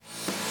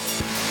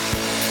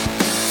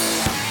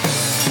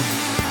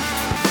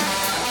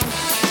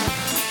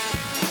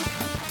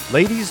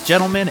Ladies,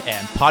 gentlemen,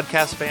 and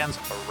podcast fans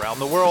around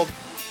the world,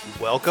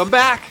 welcome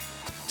back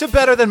to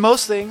Better Than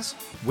Most Things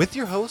with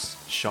your hosts,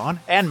 Sean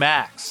and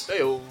Max.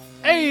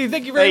 Hey,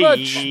 thank you very much,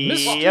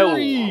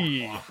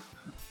 Mystery.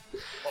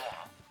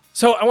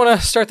 So I want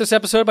to start this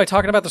episode by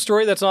talking about the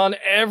story that's on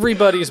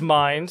everybody's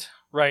mind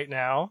right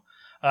now.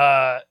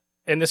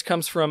 And this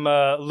comes from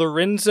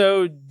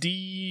Lorenzo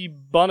Di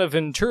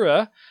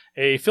Bonaventura,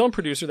 a film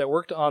producer that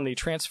worked on the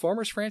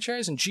Transformers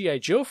franchise and G.I.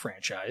 Joe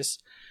franchise.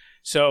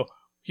 So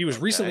he was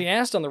recently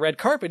asked on the red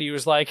carpet, he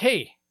was like,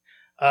 hey,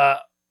 are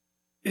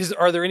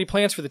there any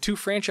plans for the two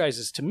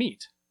franchises to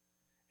meet?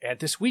 And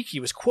this week he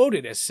was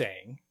quoted as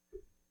saying,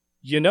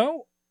 you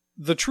know,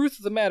 the truth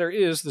of the matter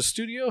is the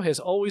studio has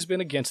always been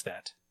against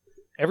that.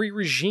 Every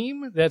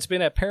regime that's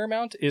been at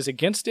Paramount is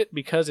against it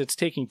because it's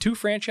taking two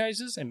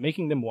franchises and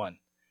making them one.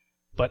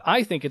 But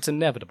I think it's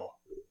inevitable.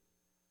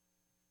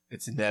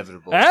 It's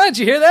inevitable. Ah, did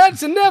you hear that?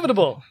 It's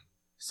inevitable.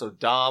 So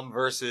Dom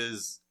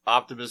versus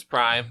Optimus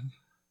Prime.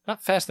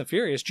 Not Fast and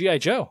Furious, G.I.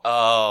 Joe.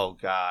 Oh,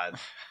 God.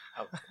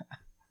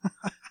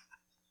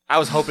 I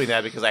was hoping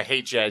that because I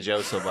hate G.I.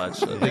 Joe so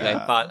much. I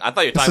thought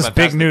you were talking about This is Fast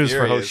big and news for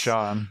Furious. host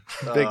Sean.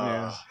 Big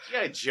news.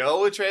 G.I.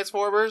 Joe in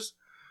Transformers?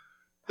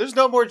 There's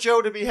no more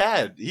Joe to be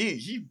had.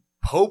 He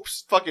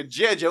hopes fucking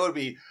G.I. Joe would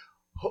be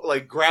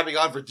like grabbing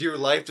on for dear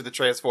life to the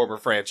Transformer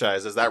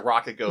franchise as that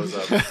rocket goes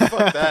up.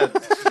 Fuck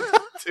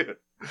that. Dude.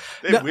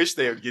 They wish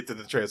they would get to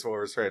the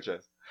Transformers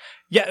franchise.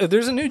 Yeah,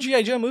 there's a new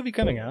G.I. Joe movie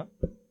coming out.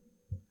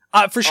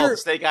 For sure. Oh,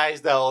 Snake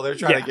Eyes, though, they're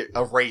trying to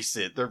erase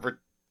it.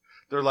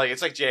 They're like,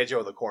 it's like G.I. Joe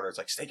in the corner. It's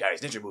like Snake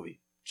Eyes, Ninja movie.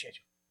 G.I. Joe.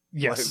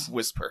 Yes. Like,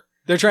 whisper.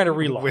 They're trying to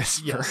relaunch.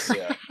 Whisper. Yes.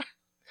 Yeah.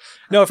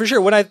 No, for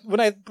sure. When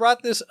I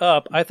brought this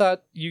up, I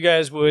thought you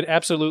guys would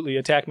absolutely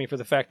attack me for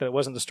the fact that it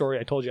wasn't the story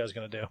I told you I was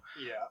going to do.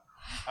 Yeah.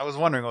 I was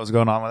wondering what was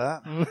going on with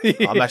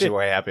that. I'm actually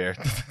way happier.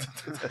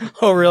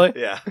 Oh, really?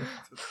 Yeah.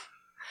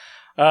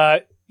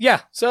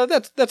 Yeah. So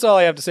that's all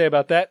I have to say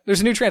about that.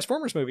 There's a new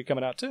Transformers movie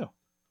coming out too.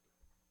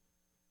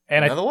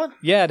 And Another one?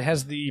 Yeah, it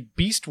has the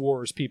Beast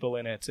Wars people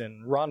in it,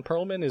 and Ron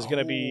Perlman is going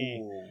to be,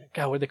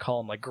 God, what do they call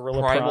him? Like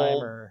Gorilla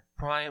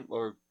Prime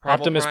or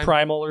Optimus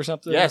Primal or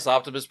something? Yes,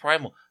 Optimus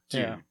Primal.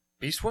 Dude, Yeah.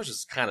 Beast Wars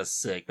is kind of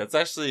sick. That's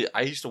actually,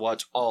 I used to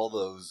watch all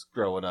those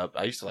growing up.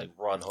 I used to like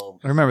run home.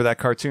 I remember that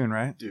cartoon,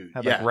 right? Dude,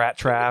 Had like Rat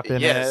Trap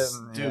in it.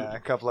 And, dude. yeah, a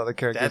couple other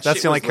characters. That That's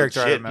shit the only was character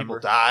I legit. remember.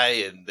 People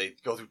die and they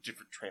go through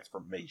different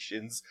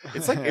transformations.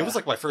 It's like It was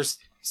like my first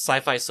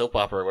sci-fi soap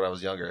opera when I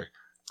was younger.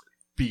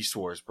 Beast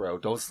Wars, bro.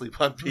 Don't sleep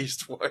on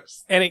Beast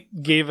Wars. And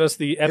it gave us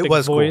the epic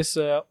was voice,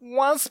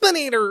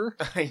 Waspinator.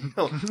 I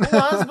know.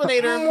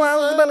 Waspinator.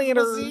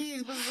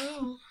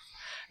 Waspinator.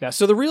 Now,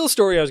 so the real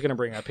story I was going to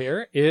bring up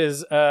here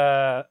is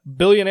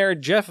billionaire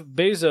Jeff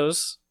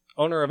Bezos,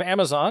 owner of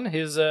Amazon,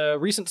 his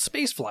recent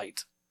space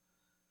flight.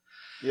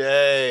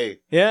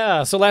 Yay.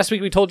 Yeah, so last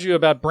week we told you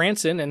about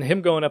Branson and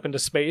him going up into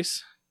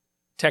space,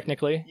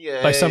 technically,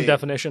 Yay. by some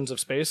definitions of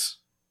space.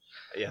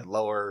 Yeah,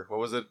 lower. What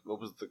was it? What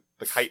was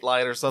the kite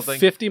line or something?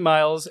 50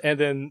 miles, and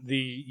then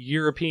the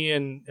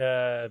European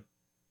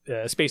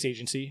Space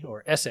Agency,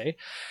 or ESA.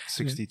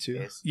 62.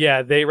 Yes.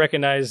 Yeah, they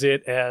recognize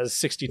it as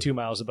 62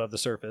 miles above the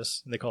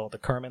surface. And they call it the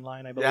Kármán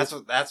line, I believe.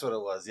 That's what it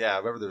was. Yeah, I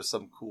remember there was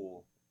some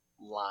cool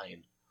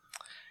line.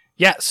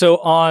 Yeah, so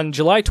on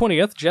July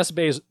 20th,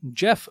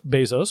 Jeff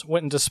Bezos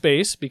went into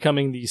space,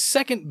 becoming the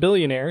second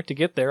billionaire to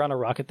get there on a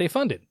rocket they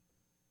funded.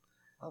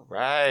 All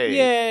right.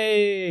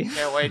 Yay!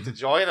 Can't wait to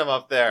join him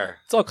up there.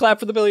 Let's all clap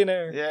for the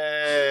billionaire.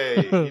 Yay.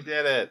 He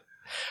did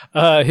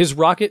it. His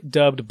rocket,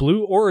 dubbed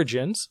Blue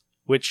Origins,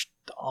 which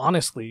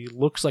honestly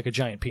looks like a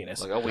giant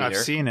penis. Like a wiener. I've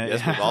seen it.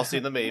 Yes, we've all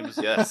seen the memes.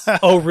 Yes.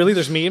 Oh, really?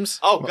 There's memes?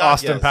 Oh, God,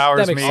 Austin yes. Powers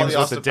That makes memes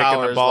sense. with the dick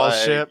and the balls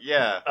like, ship.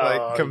 Yeah.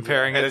 Like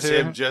comparing And it it's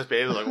to him just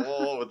being like,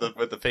 whoa,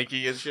 with the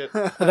pinky and shit.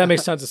 That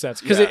makes tons of sense.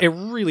 Because Yeah. it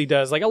really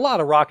does. Like, a lot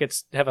of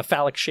rockets have a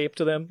phallic shape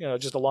to them,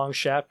 just a long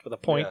shaft with a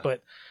point. Yeah. But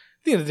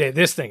at the end of the day,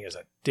 this thing is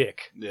a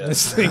dick. Yeah.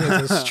 This thing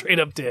is a straight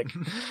up dick.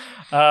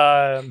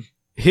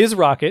 His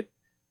rocket,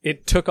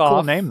 it took Cool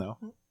off. name, though.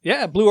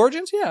 Yeah, Blue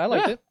Origins. Yeah, I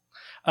liked it.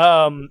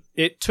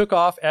 It took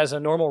off as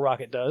a normal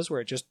rocket does, where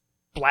it just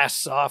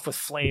blasts off with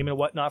flame and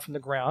whatnot from the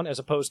ground, as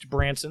opposed to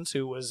Branson's,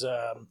 who was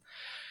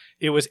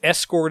it was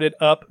escorted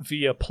up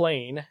via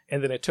plane,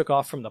 and then it took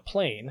off from the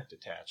plane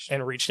Detached.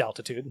 and reached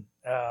altitude.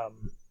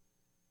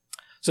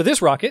 So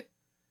this rocket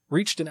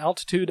reached an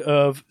altitude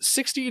of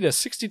 60 to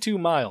 62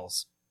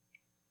 miles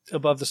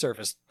above the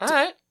surface, All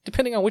right.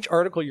 depending on which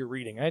article you're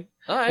reading. I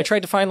All right. tried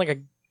to find like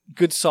a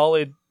good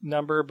solid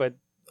number, but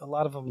a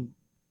lot of them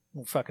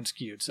were fucking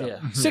skewed. So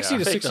Yeah. 60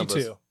 to Fake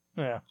 62.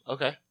 Yeah.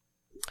 Okay.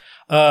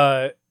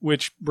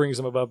 Which brings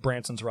them above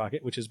Branson's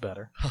rocket, which is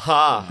better.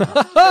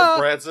 Ha.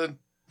 Branson.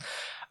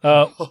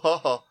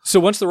 So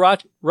once the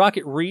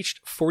rocket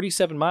reached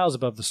 47 miles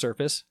above the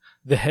surface,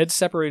 the head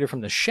separated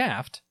from the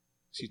shaft,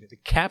 the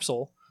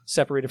capsule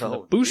separated from the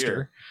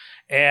booster,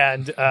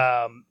 and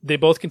they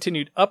both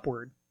continued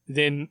upward,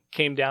 then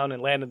came down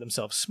and landed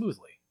themselves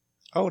smoothly.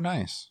 Oh,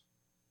 nice.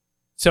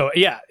 So,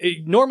 yeah,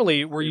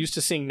 normally we're used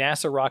to seeing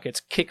NASA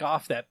rockets kick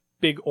off that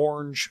big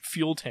orange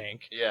fuel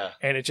tank, Yeah.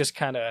 and it just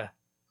kind of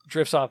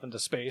drifts off into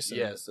space.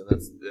 Yes,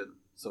 and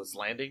so it's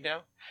landing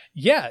now?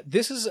 Yeah,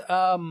 this is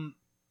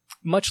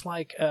much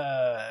like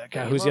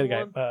who's the other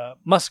guy?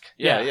 Musk.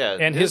 Yeah.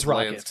 And his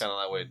rocket. It's kind of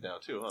that way now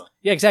too, huh?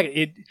 Yeah,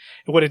 exactly.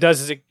 What it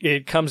does is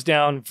it comes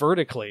down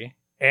vertically,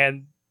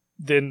 and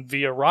then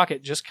via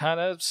rocket just kind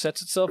of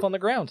sets itself on the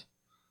ground,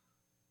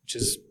 which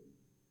is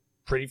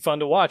pretty fun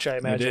to watch, I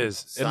imagine. It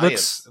is.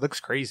 Science. It looks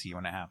crazy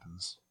when it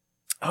happens.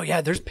 Oh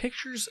yeah, there's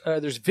pictures,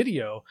 there's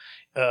video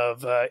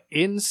of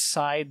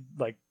inside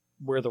like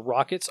where the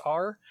rockets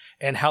are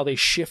and how they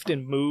shift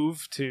and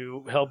move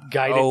to help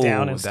guide it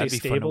down and stay that'd be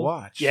stable. fun to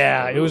watch.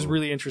 Yeah, it was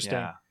really interesting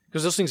Yeah.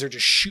 because those things are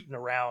just shooting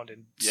around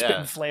and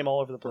spitting flame all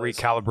over the place.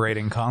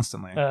 Recalibrating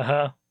constantly.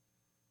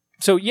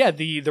 So yeah,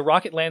 the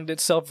rocket landed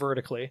itself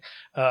vertically.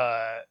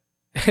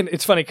 And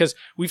it's funny because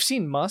we've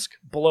seen Musk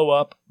blow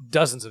up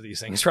dozens of these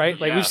things, right?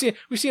 Like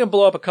we've seen him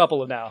blow up a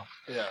couple of now.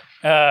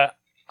 Yeah.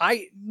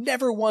 I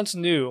never once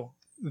knew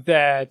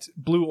that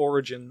Blue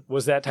Origin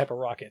was that type of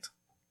rocket.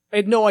 I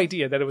had no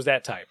idea that it was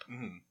that type.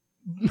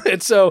 Mm-hmm.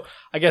 And so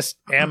I guess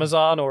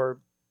Amazon or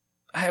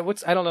I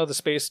don't know the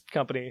space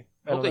company.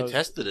 They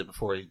tested it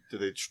before. Did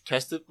they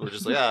test it? Or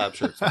just like, I'm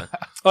sure it's fine.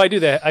 Oh, I do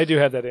that. I do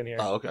have that in here.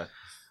 Oh,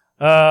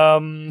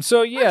 okay.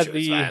 So yeah, Sure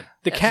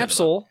the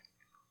capsule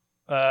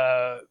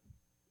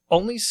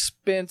only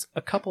spent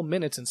a couple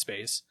minutes in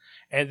space,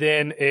 and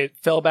then it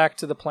fell back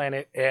to the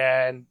planet,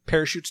 and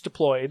parachutes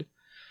deployed.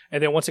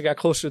 And then once it got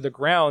closer to the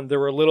ground, there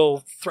were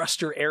little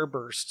thruster air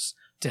bursts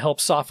to help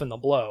soften the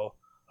blow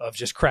of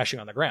just crashing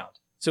on the ground.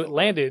 So it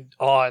landed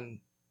on,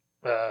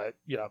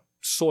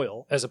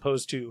 soil as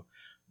opposed to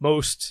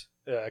most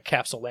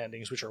capsule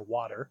landings, which are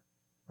water,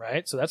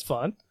 right? So that's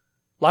fun.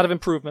 A lot of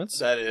improvements.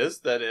 That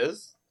is.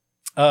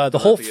 The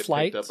whole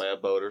flight. Picked up by a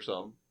boat or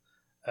something.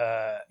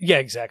 Yeah,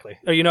 exactly.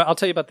 Oh, I'll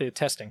tell you about the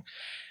testing.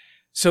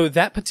 So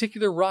that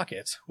particular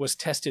rocket was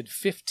tested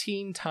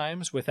 15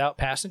 times without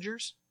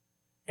passengers,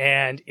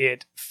 and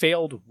it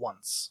failed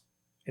once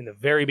in the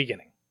very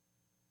beginning.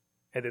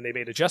 And then they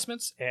made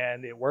adjustments,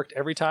 and it worked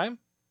every time.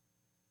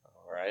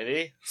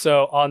 Alrighty.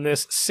 So on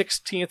this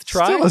 16th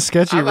try... Still a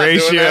sketchy I'm not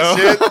ratio. doing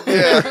that shit.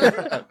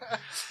 Yeah.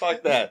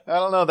 Fuck that. I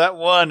don't know. That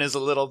one is a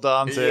little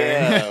daunting.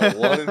 Yeah,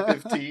 1 in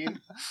 15.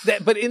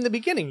 But in the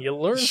beginning, you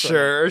learn from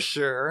it.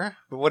 Sure.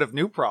 But what if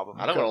new problems?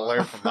 I don't want to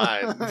learn from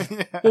mine.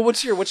 Yeah. Well,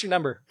 what's your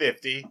number?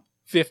 50.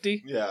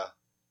 50? Yeah.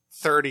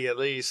 30 at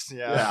least.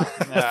 Yeah,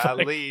 at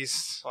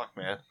least. Fuck,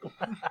 man.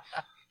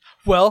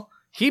 Well,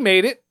 he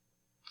made it.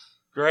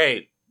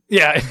 Great.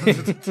 Yeah,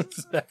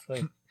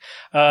 exactly.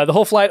 The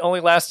whole flight only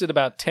lasted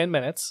about 10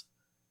 minutes.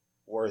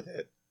 Worth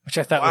it. Which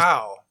I thought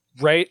Wow.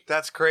 was right.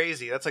 That's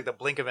crazy. That's like the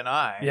blink of an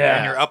eye. Yeah.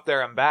 And you're up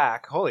there and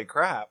back. Holy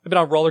crap. I've been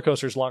on roller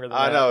coasters longer than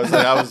that. I know.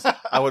 It's like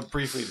I went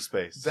briefly to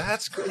space.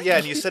 That's yeah,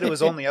 and you said it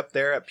was only up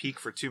there at peak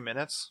for 2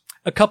 minutes?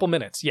 A couple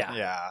minutes, yeah.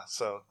 Yeah,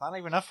 so not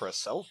even enough for a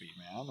selfie,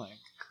 man. Like,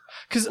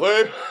 Because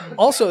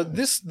also,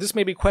 this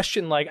made me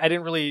question, like, I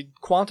didn't really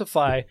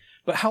quantify,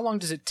 but how long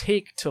does it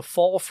take to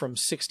fall from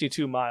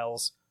 62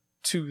 miles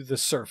to the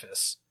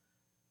surface?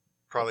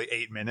 probably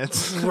 8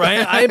 minutes.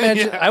 Right? I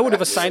imagine I would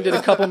have assigned it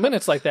a couple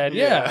minutes like that.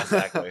 Yeah.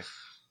 Exactly.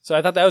 So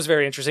I thought that was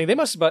very interesting. They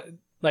must have,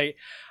 like,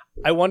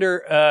 I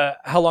wonder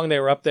how long they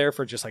were up there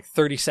for, just like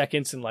 30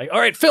 seconds and like, all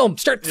right,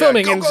 start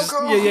filming. Go, and go, just,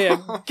 go.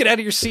 Yeah, get out of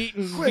your seat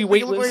and be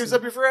weightless.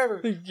 Up here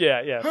forever.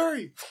 Yeah.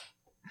 Hurry.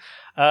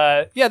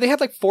 Yeah, they had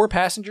like 4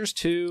 passengers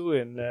too,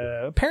 and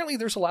apparently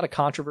there's a lot of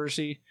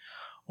controversy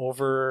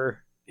over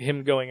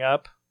him going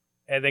up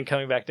and then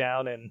coming back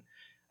down. And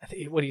I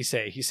think, what did he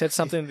say? He said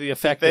something to the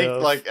effect Thank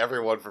of, like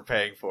everyone for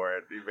paying for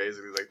it. He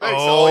basically was like, thanks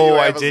Oh, all you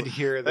I Amazon- did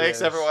hear this.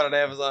 Thanks everyone at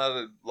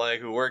Amazon, like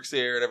who works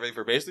here and everything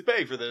for basically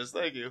paying for this.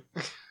 Thank you.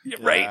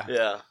 right?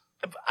 Yeah.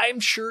 I'm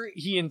sure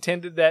he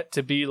intended that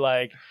to be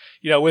like,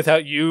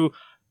 without you,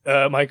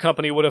 my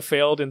company would have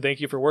failed, and thank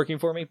you for working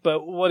for me.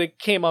 But what it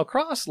came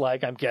across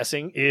like, I'm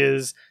guessing,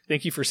 is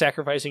thank you for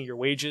sacrificing your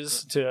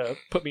wages to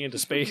put me into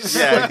space.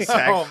 Yeah,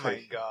 exactly. Oh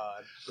my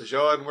god.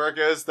 Bajoan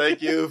workers,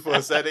 thank you for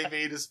sending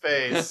me to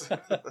space.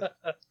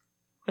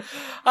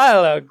 I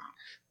don't know.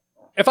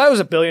 If I was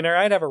a billionaire,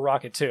 I'd have a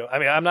rocket too. I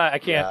mean, I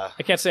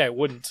can't say I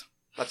wouldn't.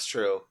 That's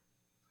true.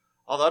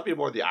 Although I'd be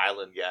more the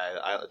island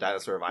guy, a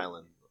dinosaur of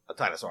island.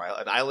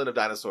 An island of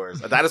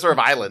dinosaurs. A dinosaur of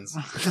islands.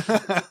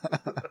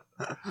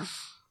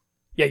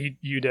 Yeah,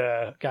 you'd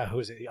God, who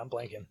is it? I'm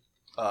blanking.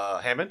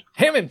 Hammond?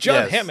 John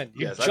Yes. Hammond.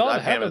 Yes, John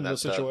I'd Hammond that was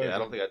stuff. situation. Yeah, I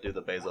don't think I'd do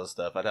the Bezos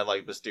stuff. I'd have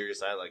like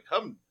mysterious island, like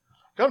come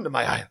to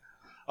my island.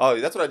 Oh,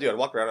 that's what I do. I'd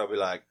walk around and I'd be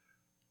like,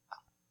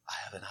 I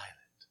have an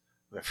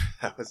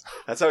island.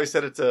 That's how he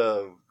said it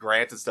to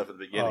Grant and stuff at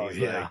the beginning. Oh, He's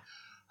yeah. like,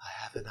 I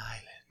have an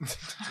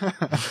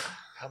island.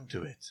 Come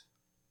to it.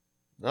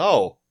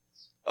 No.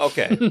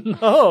 Okay.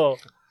 Oh,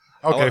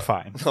 Okay,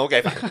 fine.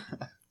 Okay, fine.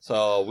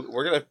 So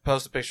we're going to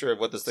post a picture of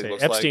what this thing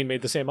looks Epstein like.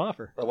 made the same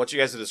offer. I want you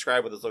guys to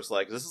describe what this looks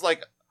like. This is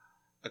like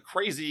a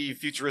crazy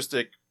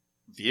futuristic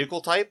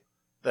vehicle type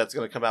that's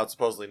going to come out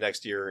supposedly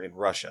next year in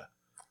Russia.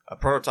 A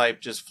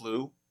prototype just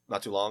flew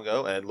not too long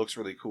ago and it looks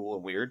really cool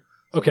and weird.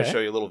 So I'm Okay. going to show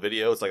you a little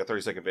video. It's like a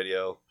 30-second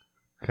video.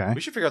 Okay.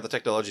 We should figure out the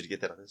technology to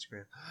get that on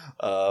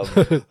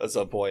Instagram at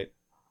some point.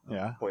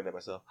 Yeah. Pointing at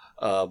myself.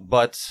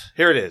 But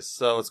here it is.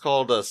 So it's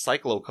called a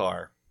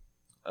Cyclo-car.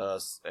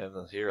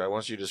 And here, I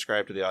want you to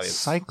describe to the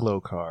audience.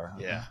 Cyclo-car.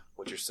 Yeah,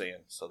 what you're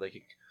seeing. So they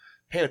can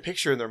paint a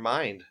picture in their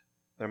mind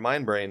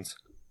brains.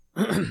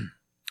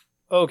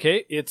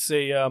 Okay, it's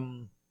a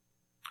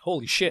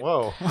holy shit.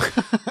 Whoa.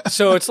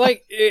 So it's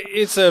like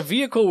it's a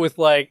vehicle with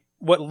like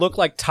what look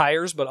like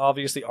tires, but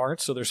obviously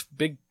aren't. So there's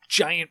big,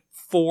 giant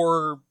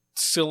 4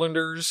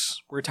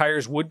 cylinders where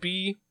tires would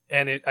be,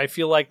 and I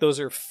feel like those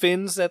are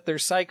fins that they're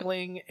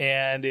cycling,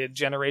 and it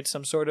generates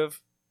some sort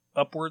of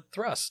upward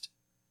thrust.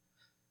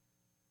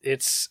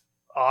 It's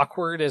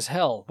awkward as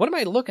hell. What am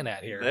I looking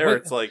at here?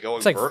 It's like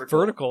going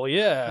vertical.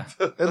 Yeah.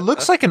 It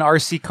looks like an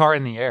RC car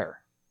in the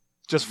air.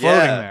 Just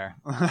floating there.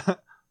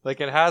 Like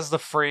it has the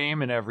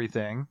frame and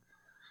everything.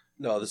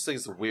 No, this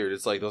thing's weird.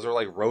 It's like those are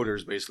like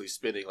rotors basically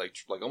spinning, like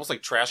almost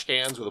like trash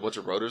cans with a bunch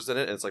of rotors in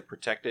it, and it's like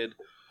protected.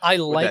 I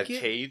with like that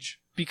it cage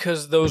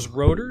because those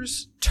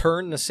rotors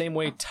turn the same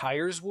way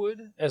tires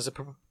would, as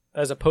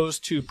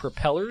opposed to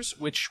propellers,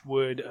 which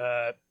would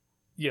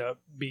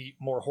be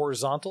more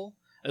horizontal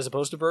as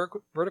opposed to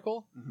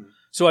vertical. Mm-hmm.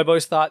 So I've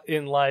always thought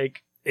in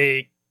like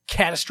a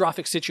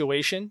catastrophic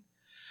situation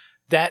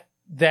that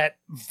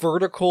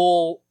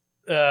vertical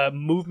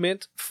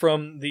movement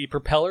from the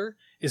propeller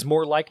is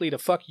more likely to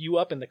fuck you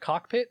up in the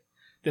cockpit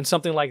than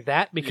something like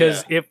that,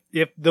 because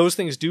if those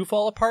things do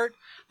fall apart,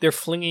 they're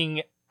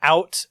flinging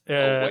out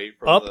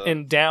up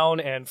and down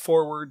and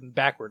forward and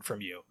backward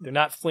from you. They're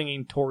not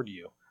flinging toward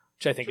you,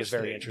 which I think is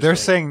very interesting. They're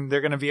saying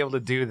they're going to be able to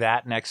do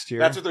that next year.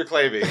 That's what they're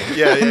claiming.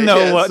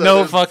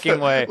 No fucking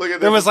way.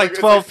 There was like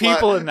 12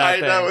 people in that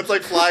thing. I know, it's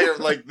like flying.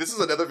 Like, this is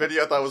another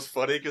video I thought was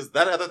funny, because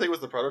that other thing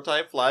was the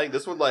prototype flying.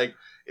 This one, like,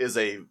 is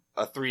a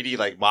 3D,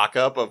 like,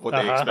 mock-up of what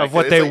they expect. Of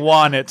what they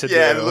want it to do.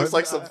 Yeah, and it looks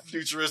like some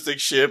futuristic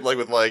ship, like,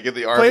 with, like, in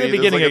the army. Play the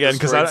beginning again,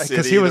 because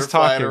he was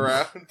talking.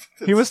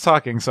 He was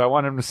talking, so I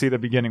wanted him to see the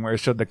beginning where he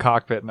showed the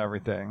cockpit and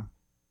everything.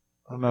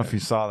 I don't know if you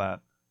saw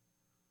that.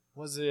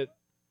 Was it?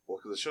 Well,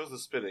 because it shows the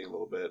spinning a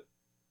little bit.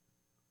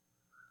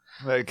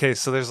 Okay,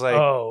 so there's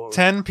like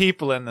 10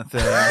 people in the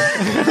thing.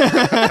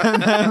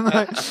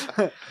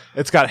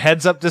 It's got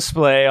heads-up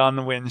display on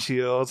the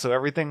windshield, so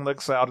everything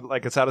looks out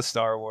like it's out of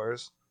Star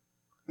Wars.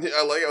 Yeah,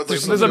 I like it. It's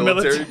like there's a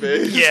military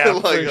base. Yeah,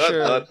 like, for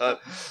sure.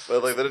 But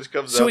like then it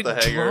comes so out the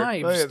hangar. So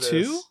it drives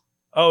too?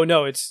 Oh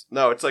no, it's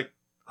like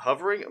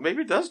hovering.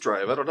 Maybe it does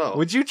drive. I don't know.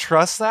 Would you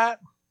trust that?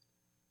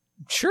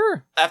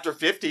 Sure. After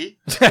 50.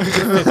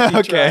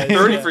 Okay.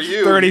 30 for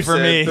you. 30 for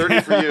me.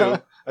 30 for you.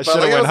 I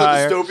should have went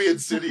higher. A dystopian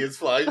city is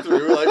flying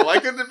through. Like, why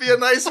couldn't it be a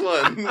nice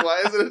one?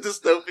 Why is it a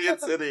dystopian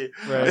city?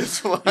 Right.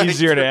 It's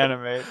easier to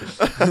animate.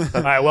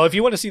 All right. Well, if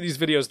you want to see these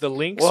videos, the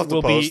links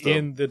will be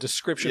in the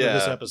description of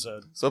this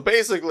episode. So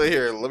basically,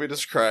 here, let me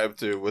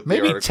describe with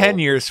maybe the article. 10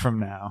 years from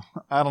now.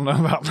 I don't know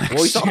about next year.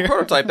 Well, we saw a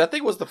prototype. That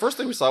thing was the first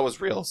thing we saw was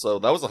real. So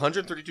that was a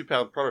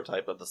 132-pound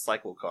prototype of the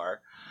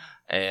Cyclo-car.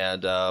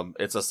 And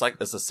it's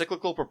a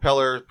cyclical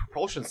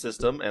propulsion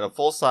system, and a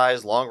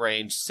full-size,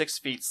 long-range, 6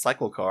 feet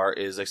cyclo-car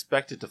is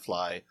expected to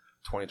fly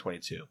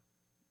 2022.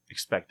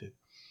 Expected.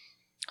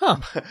 Huh.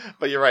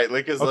 But you're right.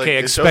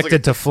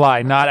 Expected to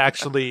fly, not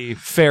actually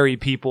ferry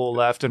people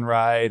left and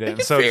right.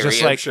 And so it's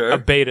just like a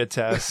beta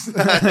test.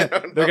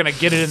 They're going to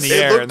get it in the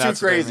air. It looked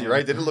too crazy,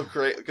 right? Didn't it look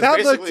crazy? That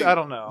looked, I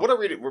don't know. What I'm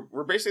reading,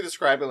 we're basically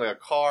describing like a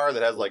car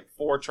that has like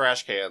 4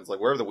 trash cans, like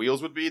wherever the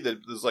wheels would be,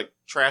 there's like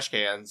trash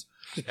cans,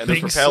 and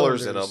there's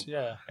propellers in them.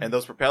 Yeah. And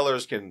those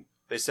propellers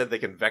they said they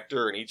can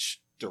vector in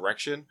each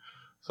direction.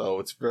 So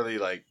it's really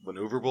like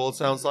maneuverable, it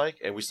sounds like.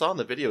 And we saw in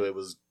the video it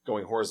was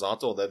going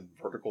horizontal and then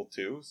vertical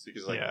too. So you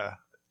could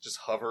just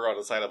hover on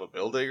the side of a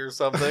building or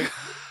something.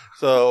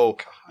 So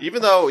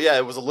even though,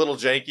 it was a little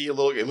janky, it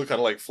looked kind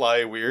of like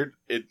fly weird.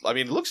 It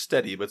looks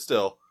steady, but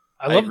still.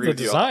 I love the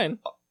design.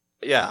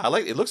 Yeah,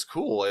 it looks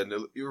cool. And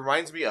it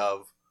reminds me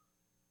of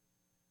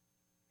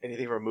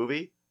anything from a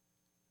movie?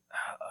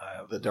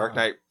 The Dark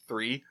Knight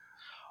 3.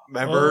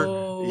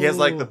 Remember, he has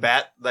like the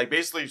bat, like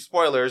basically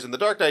spoilers in the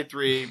Dark Knight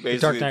 3. Basically,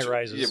 Dark Knight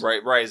Rises.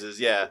 Rises.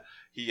 Yeah,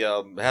 he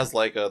has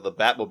like the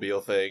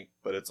Batmobile thing,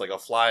 but it's like a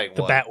flying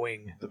the one.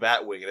 Batwing,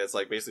 and it's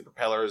like basically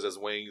propellers as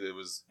wings. It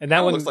was, and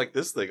that one looks like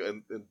this thing.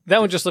 And that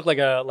one just looked like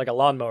a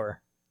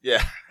lawnmower.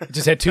 Yeah, it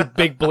just had 2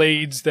 big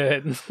blades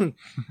that.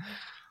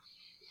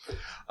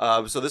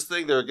 So this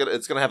thing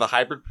it's gonna have a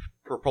hybrid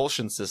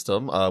propulsion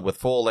system with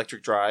full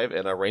electric drive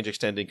and a range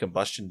extending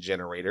combustion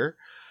generator.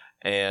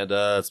 And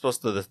it's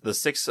supposed to the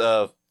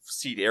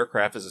 6-seat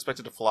aircraft is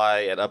expected to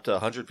fly at up to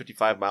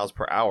 155 miles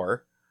per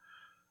hour,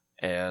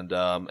 and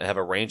have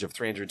a range of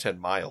 310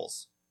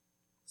 miles.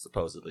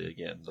 Supposedly,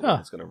 again,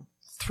 it's going to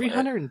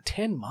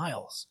 310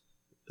 miles.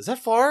 Is that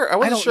far? I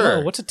wasn't sure.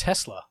 Know. What's a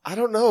Tesla? I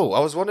don't know. I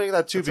was wondering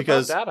that too. It's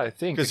because about that, I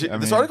think, because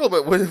this article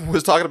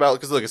was talking about,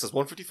 because look, it says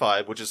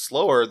 155, which is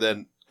slower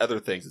than other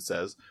things. It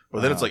says,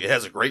 but then it's like it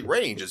has a great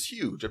range. It's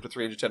huge, up to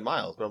 310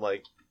 miles. But I'm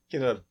like.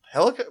 Wouldn't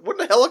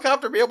a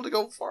helicopter be able to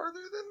go farther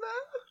than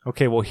that?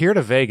 Okay, well, here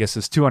to Vegas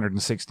is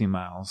 260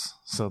 miles.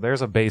 So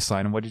there's a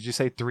baseline. And what did you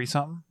say, 3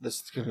 something?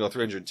 This is going to go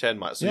 310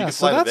 miles. So yeah, you can so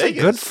fly that's to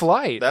Vegas. a good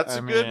flight. That's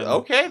good.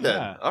 Okay, then.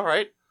 Yeah. All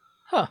right.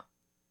 Huh.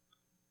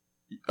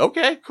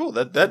 Okay, cool.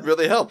 That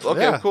really helps. Okay,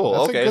 Yeah, cool.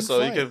 that's a Okay, good so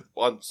flight.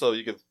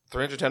 you could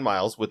 310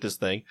 miles with this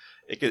thing.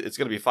 It's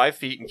going to be 5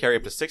 feet and carry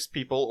up to 6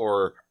 people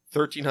or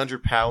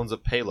 1,300 pounds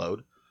of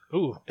payload.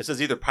 Ooh. It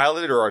says either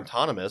piloted or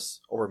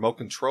autonomous or remote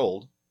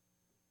controlled.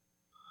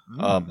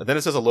 Mm. And then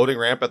it says a loading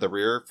ramp at the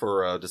rear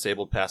for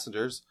disabled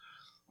passengers,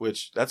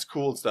 which that's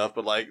cool and stuff.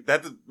 But like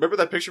that, remember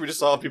that picture we just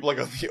saw of people like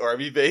on the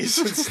army base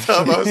and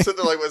stuff? I was sitting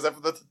there like, was that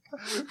from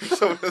the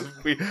someone was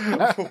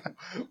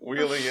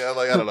wheeling? Yeah,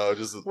 like I don't know.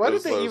 Just Why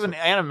did they even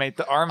animate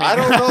the army? I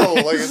don't guy? know.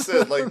 Like I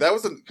said, like that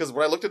was because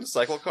when I looked into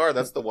Cyclo-car,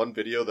 that's the one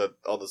video that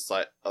on the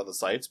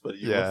sites. But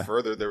you look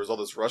further, there was all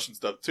this Russian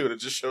stuff too, and it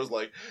just shows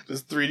like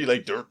this 3D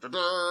like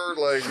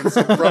like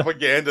some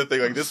propaganda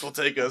thing. Like this will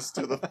take us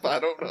to the. I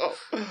don't know.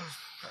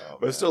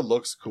 But it still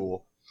looks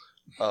cool.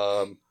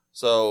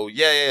 So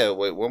yeah.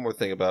 Wait, one more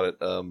thing about it.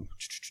 Of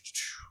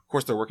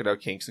course, they're working out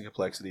kinks and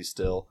complexities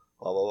still.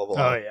 Blah blah blah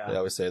blah. Oh yeah. They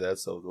always say that.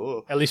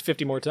 So At least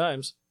 50 more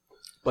times.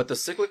 But the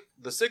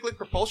cyclic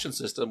propulsion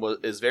system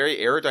is very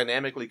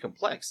aerodynamically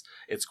complex.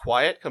 It's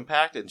quiet,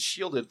 compact, and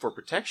shielded for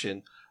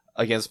protection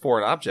against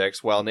foreign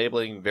objects while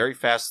enabling very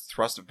fast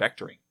thrust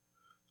vectoring,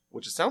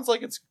 which it sounds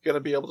like it's going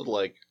to be able to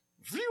like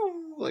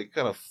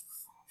kind of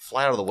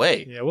fly out of the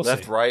way. Yeah, we'll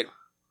left, see. right.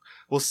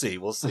 We'll see.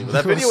 But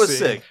that video was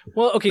sick.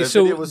 Well, okay, That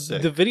so video was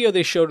sick. the video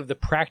they showed of the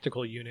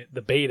practical unit,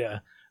 the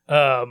beta,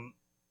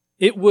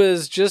 it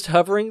was just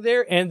hovering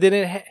there, and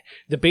then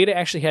the beta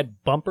actually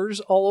had bumpers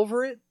all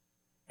over it,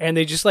 and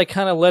they just like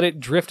kind of let it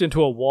drift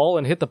into a wall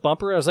and hit the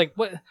bumper. I was like,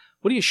 what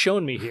are you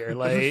showing me here?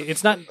 Like,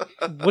 it's not,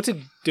 what's it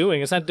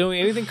doing? It's not doing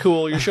anything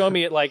cool. You're showing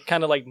me it like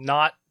kind of like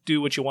not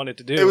do what you want it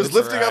to do. It was It's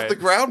lifting off the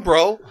ground,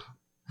 bro.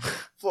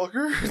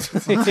 Fucker.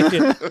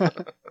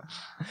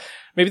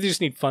 Maybe they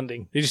just need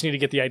funding. They just need to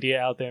get the idea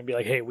out there and be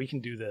like, hey, we can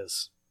do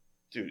this.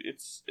 Dude,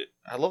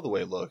 I love the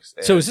way it looks.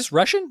 So is this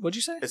Russian? What'd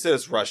you say? It said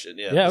it's Russian.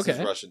 Yeah, Yeah, this okay.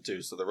 is Russian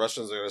too. So the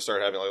Russians are going to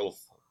start having like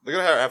they're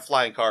going to have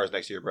flying cars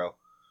next year, bro.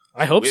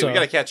 I hope We so.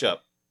 got to catch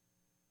up.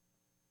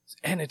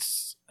 And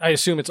I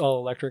assume it's all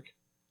electric.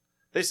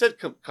 They said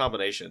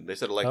combination. They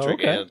said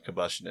electric okay. and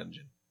combustion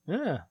engine.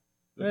 Yeah.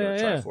 They're going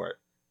to try for it.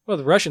 Well,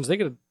 the Russians, they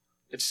could.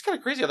 It's just kind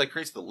of crazy how that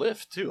creates the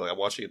lift too. Like I'm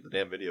watching the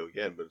damn video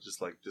again, but it's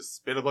just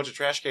spin a bunch of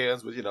trash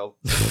cans with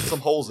some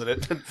holes in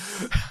it.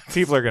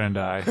 People are gonna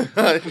die.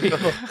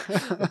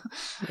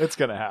 It's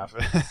gonna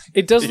happen.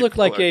 It does look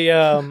like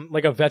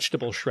a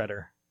vegetable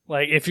shredder.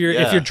 Like if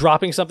you're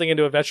dropping something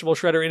into a vegetable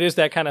shredder, it is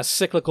that kind of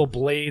cyclical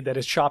blade that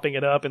is chopping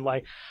it up and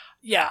like,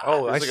 yeah.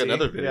 Oh, there's I like see.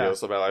 another video Yeah.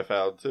 somehow I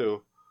found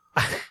too.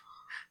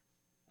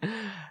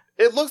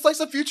 It looks like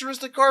some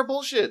futuristic car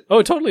bullshit. Oh,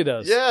 it totally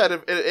does. Yeah,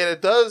 and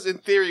it does in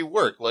theory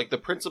work. Like the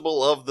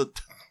principle of the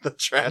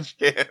trash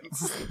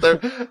cans.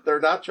 They're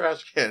not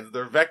trash cans.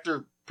 They're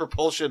vector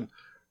propulsion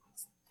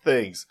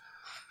things.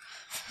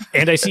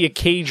 And I see a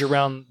cage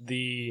around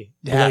the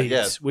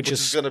blades, which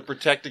is going to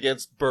protect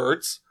against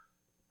birds.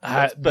 Uh,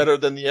 That's better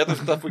than the other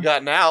stuff we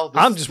got now.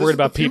 I'm just worried is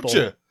about the people.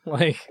 future.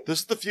 Like,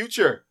 This is the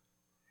future.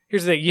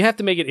 here's the thing: you have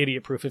to make it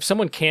idiot proof. If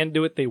someone can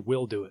do it, they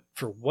will do it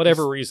for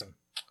whatever reason.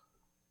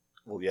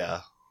 Well,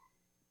 yeah.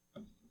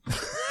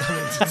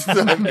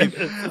 I mean,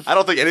 I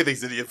don't think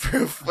anything's idiot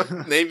proof.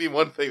 Name me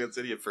one thing that's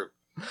idiot proof.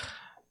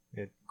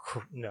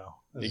 No,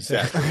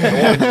 Exactly.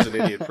 No one is an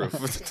idiot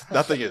proof.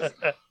 Nothing is.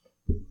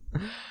 All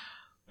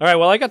right.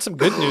 Well, I got some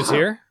good news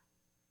here.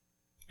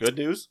 Good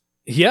news?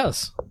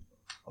 Yes.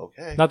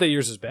 Okay. Not that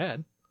yours is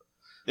bad.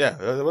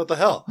 Yeah, what the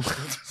hell?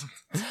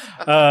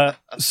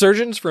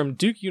 Surgeons from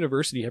Duke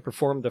University have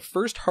performed the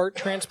first heart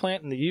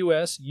transplant in the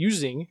U.S.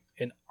 using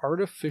an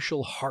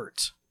artificial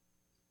heart.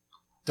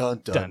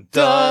 Dun, Dun,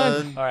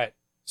 dun. All right.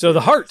 So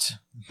the heart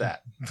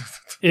That.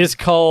 is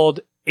called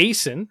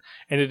ASIN,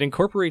 and it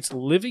incorporates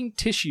living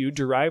tissue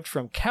derived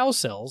from cow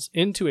cells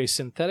into a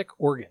synthetic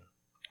organ.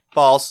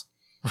 False.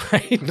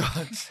 Right?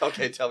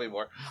 Okay, tell me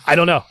more. I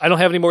don't know. I don't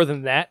have any more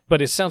than that,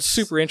 but it sounds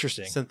super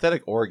interesting.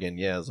 Synthetic organ,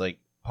 yeah. It's like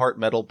part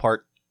metal,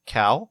 part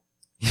cow.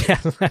 Yeah,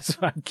 that's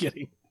what I'm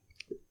getting.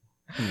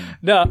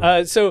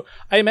 No, so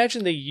I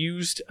imagine they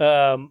used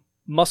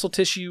muscle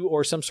tissue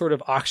or some sort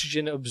of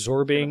oxygen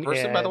absorbing. A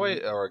person, by the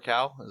way, or a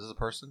cow? Is this a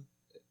person?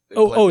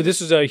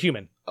 This is a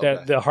human that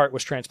Okay. the heart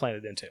was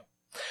transplanted into.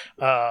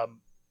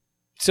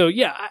 So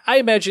yeah, I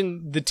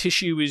imagine the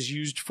tissue is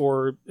used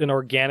for an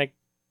organic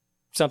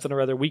something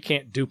or other we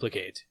can't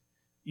duplicate,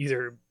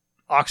 either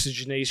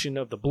oxygenation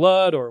of the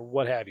blood or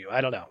what have you.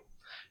 I don't know.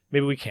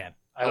 Maybe we can.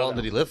 I How don't long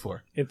know. did he live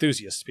for?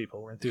 Enthusiasts,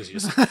 people. We're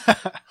enthusiasts. You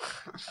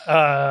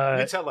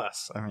tell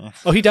us. I mean,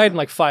 He died in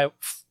like 5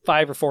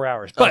 or 4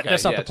 hours, but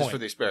that's not the just point. for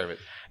the experiment.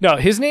 No,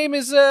 his name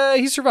is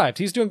he survived.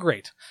 He's doing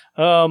great.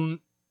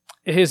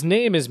 His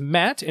name is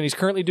Matt, and he's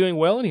currently doing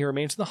well, and he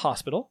remains in the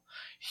hospital.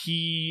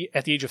 He,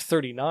 at the age of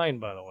 39,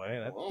 by the way,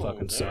 that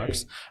fucking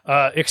sucks,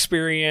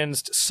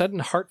 experienced sudden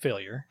heart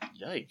failure.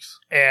 Yikes.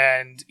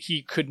 And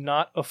he could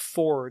not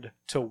afford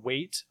to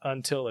wait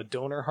until a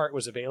donor heart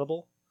was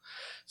available.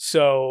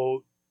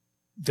 So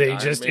they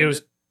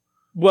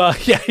well,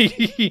 yeah,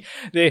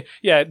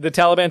 the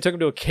Taliban took him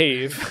to a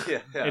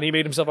cave and he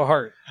made himself a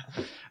heart.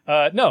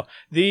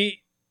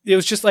 It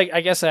was just like,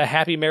 I guess, a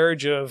happy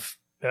marriage of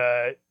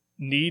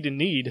need and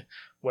need,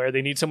 where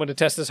they need someone to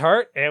test his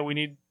heart and we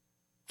need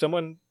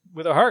someone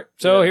with a heart.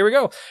 So here we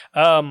go.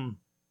 That's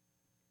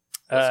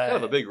kind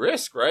of a big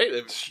risk, right?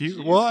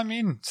 Well, I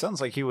mean, sounds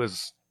like he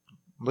was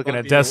looking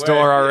at death's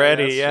door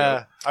already.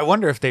 Yeah. I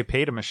wonder if they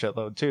paid him a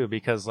shitload too,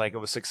 because like it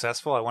was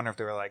successful. I wonder if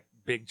they were like,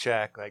 big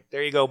check, like,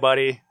 there you go,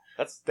 buddy.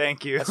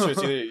 Thank you. That's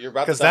true. You're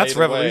about to die. Because that's either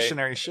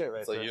revolutionary shit,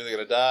 right? It's like you're either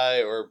gonna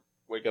die or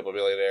wake up a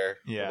millionaire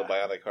with a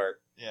bionic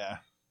heart. Yeah.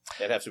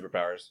 And have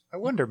superpowers. I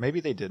wonder, maybe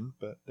they didn't,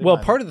 but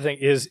part of the thing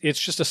is it's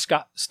just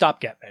a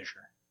stopgap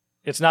measure.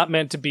 It's not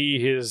meant to be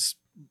his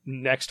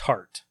next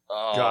heart.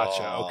 Oh,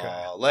 gotcha.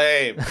 Okay.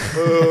 Lame.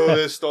 Boo,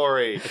 this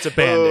story. It's a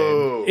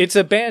Band-Aid. It's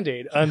a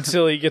Band-Aid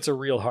until he gets a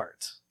real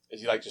heart.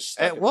 Is he like just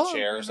stuck in the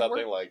chair or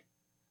something? Like,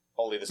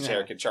 only this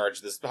chair can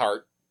charge this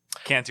heart.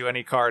 Can't do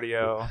any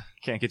cardio.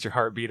 Can't get your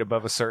heartbeat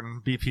above a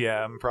certain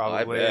BPM,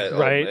 probably. I bet.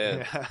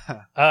 Right?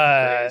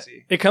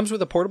 Crazy. It comes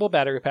with a portable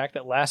battery pack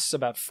that lasts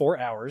about 4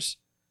 hours.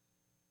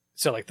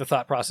 So, like, the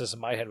thought process in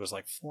my head was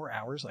like, 4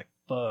 hours? Like,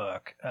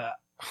 fuck.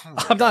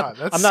 I'm not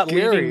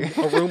scary.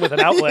 leaving a room with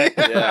an outlet.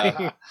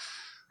 Yeah.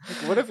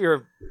 Like, what if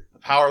the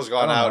power's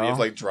gone out and you have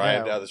to like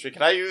drive down the street?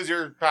 Can I use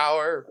your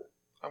power?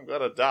 I'm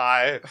gonna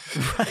die.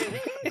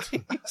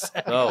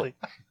 Exactly. No.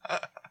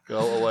 Go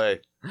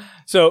away.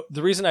 So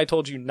the reason I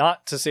told you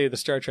not to say the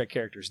Star Trek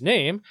character's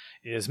name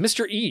is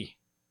Mr. E.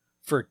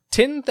 For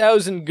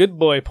 10,000 good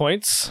boy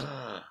points,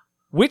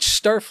 which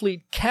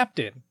Starfleet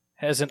captain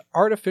has an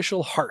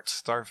artificial heart?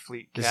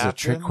 Starfleet captain? This is a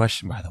trick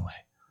question, by the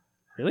way.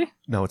 Really?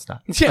 No, it's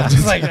not. Yeah,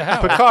 it's like,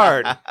 how?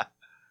 Picard.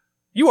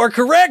 You are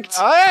correct.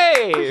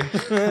 Hey!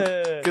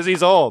 Because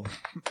he's old.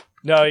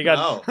 No, you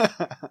got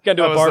to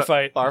do a bar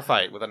fight. Bar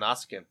fight with a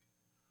Nausicaan.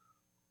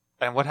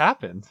 And what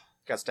happened?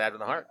 Got stabbed in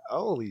the heart.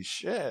 Holy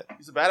shit.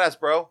 He's a badass,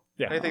 bro.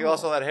 Yeah. Anything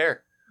else on that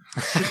hair?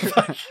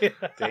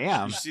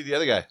 Damn. You should see the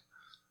other guy.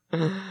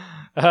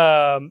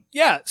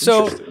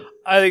 So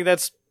I think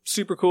that's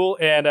super cool,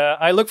 and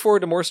I look forward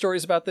to more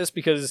stories about this,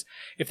 because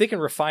if they can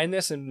refine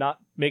this and not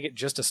make it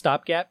just a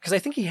stopgap, because I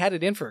think he had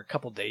it in for a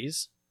couple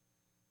days.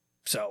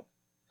 So.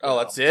 Oh,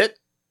 that's it?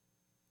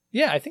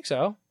 Yeah, I think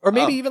so. Or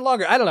maybe even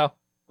longer. I don't know.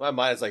 My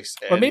mind is like,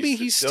 or maybe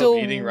he's still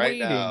beating right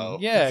waiting. now.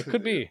 Yeah, it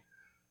could be.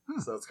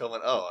 So it's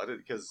coming. Oh, I didn't,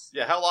 because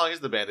how long is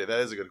the Band-Aid?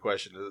 That is a good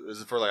question. Is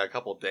it for like a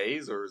couple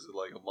days or is it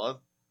like a month?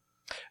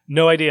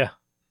 No idea.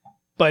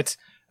 But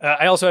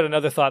I also had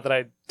another thought that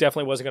I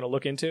definitely wasn't going to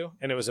look into,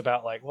 and it was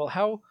about like, well,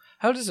 how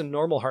does a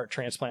normal heart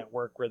transplant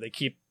work, where they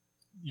keep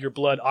your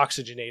blood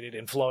oxygenated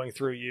and flowing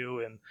through you,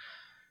 and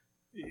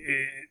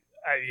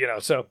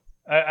so.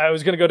 I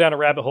was going to go down a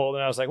rabbit hole,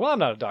 and I was like, well, I'm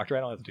not a doctor. I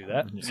don't have to do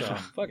that. So,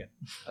 fuck it.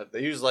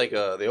 They use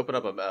they open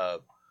up a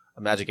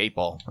magic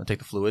 8-ball and take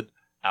the fluid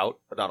out,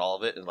 but not all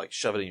of it, and like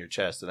shove it in your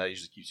chest, and that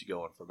usually keps you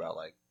going for about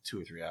like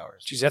 2 or 3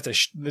 hours. You just have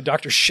to the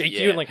doctor shake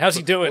you, and like, how's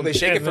he doing? Well, they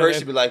shake it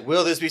first, you'd be like,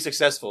 will this be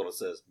successful? And it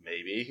says,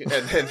 maybe. And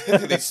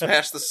then they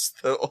smash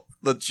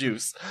the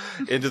juice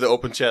into the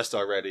open chest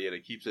already, and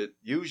it keeps it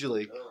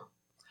usually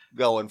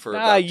going for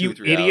about 2 or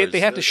 3 hours. You idiot. They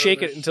have to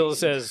shake it until it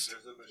says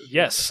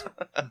yes.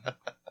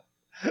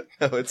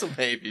 No, it's a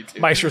maybe,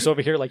 dude. Maestro's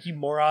over here like, you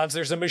morons,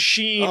 there's a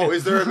machine. Oh,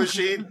 is there a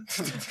machine?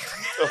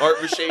 The heart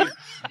machine?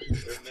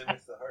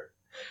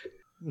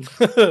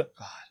 God.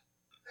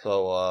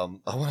 So,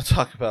 I want to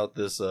talk about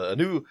this, a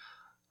new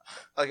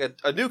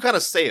kind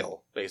of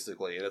sail,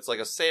 basically. And it's like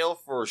a sail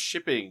for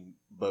shipping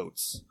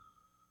boats.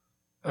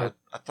 I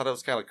thought it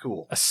was kind of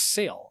cool. A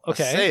sail.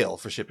 Okay. A sail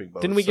for shipping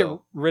boats. Didn't we get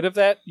rid of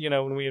that,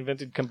 when we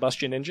invented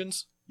combustion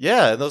engines?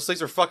 Yeah, and those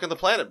things are fucking the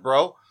planet,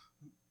 bro.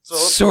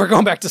 So we're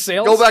going back to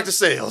sails? Go back to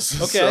sails.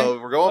 Okay.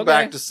 So we're going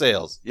back to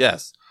sails.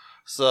 Yes.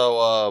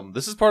 So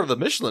this is part of the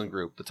Michelin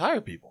group, the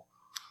tire people.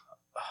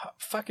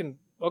 Fucking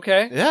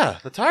okay. Yeah,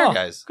 the tire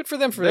guys. Good for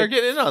them. They're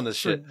getting in on this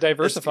shit.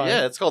 Diversifying.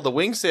 It's called the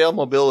Wing Sail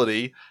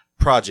Mobility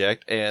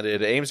Project, and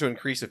it aims to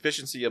increase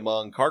efficiency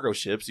among cargo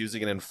ships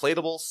using an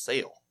inflatable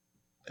sail.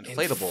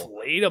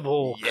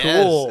 Inflatable. Yes.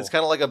 Cool. It's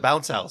kind of like a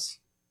bounce house.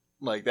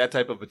 Like that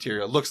type of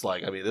material. It looks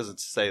like. I mean, it doesn't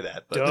say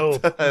that, but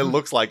dope. It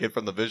looks like it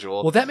from the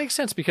visual. Well, that makes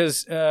sense,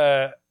 because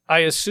I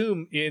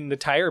assume in the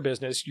tire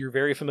business, you're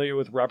very familiar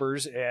with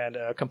rubbers and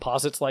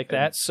composites like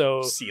that.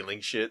 So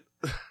sealing shit.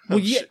 Well,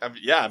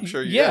 I'm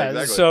sure. Yeah,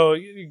 exactly. So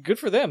good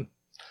for them.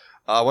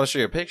 I want to show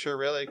you a picture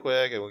really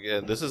quick. And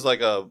again, this is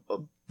like a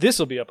this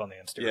will be up on the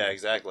Instagram. Yeah,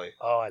 exactly.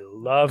 Oh, I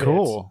love it.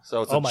 Cool.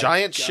 So it's a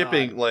giant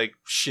shipping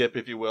ship,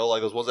 if you will,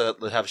 like those ones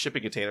that have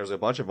shipping containers, a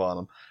bunch of on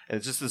them, and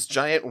it's just this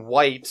giant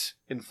white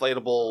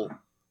inflatable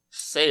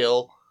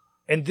sail.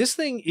 And this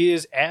thing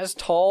is as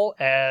tall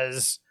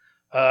as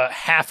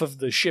half of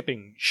the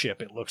shipping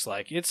ship. It looks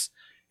like it's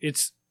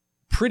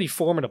pretty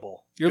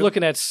formable. You're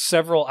looking at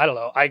several. I don't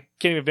know. I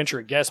can't even venture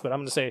a guess, but I'm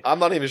going to say I'm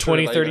not even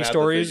 20, sure 30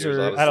 stories, figures,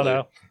 or honestly. I don't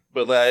know.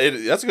 But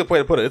that's a good way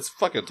to put it. It's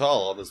fucking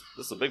tall. This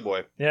is a big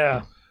boy.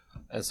 Yeah.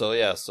 And so,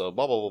 blah,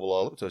 blah, blah,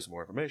 blah. Let me tell you some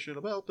more information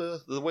about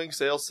the wing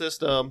sail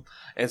system.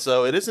 And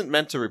so it isn't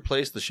meant to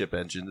replace the ship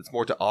engine. It's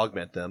more to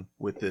augment them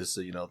with this,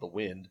 the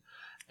wind.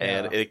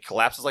 And it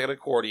collapses like an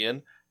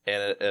accordion,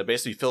 and it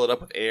basically fill it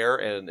up with air,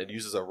 and it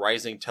uses a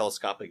rising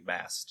telescopic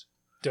mast.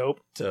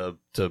 Dope. To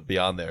be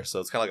on there. So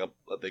it's kind of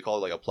like they call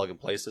it like a plug and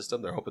play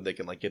system. They're hoping they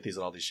can like get these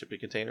in all these shipping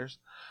containers.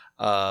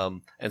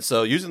 And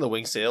so using the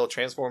wing sail,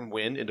 transform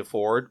wind into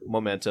forward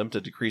momentum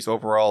to decrease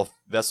overall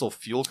vessel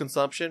fuel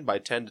consumption by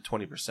 10 to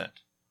 20%. That's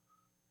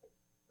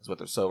what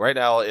they're, so right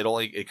now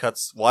it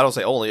cuts, well, I don't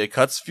say only, it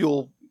cuts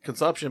fuel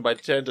consumption by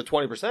 10 to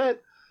 20%.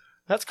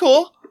 That's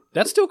cool.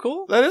 That's still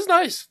cool. That is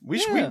nice.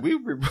 We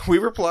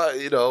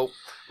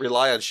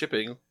rely on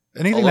shipping.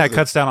 Anything that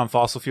cuts down on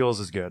fossil fuels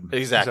is good.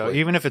 Exactly. So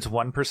even if it's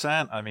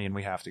 1%, I mean,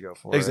 we have to go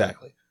for it.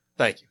 Exactly.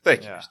 Thank you.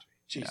 Thank you. Yeah.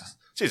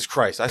 Jesus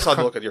Christ. I saw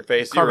the look on your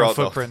face. Carbon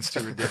footprint's too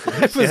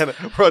ridiculous.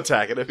 We're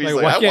attacking it. He's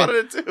like, I wanted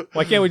it too.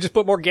 Why can't we just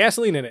put more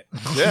gasoline in it?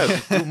 Yeah,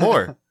 do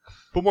more.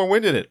 Put more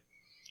wind in it.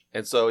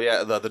 And so,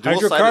 the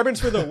dual-sided... Hydrocarbons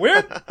for the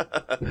wind?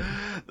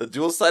 The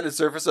dual-sided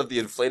surface of the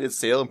inflated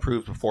sail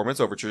improved performance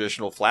over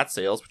traditional flat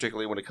sails,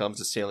 particularly when it comes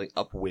to sailing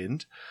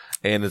upwind.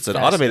 And it's an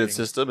automated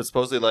system. It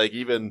supposedly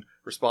even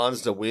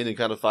responds to wind and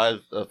kind of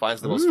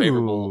finds the most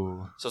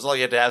favorable. So it's not like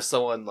you have to have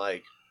someone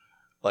like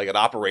an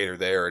operator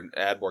there and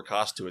add more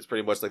cost to it. It's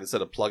pretty much like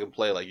instead of plug and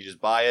play, like you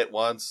just buy it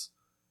once,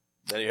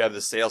 then you have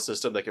the sail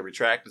system that can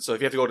retract. And so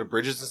if you have to go to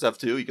bridges and stuff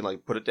too, you can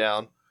put it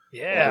down.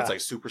 Yeah. It's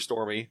like super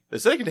stormy. They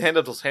say you can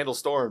handle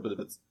storm, but if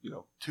it's,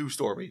 too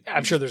stormy.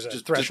 I'm sure there's a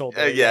threshold.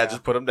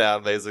 Just put them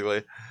down,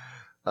 basically.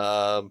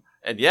 They're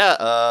going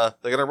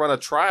to run a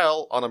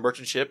trial on a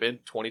merchant ship in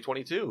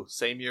 2022,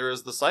 same year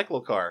as the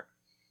Cyclo-car.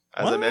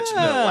 As I mentioned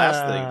in the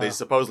last thing, they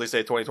supposedly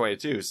say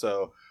 2022.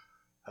 So,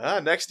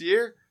 next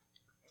year,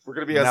 we're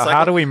going to be on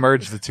how do we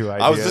merge the two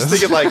ideas? I was just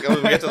thinking,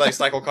 we get to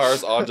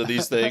Cyclo-cars onto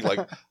these things,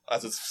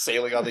 as it's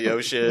sailing on the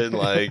ocean,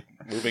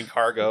 moving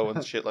cargo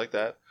and shit like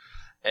that.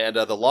 And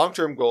the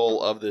long-term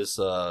goal of this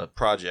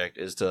project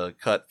is to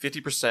cut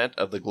 50%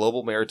 of the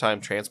global maritime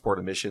transport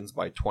emissions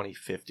by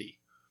 2050.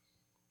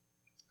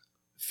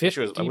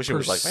 50%. I wish it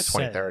was by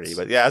 2030,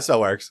 but yeah, that still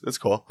works. It's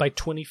cool. By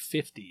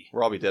 2050.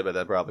 We'll all be dead by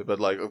then probably, but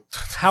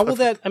how will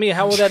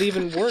that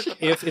even work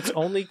if it's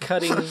only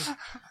cutting...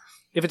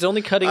 If it's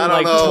only cutting I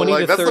don't know.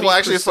 20 to 30%.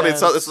 Actually, it's funny.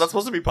 It's not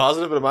supposed to be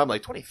positive, but I'm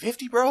like,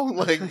 2050, bro?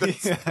 We'll be on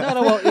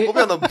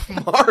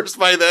the Mars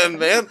by then,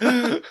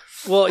 man.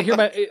 Well,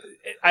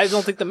 I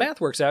don't think the math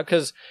works out,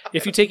 because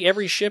if you take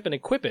every ship and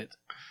equip it,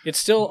 it's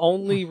still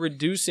only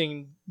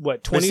reducing,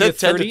 20 to 30?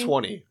 10 to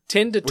 20.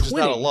 10 to which 20 is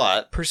not a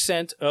lot.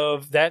 %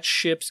 of that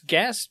ship's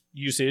gas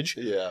usage.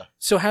 Yeah.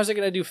 So how's it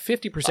going to do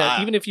 50%,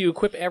 even if you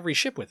equip every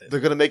ship with it? They're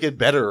going to make it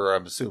better,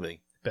 I'm assuming.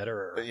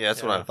 Better. Yeah,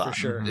 that's what I thought. For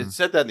sure. It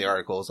said that in the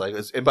article.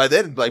 It's and by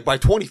then, by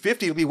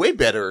 2050, it'll be way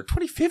better.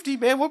 2050,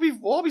 man, we'll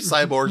all be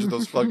cyborgs with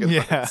those fucking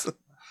things.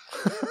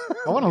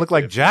 I want to look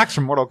like Jax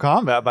from Mortal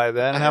Kombat by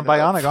then and have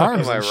bionic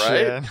arms and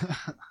shit.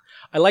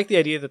 I like the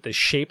idea that the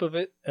shape of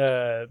it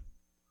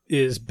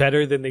is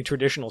better than the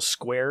traditional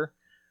square.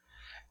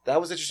 That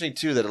was interesting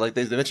too. That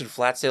they mentioned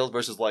flat sails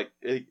versus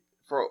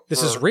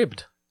this is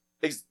ribbed.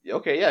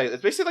 Okay, yeah,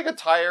 it's basically like a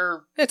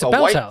tire. It's a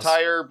white house.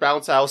 Tire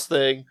bounce house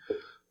thing.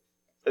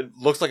 It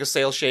looks like a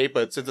sail shape,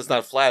 but since it's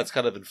not flat, it's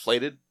kind of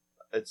inflated.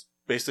 It's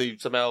basically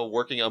somehow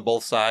working on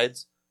both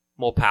sides.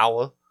 More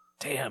power.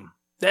 Damn.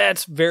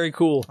 That's very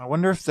cool. I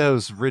wonder if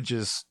those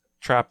ridges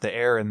trap the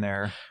air in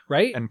there,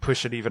 right, and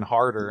push it even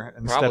harder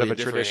instead Probably of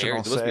a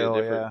traditional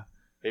sail. Yeah.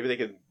 Maybe they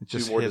can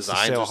do more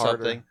designs or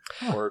something.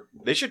 Huh. Or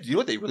they should. You know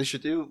what they really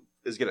should do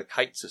is get a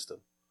kite system.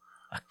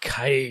 A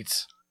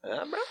kite.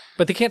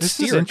 But they can't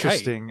steer. This is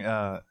interesting.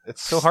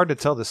 It's so hard to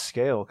tell the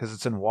scale because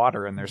it's in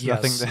water and there's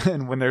nothing.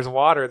 And when there's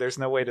water, there's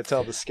no way to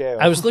tell the scale.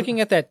 I was looking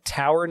at that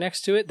tower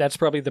next to it. That's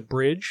probably the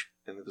bridge.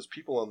 And there's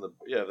people on the.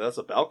 Yeah, that's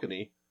a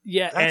balcony.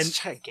 Yeah, that's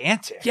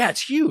gigantic. Yeah,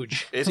 it's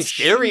huge. It's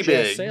scary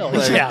big.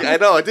 I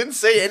know. I didn't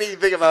say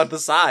anything about the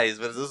size,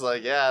 but it's just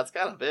it's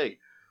kind of big.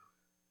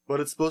 But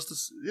it's supposed to,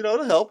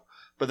 to help.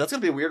 But that's gonna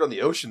be weird on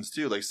the oceans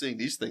too, seeing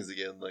these things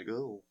again.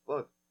 Oh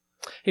fuck.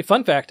 Hey,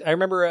 fun fact. I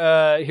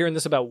remember hearing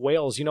this about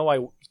whales. You know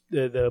why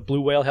the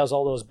blue whale has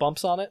all those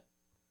bumps on it?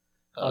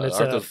 On its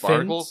aren't those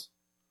barnacles?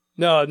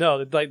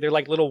 No. They're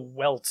like little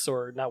welts,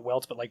 or not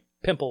welts, but like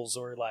pimples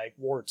or like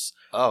warts.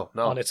 Oh,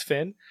 no. On its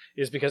fin,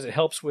 is because it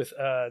helps with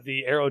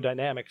the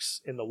aerodynamics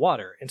in the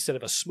water instead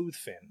of a smooth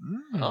fin.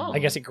 Oh. I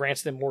guess it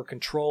grants them more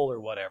control or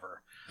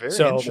whatever. Very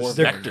interesting. More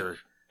vector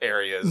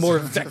areas. More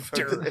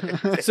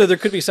vector. So there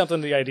could be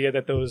something to the idea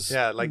that those...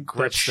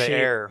 grips the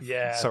air.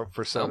 Yeah. So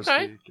to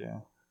speak. Yeah.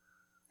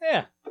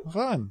 Yeah.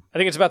 Fun. I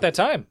think it's about that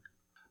time.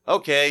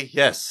 Okay,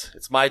 yes.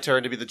 It's my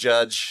turn to be the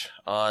judge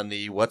on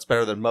the What's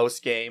Better Than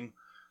Most game.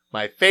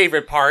 My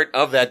favorite part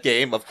of that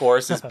game, of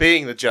course, is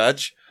being the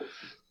judge.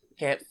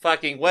 Can't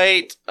fucking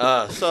wait.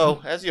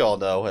 So, as you all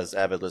know, as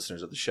avid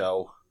listeners of the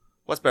show,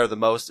 What's Better Than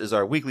Most is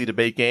our weekly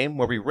debate game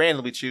where we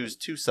randomly choose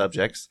 2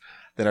 subjects,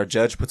 then our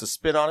judge puts a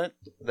spin on it,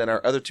 then our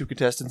other 2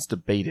 contestants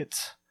debate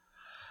it.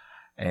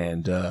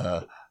 And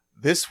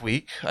this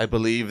week, I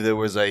believe there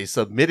was a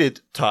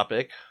submitted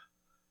topic,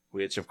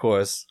 which, of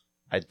course,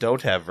 I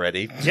don't have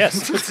ready.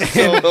 Yes.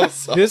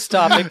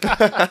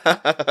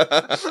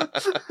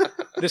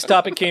 This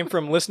topic came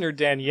from listener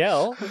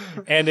Danielle.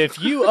 And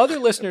if you other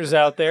listeners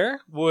out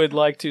there would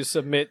like to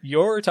submit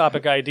your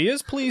topic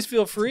ideas, please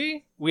feel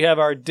free. We have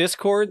our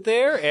Discord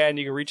there, and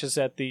you can reach us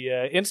at the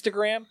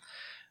Instagram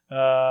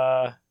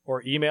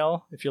or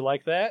email if you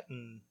like that.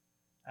 And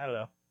I don't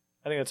know.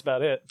 I think that's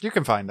about it. You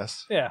can find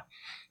us. Yeah.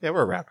 Yeah,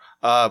 we're around.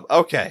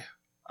 Okay.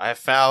 I have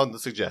found the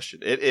suggestion.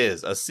 It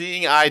is a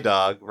seeing eye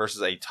dog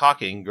versus a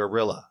talking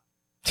gorilla.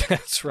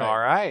 That's right. All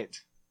right.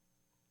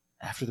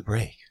 After the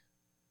break.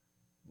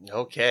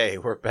 Okay,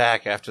 we're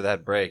back after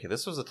that break.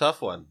 This was a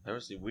tough one. I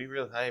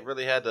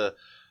really had to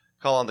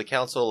call on the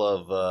council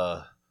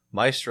of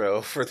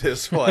Maestro for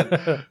this one.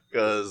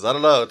 Because, I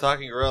don't know,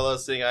 talking gorilla,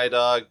 seeing eye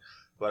dog.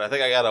 But I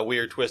think I got a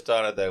weird twist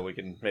on it that we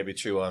can maybe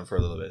chew on for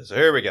a little bit. So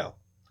here we go.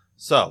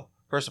 So,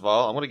 first of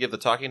all, I'm going to give the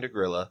talking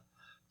gorilla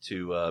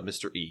to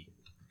Mr. E.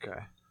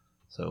 Okay.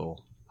 So,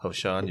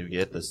 Hoshan, you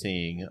get the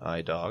seeing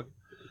eye dog.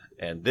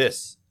 And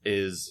this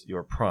is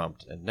your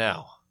prompt. And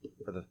now,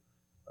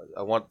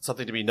 I want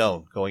something to be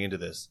known going into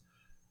this.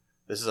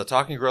 This is a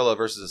talking gorilla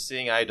versus a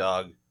seeing eye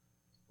dog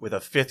with a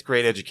 5th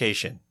grade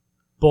education.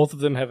 Both of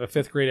them have a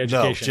 5th grade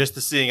education. No, just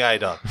the seeing eye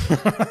dog.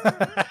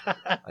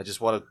 I just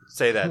want to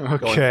say that going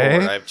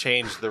forward. I've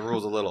changed the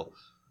rules a little.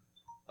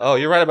 Oh,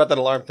 you're right about that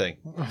alarm thing.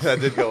 That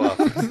did go off.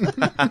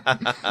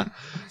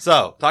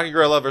 So, talking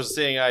gorilla versus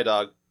seeing eye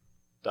dog. ...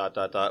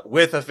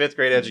 with a 5th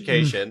grade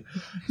education.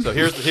 So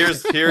here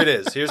it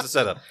is. Here's the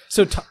setup.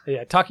 So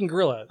talking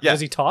gorilla. Yeah.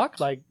 Does he talk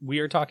like we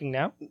are talking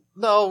now?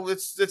 No,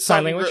 it's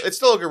sign language. It's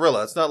still a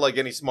gorilla. It's not like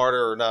any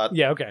smarter or not.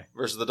 Yeah. Okay.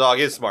 Versus the dog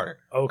is smarter.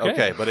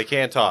 Okay. But it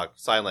can talk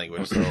sign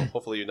language. So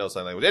hopefully you know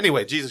sign language.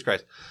 Anyway, Jesus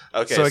Christ.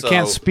 Okay. So it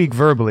can't speak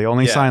verbally,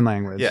 only sign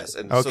language. Yes.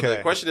 And so the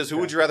question is, who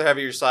would you rather have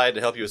at your side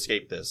to help you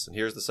escape this? And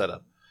here's the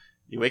setup.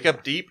 You wake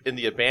up deep in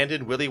the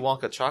abandoned Willy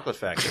Wonka chocolate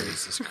factory.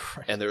 Jesus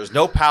Christ. And there's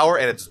no power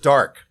and it's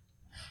dark.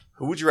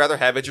 Who would you rather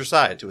have at your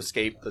side to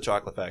escape the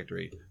chocolate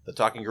factory? The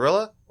talking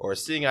gorilla or a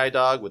seeing eye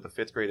dog with a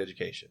 5th grade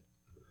education?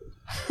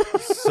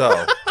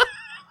 So,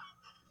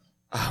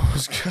 I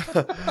was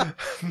gonna...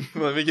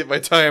 Let me get my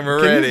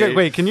timer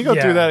ready. Can you go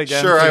through that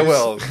again? Sure, please? I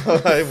will.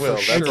 I will.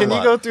 And can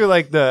you go through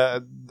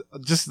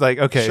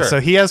so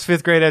he has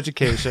 5th grade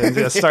education.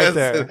 Yeah, start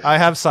there. I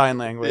have sign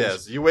language.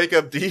 Yes, you wake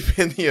up deep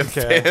in the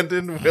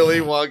abandoned Willy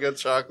Wonka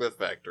chocolate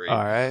factory.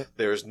 All right.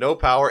 There's no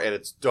power and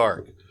it's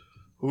dark.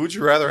 Who would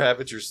you rather have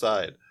at your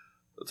side?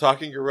 A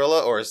talking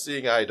gorilla or a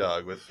seeing eye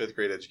dog with 5th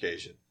grade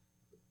education?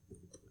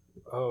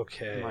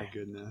 Okay. My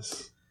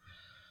goodness.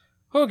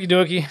 Okie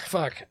dokie.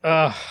 Fuck.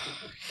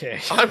 Okay.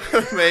 I'm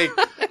going to make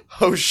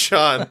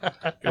Hoshan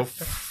go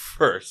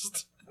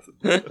first.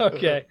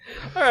 Okay.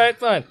 All right,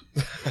 fine.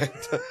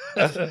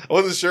 I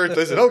wasn't sure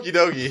until I said okie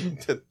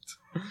dokie.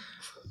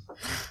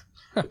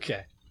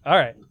 Okay. All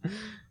right.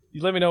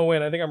 You let me know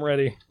when. I think I'm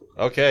ready.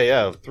 Okay,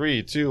 yeah.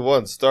 3, 2,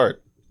 1,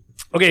 start.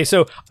 Okay,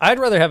 so I'd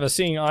rather have a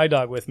seeing eye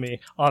dog with me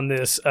on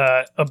this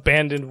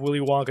abandoned Willy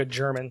Wonka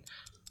German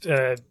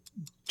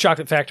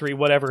chocolate factory,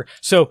 whatever.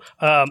 So,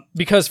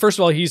 because first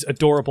of all, he's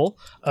adorable.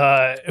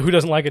 Who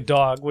doesn't like a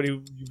dog? What do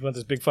you want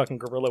this big fucking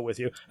gorilla with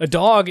you? A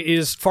dog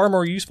is far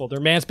more useful.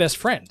 They're man's best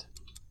friend.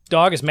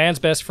 Dog is man's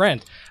best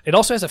friend. It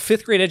also has a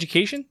 5th grade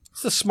education.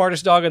 It's the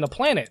smartest dog on the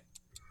planet.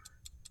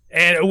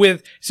 And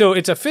so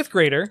it's a 5th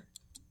grader,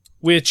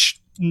 which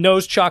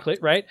knows chocolate,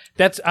 right?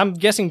 I'm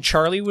guessing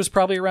Charlie was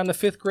probably around the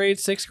 5th grade,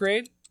 6th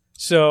grade.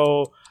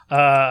 So,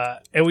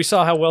 and we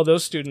saw how well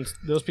those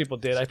people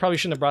did. I probably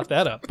shouldn't have brought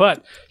that up,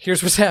 but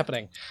here's what's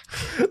happening.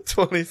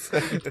 20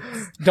 seconds.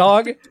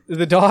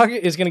 The dog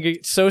is going to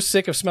get so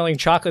sick of smelling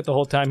chocolate the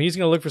whole time, he's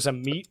going to look for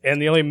some meat, and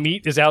the only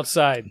meat is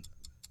outside.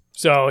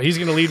 So he's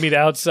going to lead me to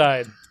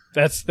outside.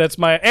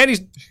 And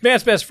he's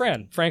man's best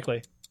friend,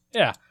 frankly.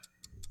 Yeah.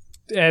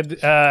 And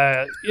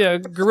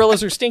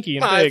gorillas are stinky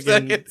and big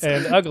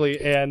and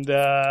ugly. And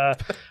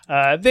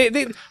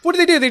they what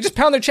do? They just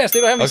pound their chest.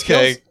 They don't have any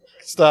skills.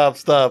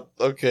 Stop.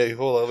 Okay,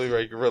 hold on. Let me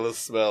write gorilla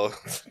smell.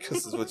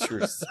 This is what you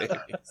were saying.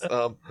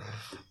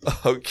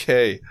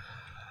 Okay,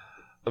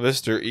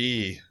 Mr.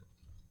 E,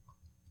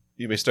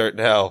 you may start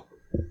now.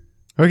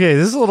 Okay,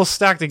 this is a little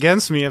stacked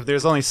against me if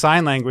there's only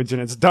sign language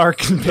and it's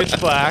dark and pitch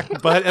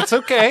black, but it's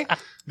okay.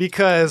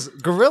 Because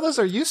gorillas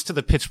are used to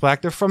the pitch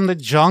black. They're from the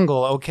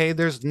jungle, okay?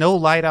 There's no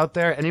light out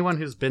there. Anyone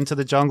who's been to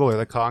the jungle or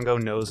the Congo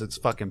knows it's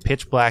fucking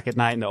pitch black at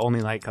night and the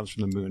only light comes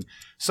from the moon.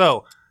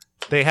 So,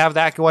 they have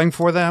that going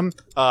for them.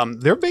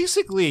 They're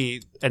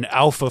basically an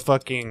alpha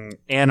fucking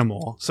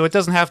animal, so it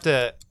doesn't have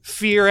to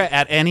fear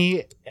at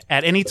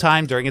any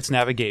time during its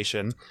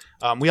navigation.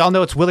 We all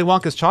know it's Willy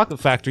Wonka's chocolate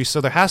factory,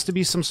 so there has to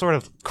be some sort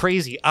of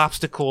crazy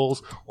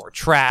obstacles or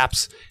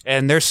traps,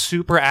 and they're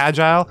super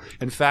agile.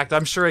 In fact,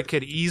 I'm sure it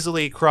could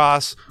easily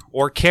cross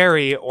or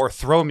carry or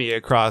throw me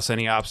across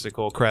any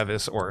obstacle,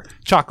 crevice, or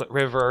chocolate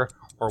river,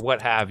 or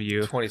what have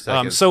you. 20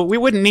 seconds. So we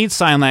wouldn't need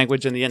sign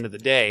language in the end of the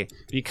day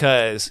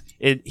because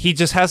he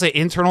just has an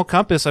internal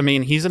compass. I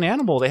mean, he's an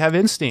animal. They have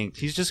instinct.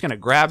 He's just going to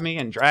grab me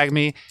and drag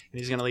me, and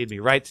he's going to lead me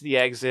right to the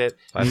exit.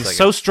 And he's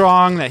so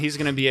strong that he's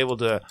going to be able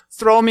to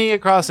throw me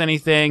across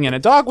anything, and a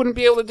dog wouldn't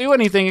be able to do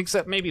anything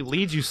except maybe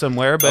lead you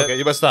somewhere. But okay,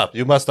 you must stop.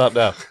 You must stop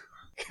now.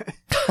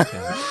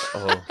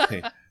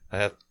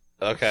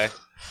 Okay.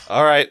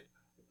 All right.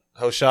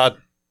 Hoshad,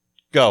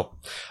 go.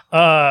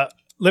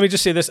 Let me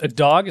just say this. A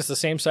dog is the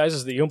same size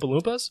as the Oompa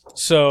Loompas.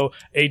 So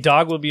a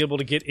dog will be able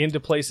to get into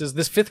places.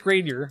 This 5th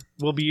grader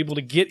will be able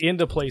to get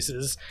into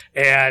places.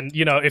 And,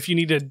 if you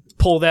need to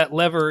pull that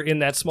lever in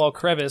that small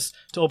crevice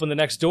to open the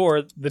next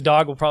door, the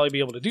dog will probably be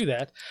able to do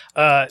that.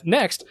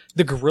 Next,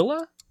 the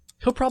gorilla,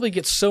 he'll probably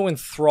get so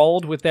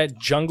enthralled with that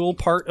jungle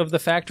part of the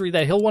factory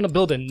that he'll want to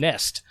build a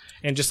nest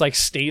and just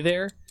stay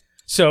there.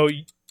 So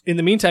in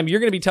the meantime, you're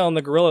going to be telling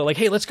the gorilla,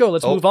 hey, let's go,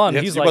 let's move on.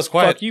 He's like,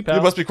 fuck you, pal.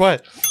 You must be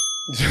quiet.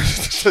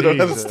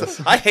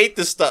 I hate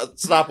this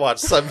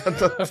stopwatch.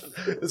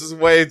 This is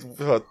way...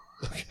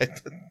 Okay.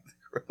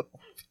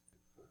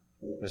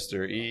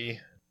 Mr. E...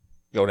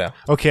 Go now.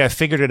 Okay, I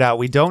figured it out.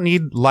 We don't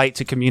need light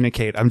to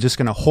communicate. I'm just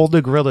going to hold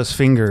the gorilla's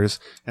fingers,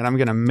 and I'm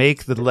going to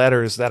make the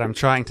letters that I'm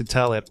trying to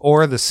tell it,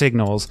 or the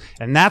signals,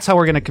 and that's how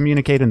we're going to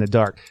communicate in the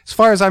dark. As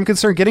far as I'm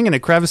concerned, getting into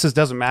crevices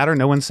doesn't matter.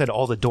 No one said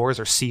all the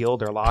doors are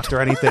sealed or locked or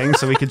anything,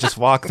 so we could just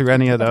walk through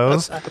any of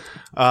those.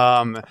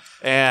 My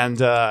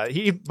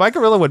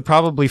gorilla would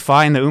probably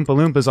find the Oompa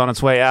Loompas on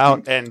its way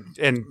out and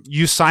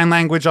use sign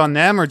language on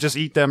them or just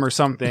eat them or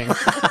something.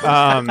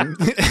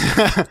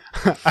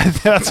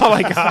 That's all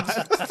I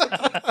got.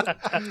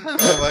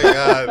 Oh my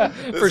god!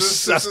 For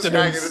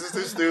sustenance. This is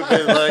too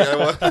stupid.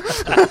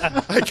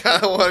 I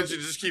kind of wanted you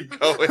to just keep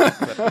going.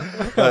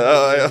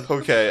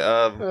 Okay.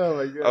 Oh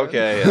my god.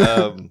 Okay.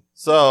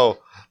 So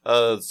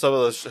some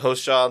of the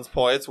host Sean's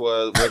points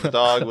was where the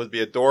dog would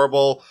be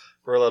adorable.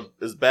 Gorilla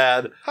is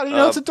bad. How do you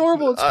know it's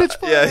adorable? It's pitch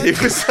black. Yeah, he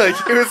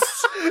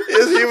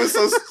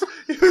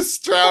was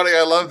drowning.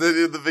 I loved it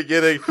in the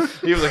beginning.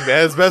 He was like,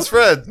 man's best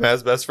friend,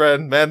 man's best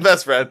friend, man's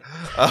best friend.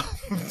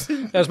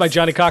 That was my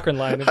Johnny Cochran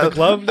line. If the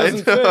glove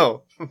doesn't fit,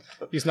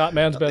 he's not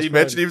man's best friend. He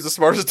mentioned he was the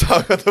smartest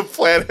dog on the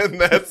planet,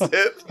 and that's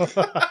it.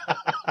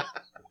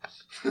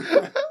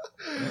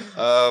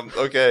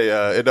 Okay,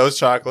 it knows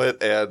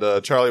chocolate,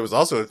 and Charlie was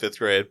also in 5th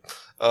grade.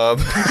 That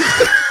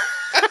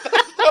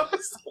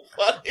was so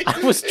funny. I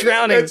was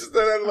drowning.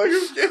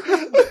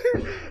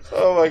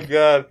 Oh my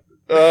god.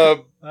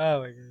 Oh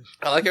my gosh.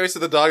 I like how he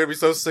said the dog would be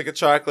so sick of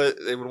chocolate,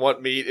 it would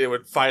want meat, it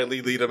would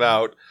finally lead him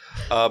out.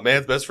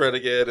 Man's best friend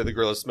again, and the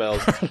gorilla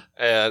smells.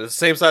 And the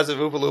same size of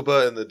Oompa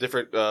Loompa and the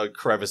different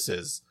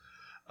crevices.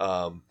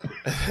 And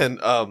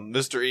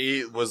Mr.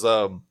 E was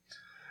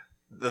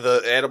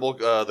the animal,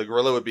 the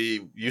gorilla would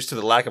be used to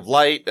the lack of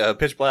light,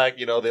 pitch black,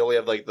 they only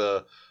have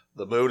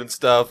the moon and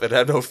stuff. It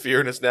had no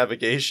fear in its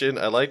navigation.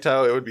 I liked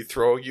how it would be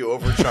throwing you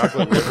over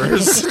chocolate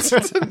rivers,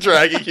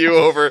 dragging you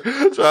over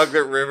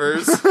chocolate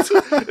rivers.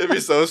 It'd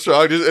be so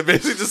strong. It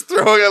basically just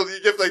throwing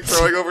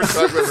over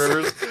chocolate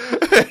rivers.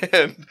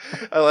 And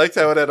I liked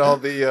how it had all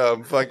the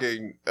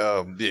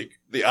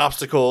the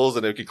obstacles,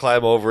 and it could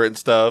climb over it and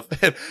stuff.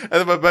 And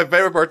then my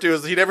favorite part too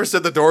is he never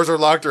said the doors are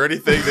locked or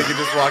anything. They could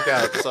just walk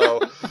out.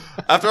 So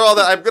after all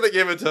that, I'm gonna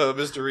give it to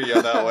Mr. E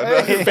on that one.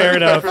 Fair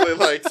enough. I really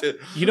liked it.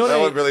 That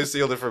one really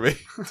sealed it for me.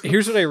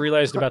 Here's what I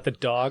realized about the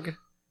dog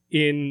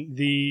in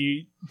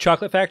the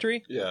chocolate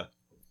factory. Yeah.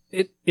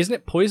 Isn't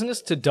it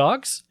poisonous to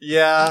dogs?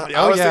 Yeah,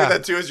 I was thinking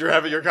that too as you're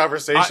having your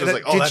conversation.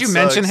 Did you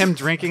mention him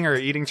drinking or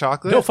eating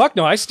chocolate? No, fuck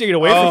no. I stayed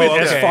away from it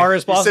as far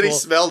as possible. He said he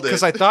smelled it.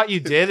 Because I thought you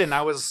did, and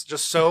I was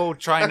just so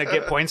trying to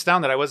get points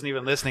down that I wasn't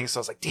even listening. So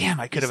I was like, damn,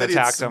 I could have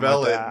attacked him.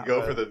 Smell with it that, and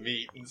go for the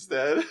meat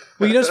instead.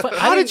 Well,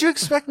 how did you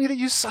expect me to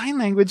use sign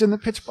language in the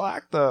pitch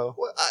black, though?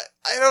 Well,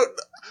 I don't...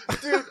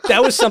 Dude.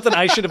 That was something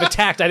I should have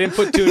attacked. I didn't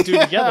put 2 and 2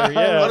 together.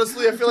 Yeah.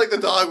 Honestly, I feel like the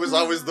dog was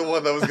always the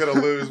one that was going to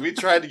lose. We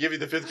tried to give you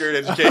the 5th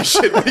grade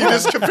education, but you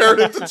just compared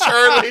him to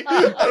Charlie.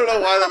 I don't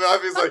know why that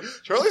obvious. Like,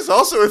 Charlie's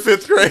also in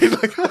 5th grade.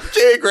 Like,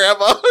 okay,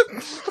 Grandma.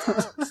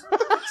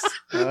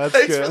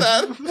 Thanks good. for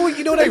that. Well,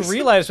 you know what I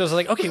realized was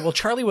like, okay, well,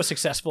 Charlie was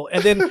successful,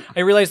 and then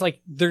I realized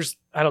there's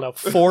 4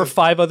 or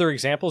 5 other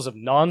examples of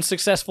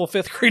non-successful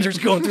 5th graders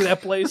going through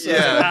that place. So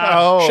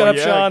shut up,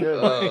 Sean.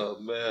 Good. Oh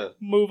man,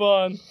 move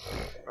on.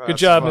 Good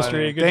job,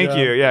 Mr. E. Thank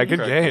you. Yeah, good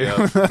game.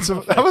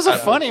 That was a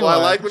funny one. I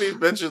like when he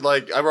mentioned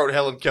I wrote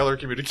Helen Keller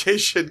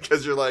communication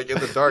because you're in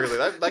the dark.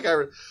 That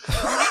guy.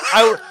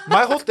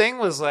 My whole thing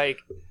was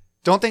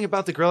don't think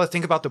about the gorilla,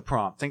 think about the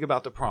prompt. Think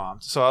about the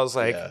prompt. So I was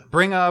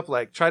bring up,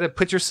 try to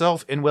put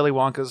yourself in Willy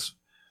Wonka's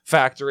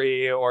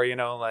factory, or,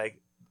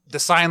 the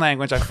sign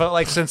language. I felt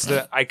like since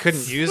I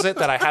couldn't use it,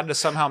 that I had to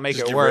somehow make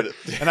it work.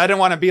 And I didn't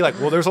want to be like,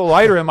 well, there's a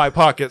lighter in my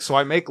pocket, so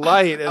I make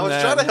light. And I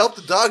was trying to help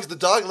the dogs. The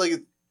dog like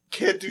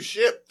can't do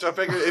shit. So I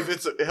figured if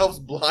it helps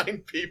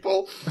blind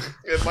people,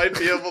 it might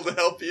be able to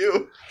help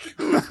you.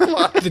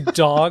 The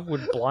dog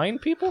would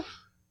blind people?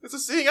 It's a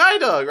seeing eye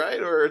dog,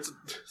 right? Or it's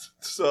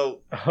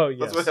so. Oh yes.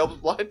 That's what helps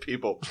blind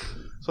people.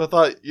 So I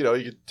thought, you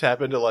could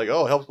tap into like,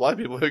 oh, it helps blind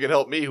people who can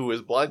help me, who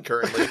is blind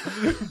currently,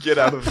 get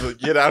out of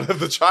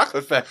the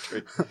chocolate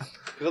factory.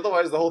 Because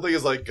otherwise, the whole thing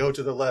is like, go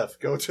to the left,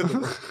 go to the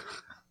left.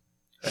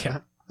 Yeah.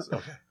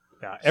 Okay.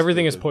 Yeah.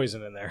 Everything is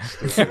poison in there.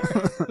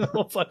 The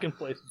whole fucking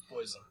place is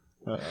poison.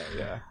 Yeah. All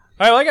right.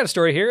 Well, I got a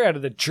story here out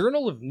of the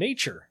Journal of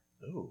Nature.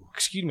 Ooh.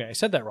 Excuse me, I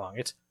said that wrong.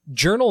 It's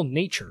Journal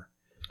Nature.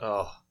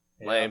 Oh,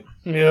 lame.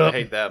 Yeah. I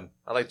hate them.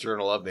 I like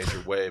Journal of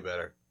Nature way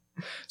better.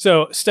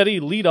 So,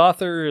 study lead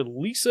author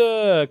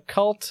Lisa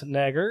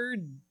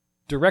Kaltnager,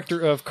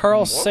 director of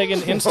Carl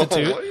Sagan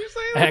Institute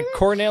at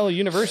Cornell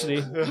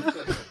University.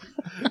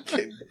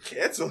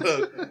 Cancel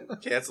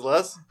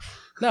us?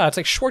 No, it's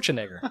like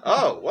Schwarzenegger.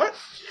 Oh, what?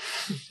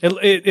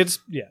 It's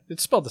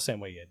spelled the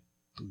same way yet.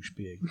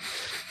 Douchebag.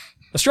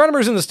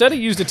 Astronomers in the study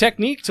used a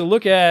technique to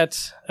look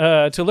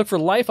for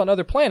life on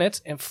other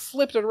planets and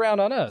flipped it around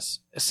on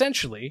us,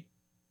 essentially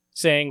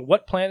saying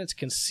what planets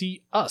can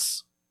see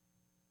us.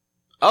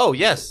 Oh,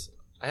 yes.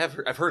 I've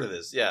heard of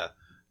this, yeah.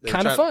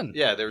 Kind of fun.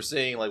 Yeah, they were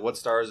seeing like what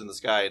stars in the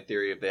sky, in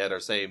theory, if they had our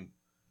same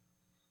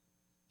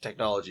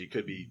technology,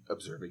 could be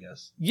observing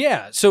us.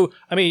 Yeah, so,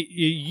 I mean,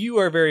 you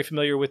are very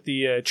familiar with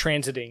the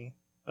transiting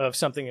of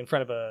something in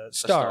front of a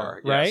star,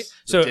 right? Yes.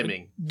 So,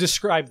 dimming.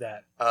 Describe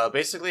that.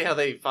 Basically, how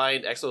they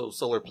find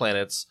exosolar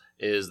planets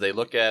is they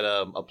look at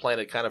a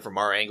planet kind of from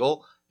our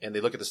angle, and they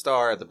look at the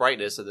star at the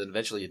brightness, and then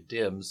eventually it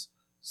dims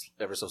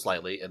ever so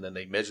slightly, and then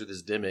they measure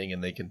this dimming,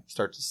 and they can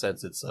start to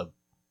sense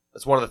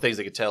it's one of the things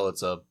they can tell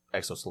it's a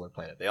exosolar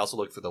planet. They also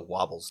look for the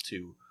wobbles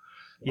too.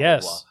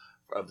 Yes.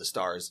 Of the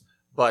stars.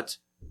 But,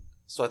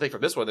 so I think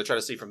from this one, they're trying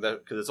to see from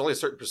that, because it's only a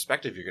certain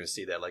perspective you're going to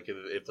see that. Like,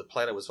 if the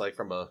planet was like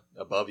from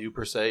above you,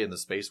 per se, in the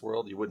space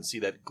world, you wouldn't see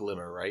that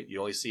glimmer, right?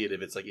 You only see it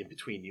if it's like in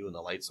between you and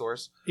the light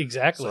source.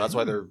 Exactly. So that's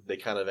why they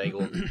kind of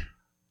angled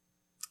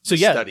so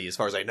yeah, study, as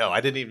far as I know.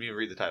 I didn't even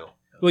read the title.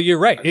 Well, you're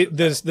right.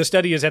 The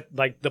study is at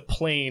like the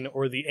plane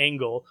or the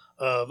angle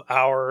of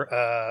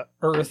our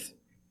Earth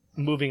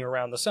moving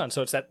around the sun.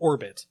 So it's that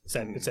orbit.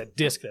 It's that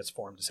disk that's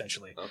formed,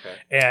 essentially. Okay.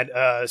 And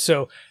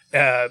so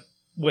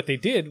what they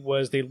did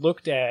was they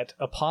looked at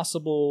a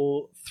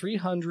possible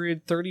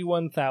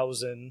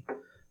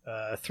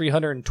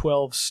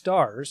 331,312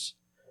 stars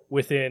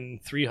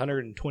within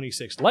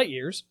 326 light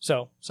years.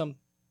 So some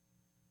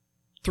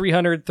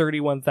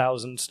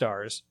 331,000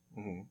 stars.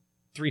 Mm-hmm.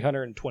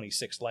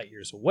 326 light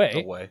years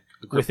away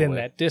within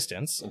that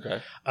distance.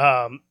 Okay.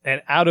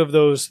 And out of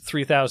those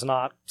 300,000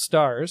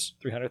 stars,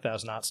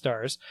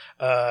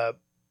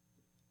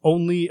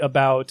 only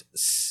about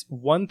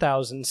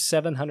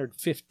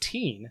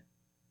 1,715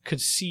 could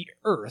see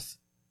Earth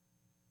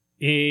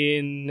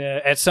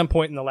at some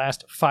point in the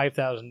last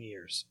 5,000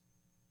 years.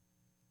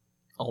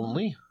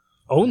 Only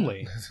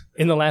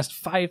in the last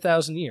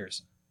 5,000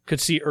 years could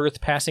see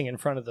Earth passing in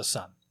front of the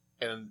sun.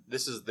 And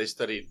they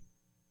studied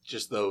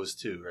just those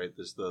two, right?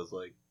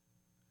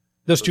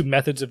 Those two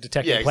methods of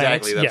detecting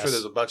planets. Exactly. I'm sure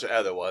there's a bunch of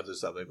other ones or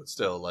something, but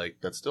still,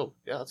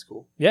 that's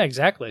cool. Yeah,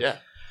 exactly. Yeah.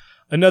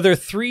 Another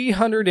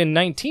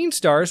 319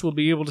 stars will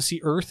be able to see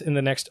Earth in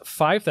the next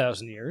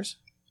 5,000 years,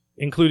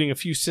 including a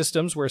few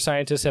systems where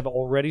scientists have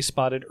already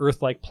spotted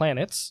Earth-like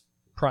planets,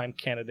 prime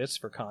candidates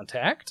for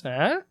contact.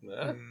 Huh?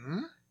 Yeah.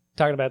 Mm-hmm.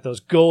 Talking about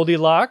those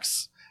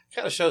Goldilocks.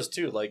 Kind of shows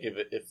too, like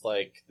if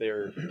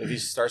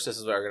these star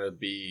systems are going to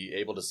be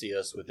able to see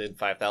us within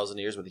 5,000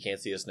 years, but they can't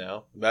see us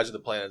now. Imagine the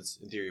planets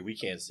in theory we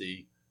can't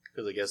see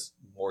because I guess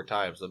more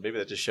time. So maybe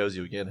that just shows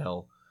you again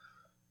how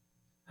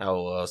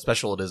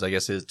special it is. I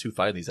guess is to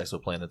find these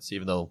exoplanets,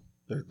 even though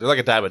they're like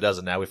a dime a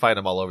dozen now. We find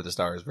them all over the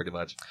stars, pretty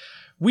much.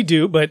 We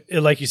do, but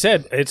like you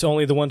said, it's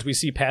only the ones we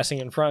see passing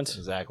in front.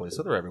 Exactly.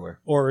 So they're everywhere.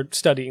 Or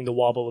studying the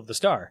wobble of the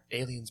star.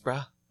 Aliens,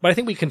 brah. But I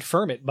think we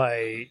confirm it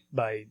by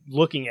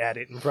looking at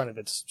it in front of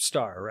its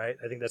star, right?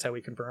 I think that's how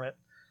we confirm it.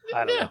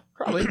 I don't know.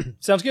 Probably.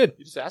 Sounds good.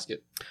 You just ask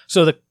it.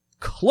 So the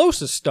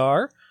closest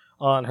star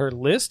on her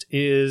list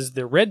is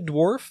the red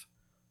dwarf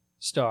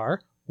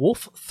star,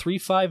 Wolf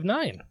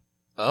 359.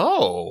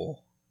 Oh.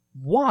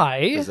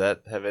 Why? Does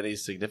that have any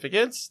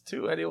significance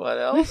to anyone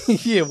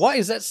else? Yeah, why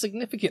is that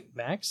significant,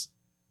 Max?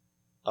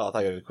 Oh, I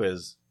thought you had a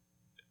quiz.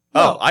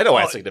 No. Oh, I know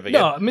why it's significant.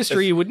 No,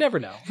 mystery you would never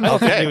know. I don't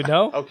think you would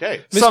know.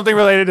 Okay. Something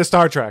related to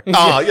Star Trek.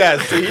 Oh,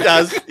 yes, he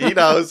does. He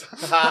knows.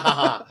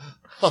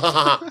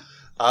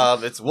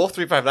 It's Wolf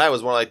 359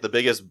 was one of like the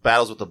biggest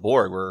battles with the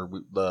Borg, where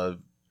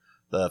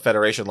the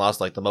Federation lost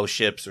like the most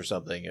ships or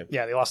something.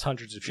 Yeah, they lost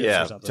hundreds of ships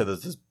or something. To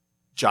this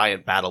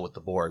giant battle with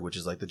the Borg, which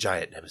is like the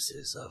giant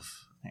nemesis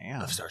of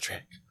Star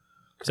Trek.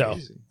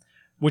 Crazy.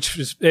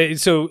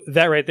 So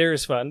that right there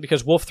is fun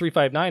because Wolf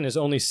 359 is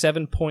only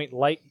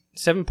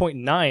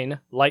 7.9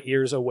 light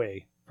years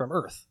away from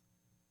Earth.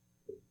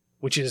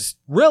 which is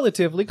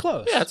relatively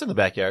close. Yeah, it's in the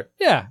backyard.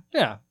 Yeah,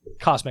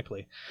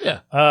 cosmically. Yeah.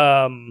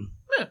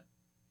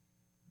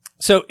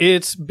 So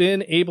it's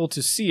been able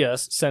to see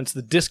us since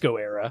the disco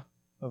era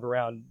of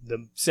around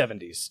the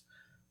 70s,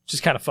 which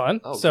is kind of fun.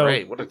 Oh,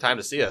 great. What a time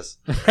to see us.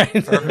 Right?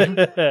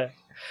 Perfect.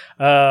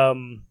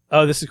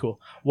 This is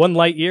cool. 1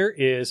 light year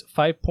is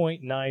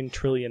 5.9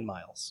 trillion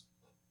miles.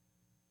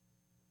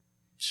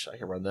 I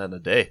can run that in a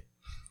day.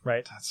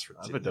 Right? That's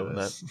ridiculous. I've been doing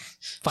that.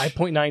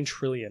 5.9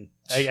 trillion.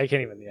 I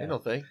can't even. Yeah. You know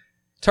thing.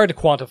 It's hard to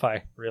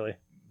quantify, really.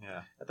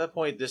 Yeah. At that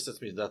point,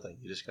 distance means nothing.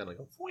 You just kind of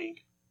go, foink.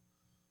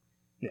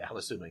 Yeah. I'm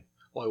assuming.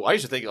 Well, I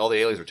used to think all the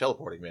aliens were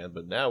teleporting, man,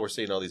 but now we're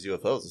seeing all these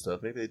UFOs and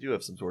stuff. Maybe they do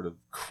have some sort of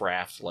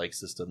craft-like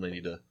system they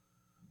need to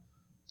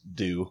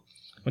do.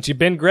 Once you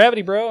bend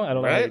gravity, bro, I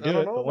don't know how Right? you do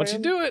it, but once you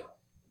do it,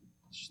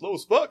 Slow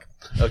as fuck.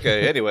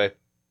 Okay, anyway.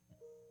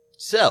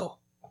 So,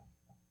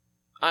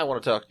 I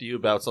want to talk to you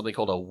about something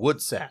called a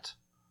woodsat.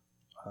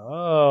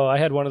 oh, I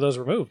had one of those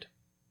removed.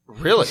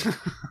 Really?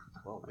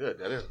 Well, good.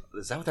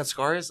 Is that what that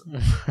scar is?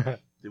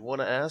 You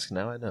want to ask?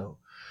 Now I know.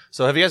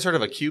 So, have you guys heard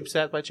of a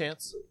CubeSat by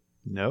chance?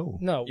 No.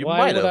 No, You why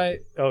might would have. I?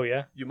 Oh,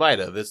 yeah. You might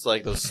have. It's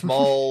like those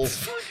small.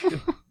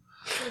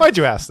 Why'd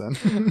you ask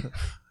then?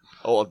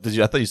 Oh, did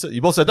you? I thought you said.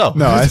 You both said no.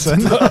 No, I said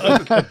no.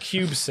 a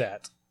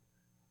CubeSat.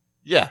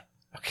 Yeah.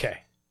 Okay.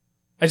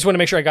 I just want to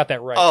make sure I got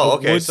that right. Oh, A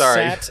okay,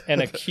 sorry. woodsat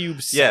and a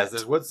CubeSat. Yes,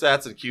 there's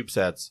woodsats and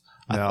CubeSats.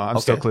 No, I'm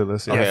still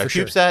clueless. Yeah. Okay, for a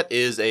sure. CubeSat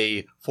is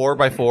a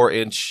 4x4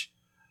 inch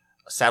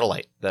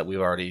satellite that we've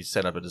already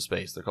sent up into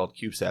space. They're called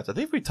CubeSats. I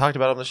think we talked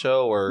about them on the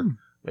show, or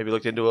maybe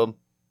looked into them.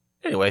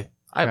 Anyway,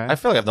 Okay. I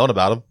feel like I've known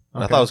about them.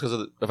 And I Okay. thought it was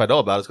because if I know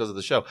about it, it's because of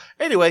the show.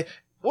 Anyway,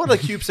 what a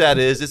CubeSat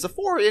is, it's a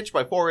 4-inch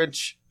by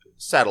 4-inch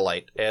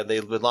satellite, and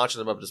they've been launching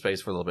them up into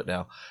space for a little bit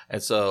now.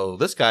 And so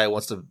this guy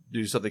wants to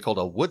do something called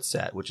a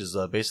woodsat, which is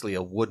basically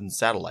a wooden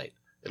satellite.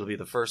 It'll be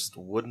the first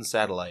wooden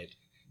satellite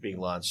being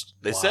launched.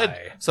 They said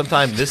Why?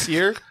 sometime this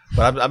year,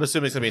 but I'm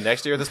assuming it's going to be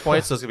next year at this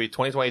point. So it's going to be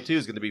 2022.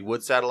 It's going to be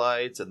wood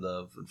satellites and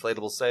the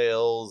inflatable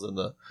sails and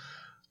the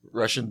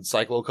Russian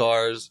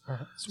Cyclo-cars.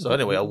 So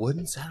anyway, a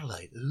wooden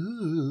satellite.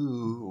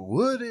 Ooh,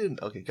 wooden.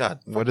 Okay, God.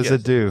 What does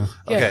it do?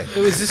 Yeah,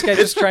 Okay. was this guy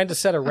just trying to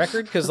set a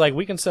record? Because like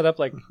we can set up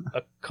like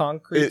a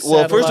concrete.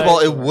 Well, first of all,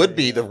 it satellite would or-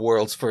 be the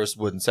world's first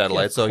wooden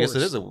satellite. Yeah, of so I guess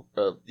it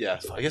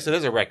course. is I guess it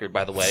is a record,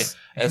 by the way.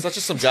 And it's not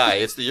just some guy;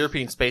 it's the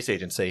European Space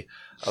Agency.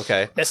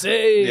 Okay. SA.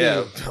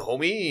 Yeah,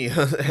 homie.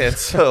 And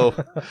so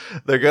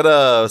they're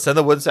gonna send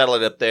the wooden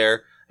satellite up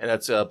there, and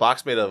it's a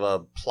box made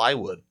of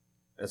plywood.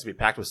 And it's gonna be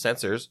packed with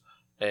sensors,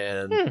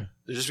 and they're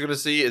just gonna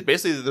see.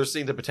 Basically, they're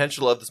seeing the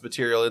potential of this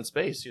material in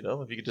space. You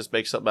know, if you could just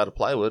make something out of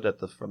plywood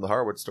from the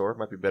hardwood store, it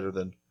might be better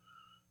than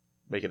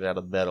making it out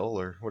of metal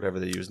or whatever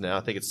they use now.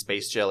 I think it's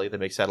space jelly. They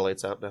make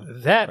satellites out now.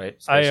 That Right,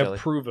 I space jelly.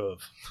 approve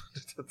of.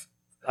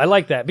 I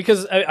like that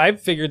because I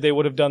figured they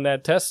would have done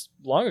that test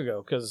long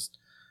ago. Because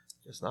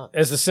It's not.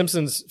 as The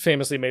Simpsons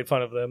famously made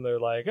fun of them, they're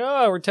like,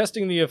 "Oh, we're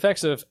testing the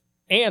effects of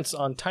ants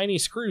on tiny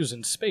screws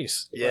in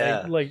space."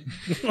 Yeah. like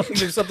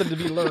there's something to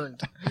be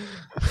learned.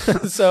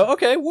 So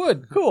okay,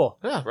 wood, cool.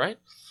 Yeah, right.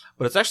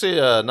 But it's actually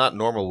not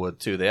normal wood,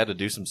 too. They had to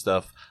do some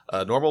stuff.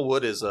 Normal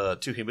wood is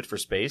too humid for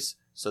space,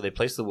 so they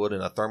place the wood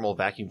in a thermal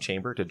vacuum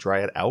chamber to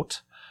dry it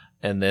out.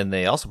 And then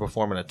they also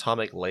perform an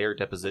atomic layer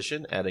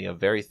deposition, adding a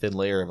very thin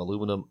layer of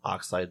aluminum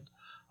oxide,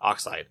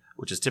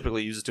 which is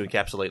typically used to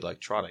encapsulate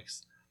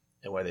electronics.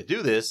 And why they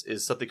do this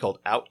is something called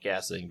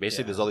outgassing.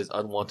 Basically, there's all these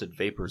unwanted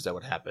vapors that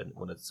would happen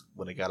when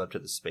it got up to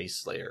the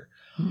space layer.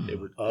 It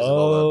would because of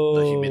all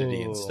the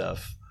humidity and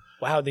stuff.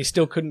 Wow, they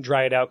still couldn't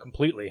dry it out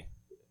completely.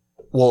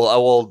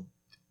 Well,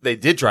 they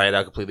did dry it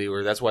out completely.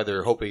 Or that's why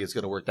they're hoping it's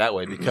going to work that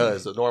way,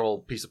 because a normal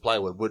piece of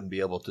plywood wouldn't be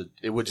able to.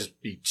 It would just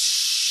be,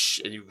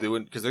 and they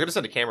wouldn't, because they're going to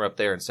send a camera up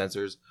there and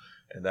sensors,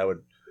 and that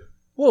would.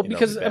 Well, be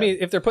because bad. I mean,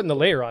 if they're putting the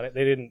layer on it,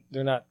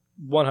 they're not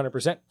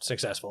 100%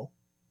 successful.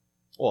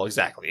 Well,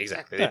 exactly.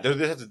 Yeah.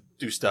 They have to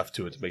do stuff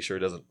to it to make sure it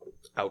doesn't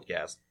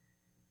outgas.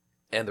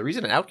 And the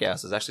reason it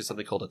outgas is actually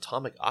something called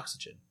atomic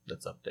oxygen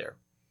that's up there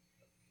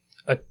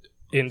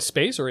In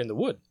space or in the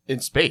wood? in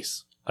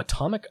space.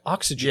 Atomic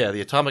oxygen. Yeah, the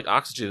atomic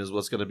oxygen is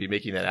what's going to be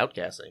making that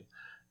outgassing.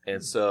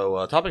 And so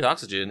atomic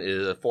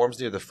oxygen forms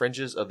near the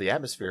fringes of the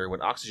atmosphere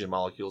when oxygen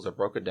molecules are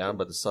broken down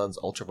by the sun's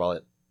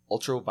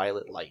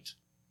ultraviolet light.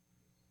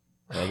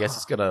 And I guess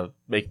it's going to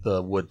make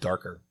the wood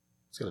darker.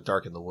 It's going to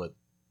darken the wood,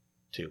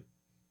 too.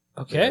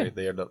 Okay.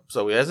 They end up,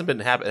 so it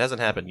hasn't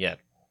happened yet,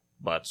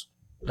 but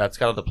that's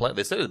kind of the plan.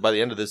 They said that by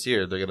the end of this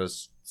year, they're going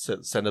to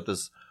send up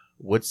this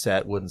wooden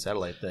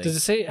satellite thing. Does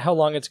it say how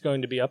long it's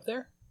going to be up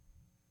there?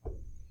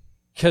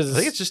 Because I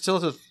think it's just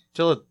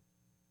till it.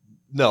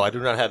 No, I do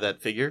not have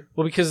that figure.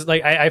 well, because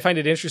like I find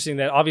it interesting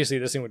that obviously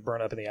this thing would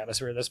burn up in the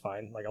atmosphere. That's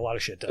fine. Like a lot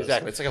of shit does.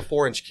 Exactly, it's like a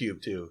 4-inch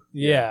cube too.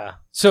 Yeah.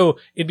 So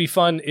it'd be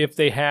fun if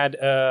they had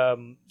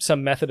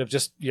some method of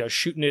just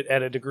shooting it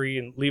at a degree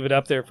and leave it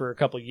up there for a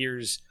couple of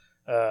years,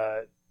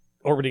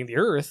 orbiting the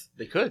Earth,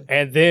 They could.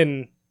 and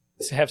then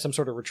have some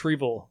sort of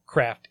retrieval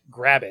craft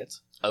grab it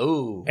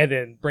Oh, and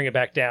then bring it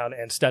back down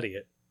and study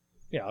it.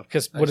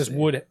 Because I what is see.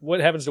 wood?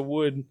 What happens to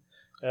wood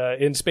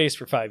in space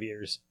for 5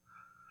 years?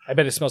 I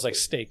bet it smells like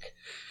steak.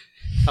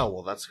 Oh,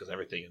 well, that's because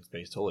everything in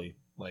space totally,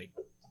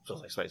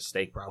 smells like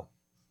steak, bro.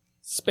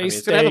 Space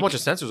it's steak. going to have a bunch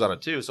of sensors on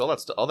it, too, so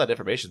all that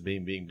information is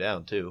being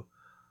down, too.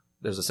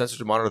 There's a sensor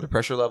to monitor the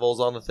pressure levels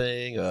on the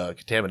thing, a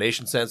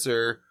contamination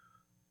sensor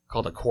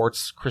called a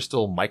quartz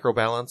crystal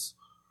microbalance.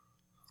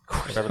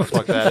 Whatever the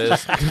fuck that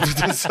is.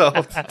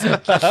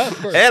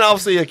 And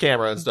obviously a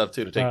camera and stuff,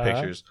 too, to take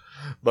pictures.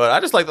 But I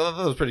just thought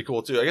that was pretty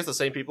cool, too. I guess the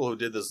same people who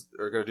did this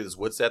are going to do this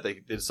wood set. They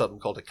did something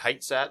called a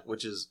kite sat,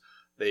 which is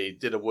they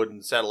did a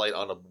wooden satellite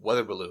on a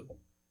weather balloon.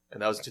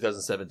 And that was in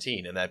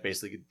 2017. And that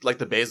basically, like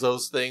the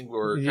Bezos thing,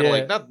 where kind of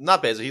like,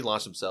 not Bezos, he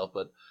launched himself,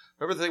 but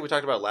remember the thing we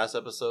talked about last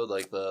episode?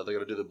 Like they're going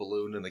to do the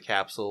balloon and the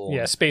capsule.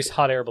 Yeah, space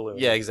hot air balloon.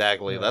 Yeah,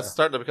 exactly. That's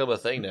starting to become a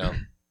thing now.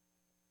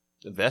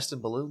 Invest in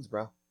balloons,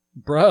 bro.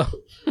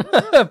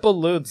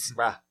 Balloons.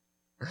 Bruh.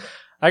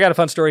 I got a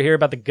fun story here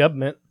about the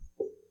government.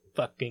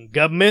 Fucking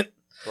government.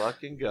 Are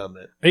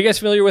you guys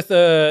familiar with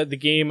the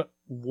game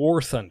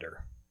War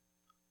Thunder?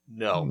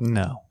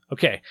 No.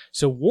 Okay,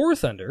 so War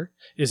Thunder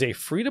is a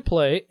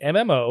free-to-play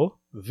MMO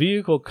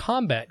vehicle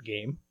combat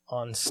game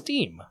on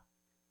Steam.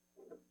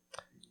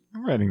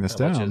 I'm writing this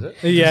How much down. is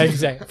it? Yeah,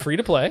 exactly.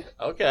 Free-to-play.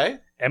 Okay.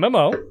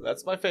 MMO.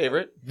 That's my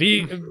favorite.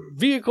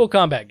 Vehicle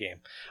combat game.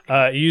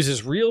 It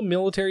uses real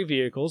military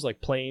vehicles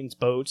like planes,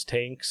 boats,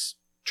 tanks,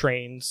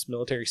 trains,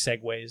 military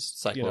segways,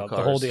 Cyclo-cars.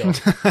 the whole deal.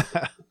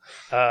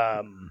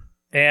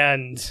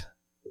 And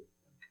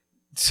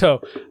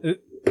so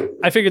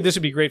I figured this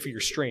would be great for your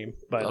stream,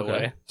 by the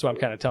way. So I'm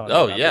kind of telling you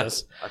about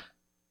this.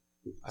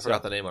 I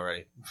forgot the name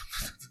already.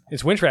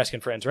 It's Wintrask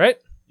and Friends, right?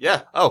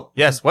 Yeah. Oh,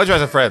 yes.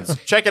 Wintrask and Friends.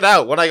 Check it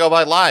out when I go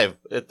by live.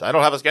 I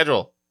don't have a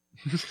schedule.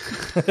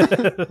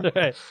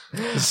 Right.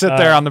 Just sit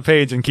there on the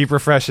page and keep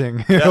refreshing.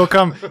 He'll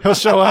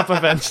show up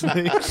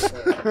eventually.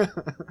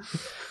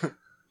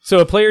 So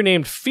a player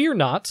named Fear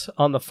Not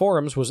on the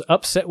forums was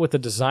upset with the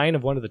design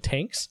of one of the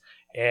tanks,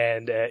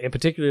 and in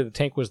particular the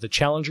tank was the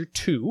Challenger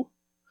 2.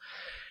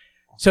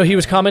 So he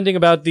was commenting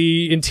about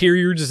the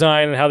interior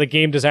design and how the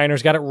game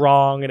designers got it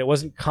wrong and it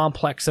wasn't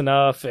complex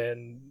enough,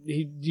 and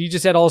he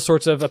just had all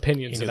sorts of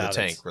opinions He knew about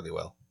the it. tank really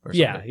well.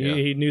 Yeah,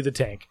 he knew the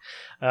tank.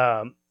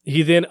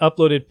 He then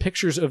uploaded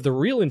pictures of the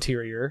real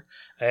interior,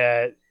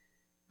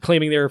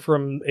 claiming they're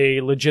from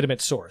a legitimate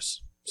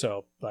source.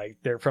 So, like,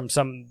 they're from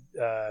some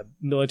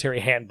military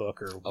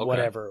handbook or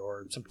whatever,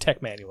 or some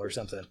tech manual or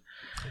something.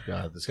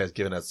 God, this guy's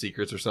giving out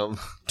secrets or something.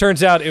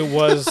 Turns out it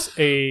was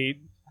a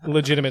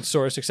legitimate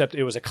source, except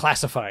it was a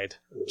classified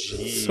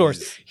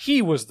source.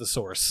 He was the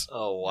source.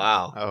 Oh,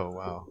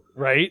 wow.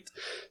 Right?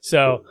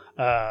 So,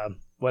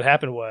 what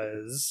happened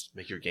was...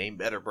 Make your game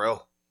better,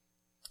 bro.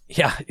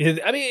 Yeah,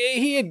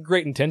 he had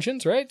great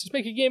intentions, right? Just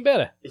make your game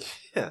better.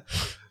 Yeah.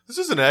 This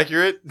isn't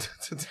accurate.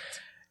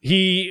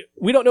 We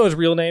don't know his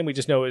real name. We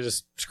just know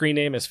his screen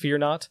name is Fear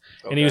Not.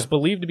 And he was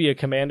believed to be a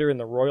commander in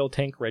the Royal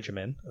Tank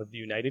Regiment of the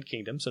United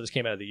Kingdom. So this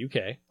came out of the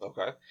UK.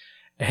 Okay.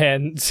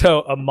 And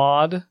so a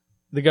mod,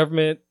 the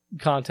government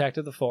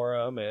contacted the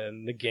forum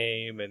and the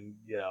game and,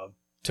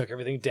 took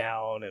everything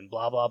down and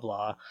blah, blah,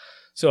 blah.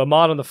 So a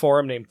mod on the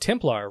forum named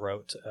Templar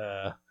wrote,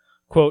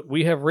 quote,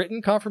 "We have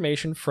written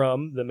confirmation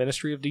from the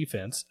Ministry of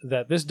Defense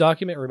that this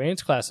document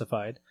remains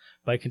classified.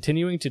 By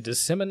continuing to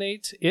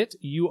disseminate it,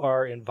 you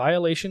are in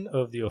violation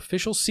of the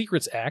Official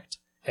Secrets Act,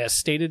 as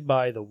stated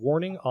by the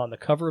warning on the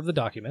cover of the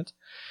document,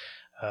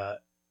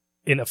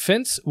 an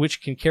offense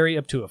which can carry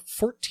up to a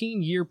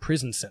 14-year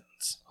prison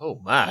sentence.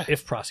 Oh, my.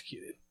 If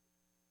prosecuted."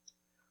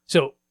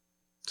 So,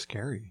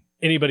 scary.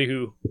 Anybody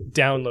who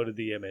downloaded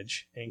the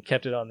image and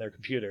kept it on their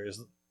computer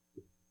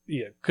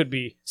could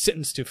be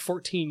sentenced to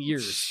 14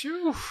 years.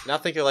 Now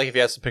thinking like if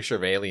you had some picture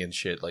of alien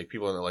shit, like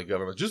people in the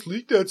government, just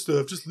leak that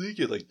stuff, just leak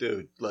it. Like,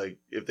 dude, like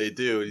if they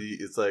do,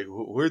 it's like,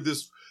 where'd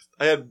this?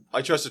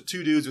 I trusted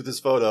 2 dudes with this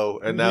photo,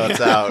 and now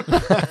it's out.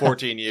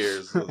 14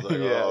 years. I was like,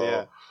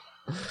 yeah.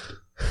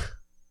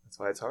 That's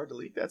why it's hard to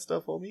leak that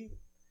stuff, homie.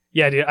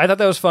 Yeah, dude. I thought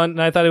that was fun,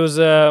 and I thought it was,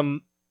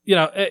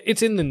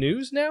 it's in the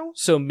news now,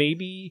 so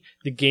maybe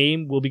the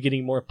game will be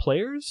getting more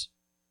players.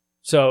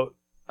 So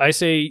I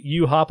say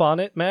you hop on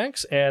it,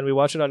 Max, and we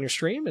watch it on your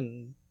stream,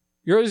 and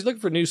you're always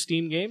looking for new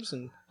Steam games,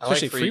 and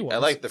especially free ones. I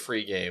like the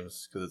free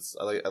games because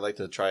I like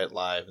to try it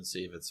live and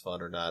see if it's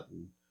fun or not.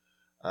 And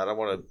I don't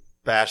want to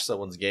bash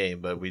someone's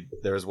game, but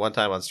there was one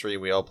time on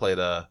stream we all played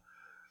a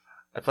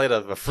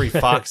free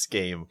Fox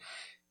game,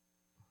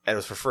 and it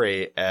was for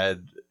free,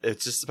 and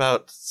it's just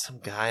about some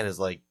guy and his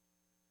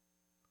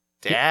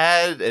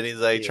dad, and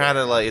he's trying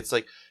to it's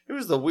like.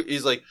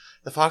 He's like,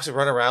 the fox would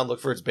run around, look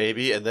for its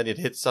baby, and then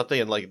it'd hit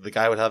something, and the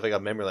guy would have a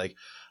memory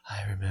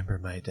I remember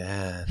my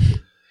dad.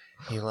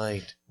 He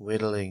liked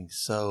whittling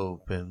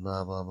soap and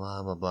blah, blah,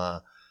 blah, blah,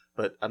 blah.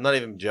 But I'm not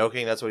even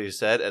joking, that's what he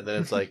said, and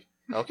then it's like,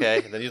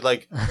 okay. And then you'd go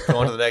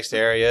on to the next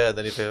area, and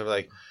then he'd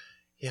be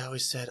he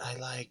always said, I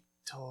like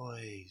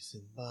toys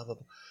and blah, blah,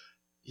 blah.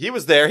 He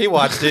was there. He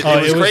watched it.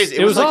 It was crazy.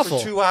 It was awful.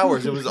 For 2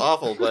 hours. It was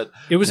awful. But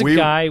it was a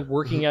guy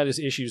working out his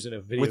issues in a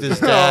video with his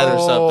dad or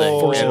something.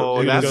 Forcing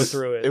him to go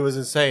through it. It was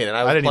insane. And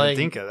I didn't even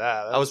think of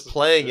that. I was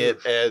playing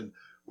it, and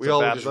We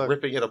all were just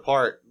ripping it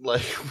apart.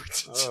 Like,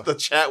 the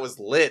chat was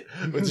lit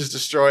with just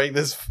destroying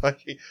this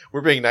fucking... We're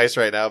being nice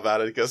right now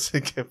about it because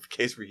in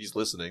case he's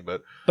listening,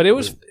 but it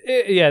was...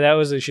 that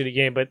was a shitty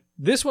game, but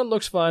this one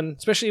looks fun,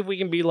 especially if we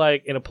can be,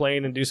 like, in a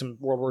plane and do some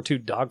World War II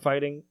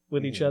dogfighting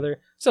with each other.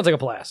 Sounds like a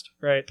blast,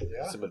 right?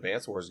 Yeah. Some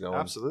Advance Wars going.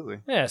 Absolutely.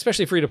 Yeah,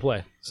 especially free to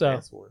play.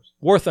 So,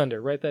 War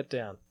Thunder, write that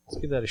down.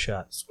 Let's give that a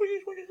shot.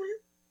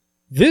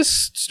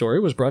 This story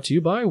was brought to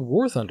you by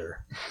War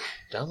Thunder.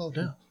 Download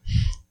now.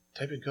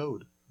 Type in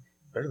code.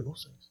 Better than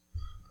most things.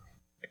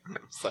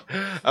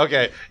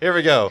 Okay, here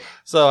we go.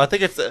 So I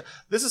think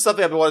this is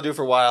something I've been wanting to do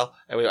for a while,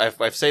 and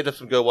I've saved up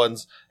some good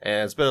ones.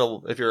 And it's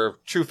been if you're a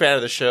true fan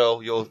of the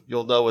show,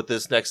 you'll know what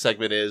this next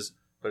segment is.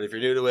 But if you're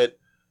new to it,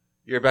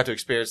 you're about to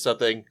experience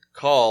something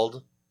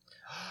called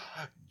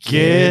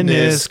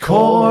Guinness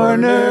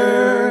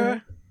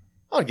Corner.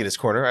 On Guinness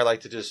Corner, I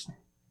like to just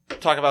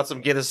talk about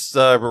some Guinness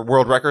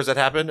world records that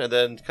happened, and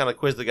then kind of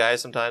quiz the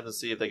guys sometimes and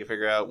see if they can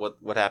figure out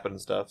what happened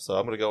and stuff. So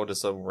I'm going to go into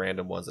some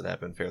random ones that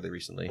happened fairly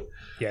recently.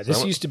 Yeah,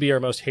 this used to be our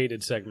most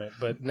hated segment,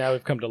 but now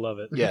we've come to love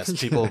it. Yes,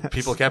 people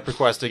kept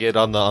requesting it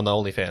on the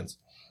OnlyFans.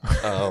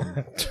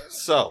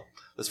 So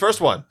this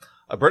first one,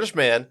 a British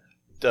man.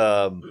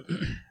 Oh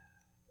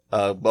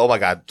my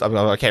God,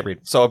 I can't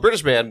read. So a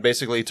British man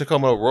basically took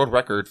home a world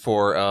record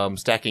for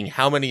stacking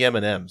how many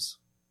M&Ms?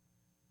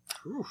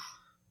 Oof.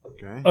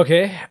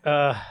 Okay,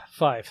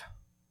 5.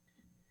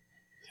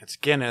 It's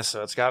Guinness,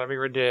 so it's got to be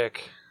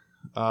ridiculous.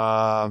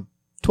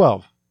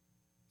 12.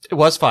 It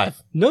was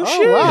 5. No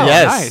shit. Wow,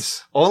 yes,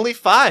 nice. Only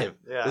 5.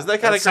 Yeah. Isn't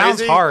that kind of crazy?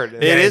 Sounds hard.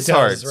 It is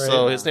hard. Right?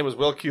 So his name was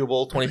Will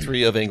Kubel,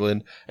 23 of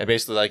England, and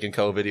basically, like in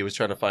COVID, he was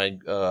trying to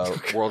find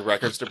world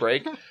records to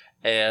break,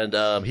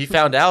 and he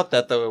found out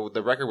that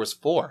the record was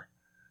 4,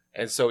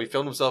 and so he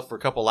filmed himself for a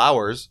couple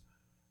hours.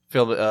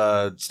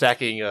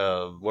 Stacking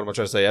what am I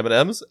trying to say,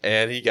 M&Ms,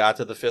 and he got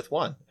to the 5th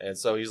one, and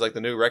so he's like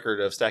the new record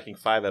of stacking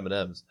 5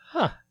 M&Ms.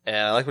 Huh.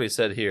 And I like what he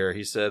said here.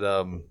 He said,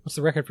 "What's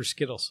the record for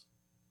Skittles?"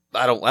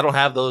 I don't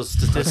have those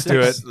statistics.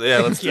 Let's do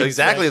it. Yeah,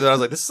 exactly. I was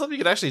like, this is something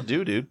you can actually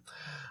do, dude.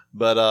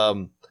 But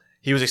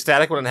he was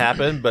ecstatic when it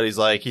happened. But he's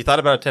like, he thought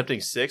about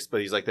attempting 6, but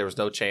he's like, there was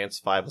no chance.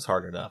 5 was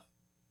hard enough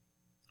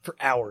For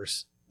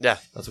hours. Yeah,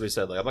 that's what he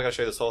said. Like, I'm not gonna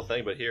show you this whole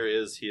thing, but here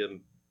is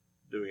him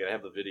doing it. I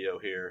have the video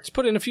here. Let's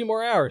put in a few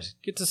more hours.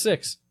 Get to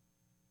 6.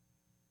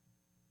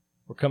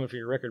 We're coming for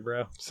your record,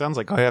 bro. Sounds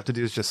like all you have to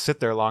do is just sit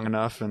there long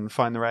enough and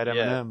find the right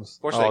M&Ms.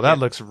 Oh, that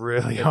looks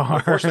really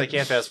hard. Unfortunately, I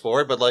can't fast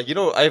forward, but like,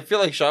 I feel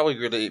like Sean would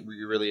be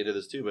really into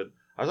this too. But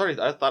I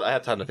thought I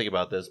had time to think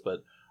about this,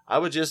 but I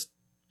would just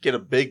get a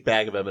big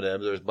bag of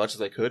M&Ms or as much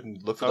as I could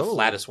and look for the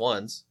flattest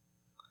ones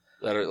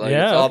that are like.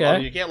 I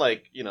mean, you can't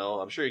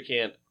I'm sure you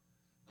can't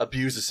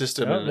abuse the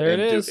system. There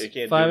it is.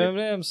 5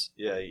 M&Ms.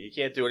 Yeah, you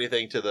can't do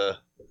anything to the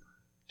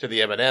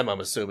M&M, I'm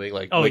assuming,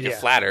 like make it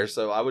flatter.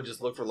 So I would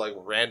just look for like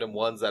random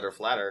ones that are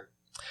flatter.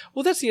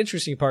 Well, that's the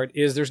interesting part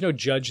is there's no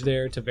judge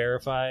there to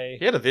verify.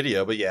 He had a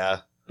video, but yeah.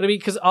 But I mean,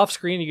 because off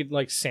screen you could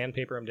like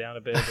sandpaper them down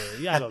a bit,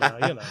 or I don't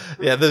know,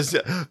 Yeah, this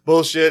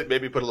bullshit.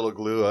 Maybe put a little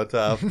glue on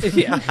top.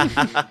 Yeah.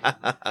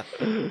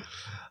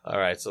 All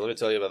right, so let me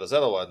tell you about this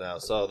other one now.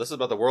 So this is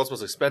about the world's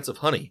most expensive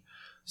honey.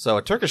 So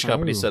a Turkish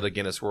company set a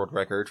Guinness World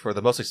Record for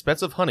the most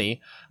expensive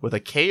honey with a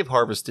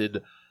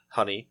cave-harvested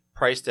honey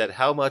priced at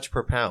how much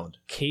per pound?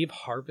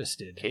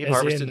 Cave-harvested.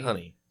 Cave-harvested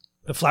honey.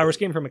 The flowers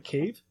came from a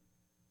cave?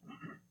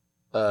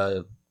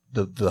 The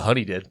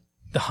honey did.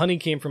 The honey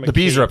came from a cave. The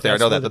bees are up there.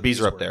 That's I know that. The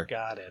bees are up there.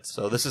 Got it.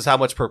 So this is how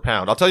much per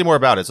pound. I'll tell you more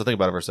about it, so think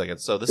about it for a second.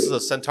 So this is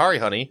a Centauri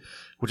honey,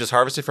 which is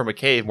harvested from a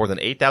cave more than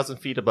 8,000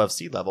 feet above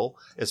sea level.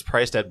 It's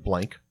priced at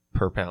blank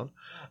per pound,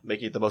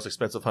 making it the most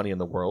expensive honey in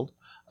the world.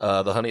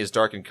 The honey is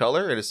dark in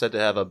color. It is said to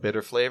have a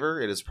bitter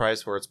flavor. It is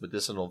prized for its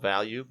medicinal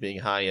value, being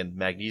high in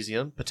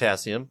magnesium,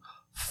 potassium,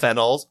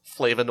 phenols,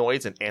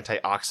 flavonoids, and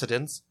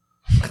antioxidants.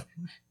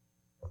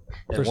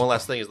 And one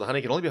last thing is the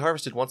honey can only be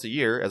harvested once a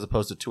year as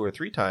opposed to 2 or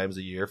 3 times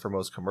a year for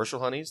most commercial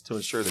honeys to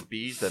ensure the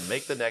bees that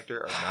make the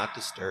nectar are not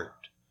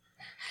disturbed.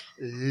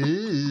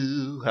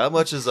 Ooh. How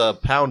much is a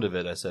pound of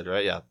it? I said,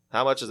 right? Yeah.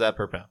 How much is that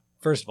per pound?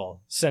 First of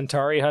all,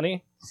 Centauri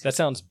honey? That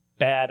sounds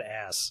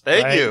badass.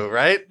 Thank you,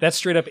 right? That's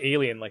straight up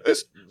alien. Like,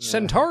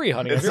 Centauri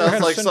honey. It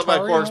sounds like something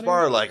at Corpse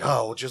Bar, like,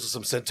 just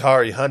some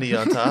Centauri honey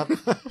on top.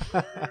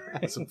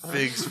 Some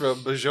figs from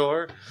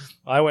Bajor.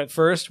 I went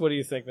first. What do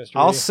you think, Mr.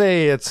 I'll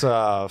say it's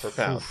per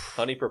pound.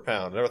 Honey per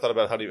pound. Never thought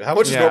about honey. How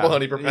much is normal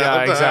honey per pound?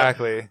 Yeah,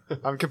 exactly.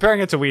 I'm comparing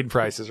it to weed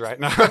prices right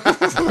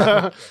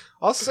now.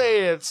 I'll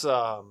say it's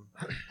God,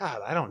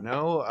 I don't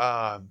know,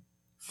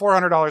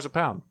 $400 a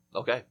pound.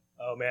 Okay.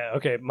 Oh man.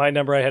 Okay, my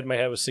number I had in my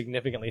head was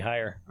significantly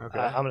higher. Okay.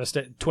 I'm gonna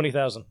stay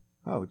 20,000.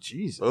 Oh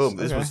Jesus. Boom.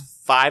 This was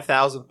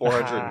 $5,409.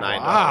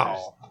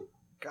 Wow.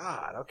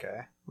 God.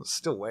 Okay. It's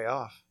still way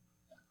off.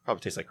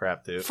 Probably tastes like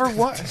crap too. For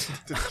what?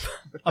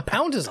 A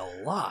pound is a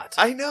lot.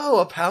 I know,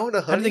 a pound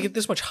of honey. How did they get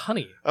this much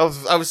honey? I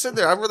was sitting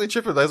there. I'm really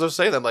tripping as I was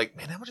saying that. I'm like,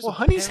 man, how much is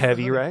honey's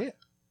heavy, right?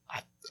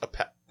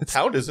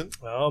 Pound isn't.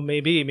 Oh,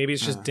 maybe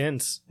it's just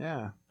dense.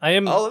 Yeah.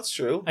 Oh, that's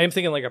true. I am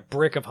thinking like a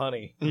brick of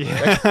honey.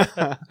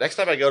 Yeah. Next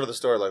time I go to the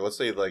store, like, let's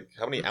see, like,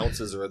 how many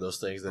ounces are in those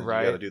things? Then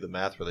Right. you got to do the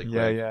math really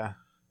quick. Yeah.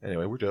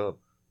 Anyway, we're dumb.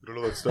 We don't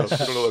know that stuff. We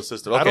don't know that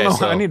system. I Okay, don't know.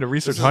 so I need to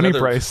research this is honey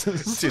another-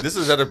 prices. See, this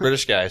is another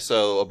British guy.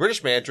 So, a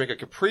British man drank a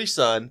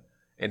Capri-Sun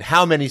in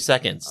how many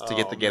seconds to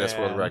get the Guinness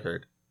World man.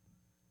 Record?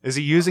 Is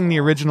he using the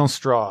original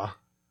straw?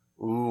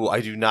 Ooh, I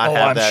do not Oh,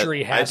 have I'm that. sure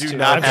he has I do to.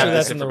 not I'm have sure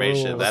this that's in the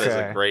information. rules. That is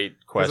Okay. a great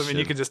 'Cause, question. I mean,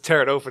 you can just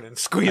tear it open and I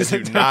squeeze do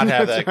it. not down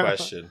have the that jar.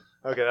 question.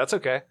 Okay, that's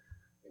okay.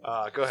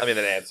 Go ahead. I mean,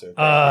 an answer.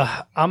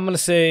 I'm gonna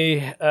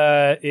say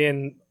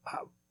in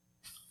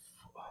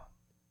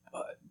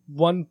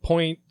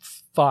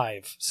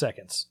 1.5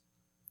 seconds.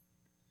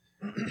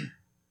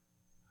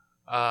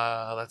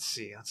 Let's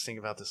see. Let's think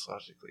about this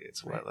logically.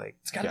 It's what, like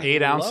gotta be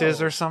 8 ounces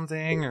low. or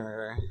something,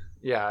 or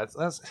yeah.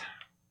 That's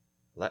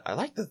I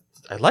like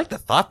the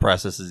thought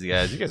processes, you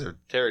guys. You guys are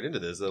tearing into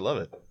this. I love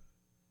it.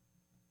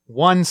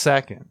 1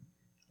 second.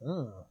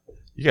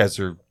 You guys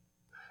are.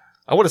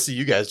 I want to see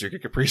you guys drink a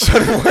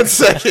Capri-Sun in 1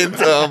 second.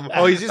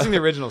 Oh, he's using the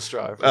original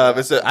straw.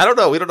 It says, I don't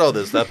know. We don't know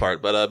that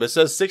part, but it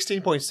says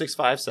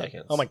 16.65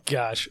 seconds. Oh my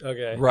gosh.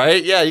 Okay.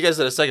 Right? Yeah, you guys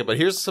said a second, but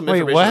here's some Wait,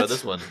 information what? about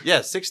this one. Yeah,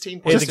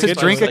 16.65 Just to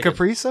drink a seconds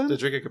Capri-Sun? to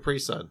drink a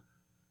Capri-Sun.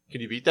 Can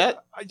you beat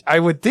that? I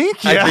would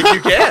think. Yeah. I think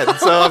you can.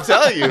 So I'm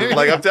telling you.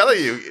 I'm telling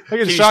you. I can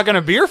you- shotgun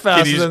a beer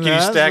faster Can you than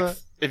that. stack?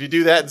 If you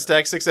do that and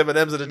stack 6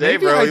 M&Ms in a day,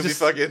 Maybe bro, I you'll be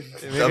just- fucking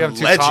Maybe a I'm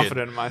too legend.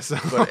 confident in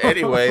myself. But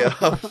anyway,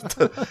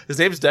 his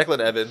name's Declan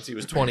Evans. He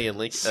was 20 in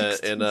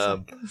Lincoln,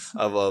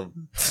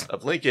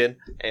 of Lincoln,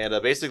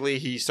 and basically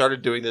he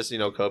started doing this,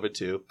 COVID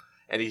too.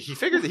 And he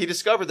figured that he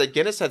discovered that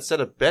Guinness had set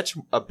a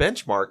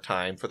benchmark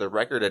time for the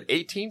record at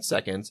 18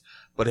 seconds,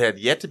 but had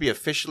yet to be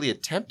officially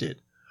attempted.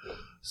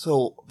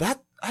 So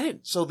that I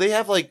didn't. So they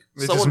have like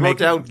They someone just wrote make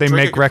down. They drink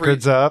make a Capri-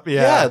 records up.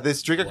 Yeah.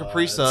 this drink a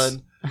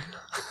Capri-Sun,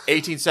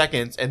 18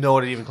 seconds, and no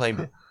one had even claimed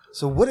it.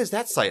 So what is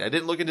that site? I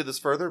didn't look into this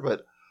further,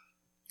 but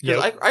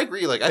Yeah. I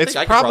agree. Like It's think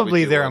I could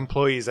probably do their one.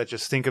 employees that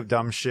just think of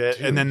dumb shit,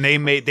 Dude. and then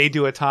they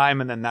do a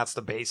time, and then that's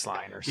the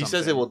baseline or something. He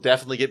says it will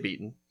definitely get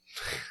beaten.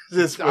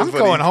 I'm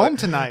going home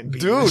tonight, and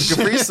beating Dude, this shit.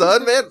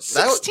 Capri-Sun, man.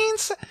 16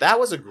 That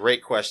was a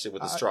great question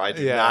with the straw. I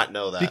did yeah. not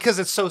know that. because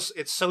it's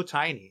so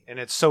tiny and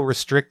it's so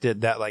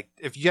restricted that like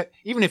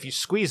even if you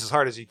squeeze as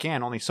hard as you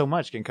can, only so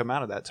much can come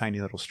out of that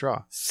tiny little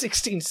straw.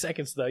 16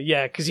 seconds though.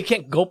 Yeah, because you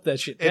can't gulp that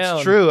shit down.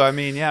 It's true. I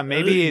mean, yeah,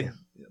 maybe.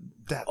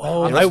 That,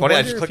 Oh, You know what's funny? I wonder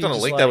just if clicked he on a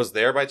just, link like- that was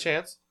there by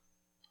chance,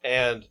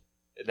 and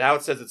now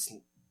it says it's.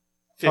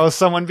 oh,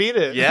 someone beat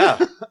it. Yeah.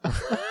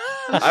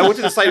 I went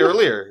to the site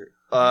earlier,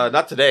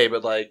 not today,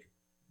 but like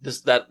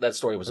that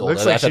story was It old.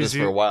 looks I've like had she's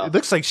this for a while. It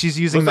looks like she's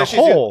using Looks the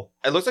like she's hole.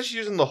 It looks like she's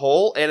using the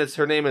hole, and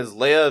her name is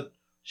Leia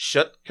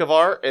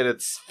Shutkavar, and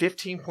it's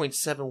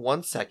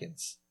 15.71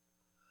 seconds.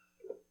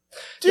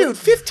 Dude,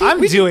 15.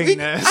 I'm doing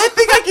this. I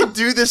think I can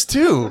do this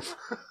too.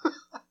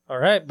 All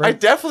right, I Brent.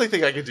 definitely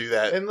think I can do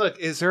that. And look,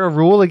 is there a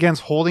rule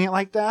against holding it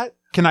like that?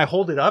 Can I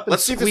hold it up and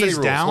Let's see if there's any squeeze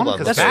rules. down? Hold on.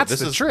 Because Okay, that's this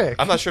the is- trick.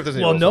 I'm not sure if there's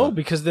any Well, rules no, on it.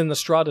 because then the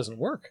straw doesn't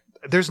work.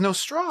 There's no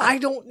straw. I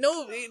don't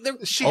know.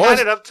 She All had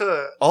I- it up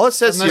to. All it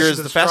says Unless here is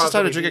the the fastest straw's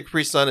time to really drink a deep.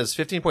 Capri-Sun is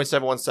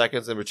 15.71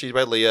 seconds and achieved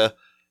by Leah,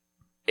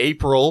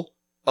 April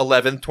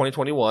 11th,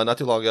 2021, not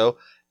too long ago.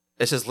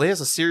 It says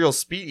Leah's a serial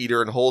speed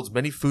eater and holds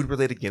many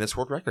food-related Guinness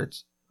World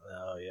Records.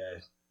 Oh yeah.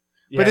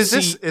 But Yeah, is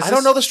this? see, Is I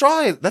don't know the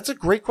straw. That's a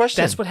great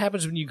question. That's what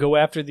happens when you go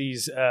after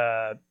these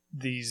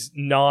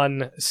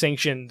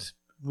non-sanctioned.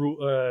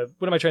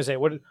 What am I trying to say?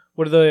 What are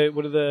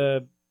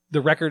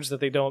the records that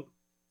they don't?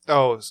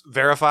 Oh,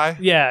 verify.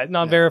 Yeah,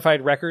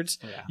 non-verified records.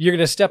 Yeah. You're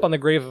gonna step on the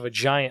grave of a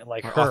giant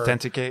like Or her,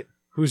 authenticate.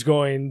 who's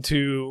going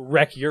to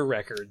wreck your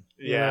record.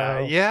 you Yeah,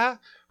 know? yeah.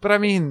 But I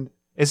mean,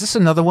 is this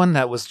another one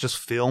that was just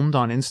filmed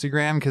on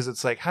Instagram? Because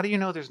it's like, how do you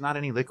know there's not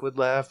any liquid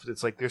left?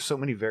 It's like there's so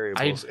many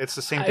variables. It's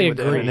the same I thing with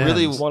the agree. M&Ms.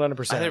 Really,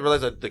 100%. I didn't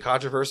realize the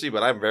controversy,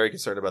 but I'm very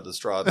concerned about the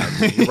straw.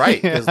 You're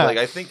right. Because Yeah.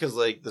 I think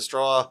the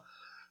straw,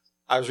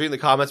 I was reading the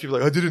comments, people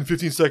were like, I did it in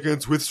 15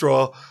 seconds with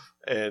straw.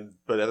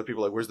 But other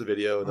people are like, where's the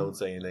video? And no one's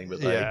saying anything. But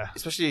like, Yeah.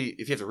 especially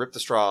if you have to rip the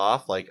straw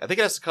off, like, I think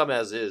it has to come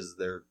as is.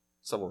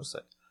 Someone was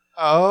saying.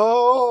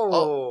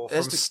 Oh,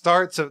 that's from the-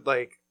 start to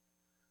like,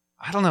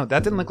 I don't know.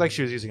 That didn't look like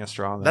she was using a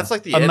straw. Though. That's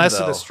like the end, unless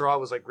though. the straw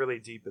was like really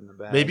deep in the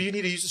bag. Maybe you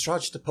need to use the straw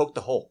just to poke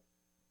the hole.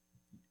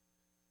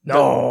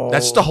 No,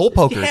 That's just a hole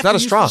poker. You It's have not to a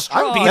use straw. the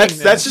straw. I'm beating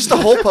That's this. just a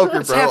hole poker,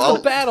 That's bro. half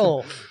the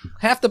battle.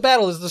 Half the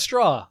battle is the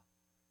straw.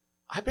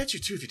 I bet you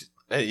too. If you did.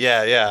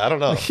 Yeah. I don't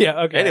know.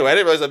 Yeah. Okay. Anyway, I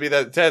didn't realize that'd be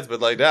that intense, but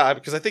like, nah,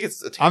 because I think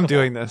it's attainable. I'm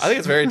doing this. I think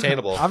it's very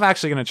attainable. I'm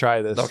actually gonna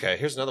try this. Okay,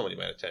 here's another one you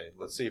might attain.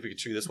 Let's see if we can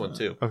chew this one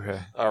too. Okay.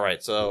 All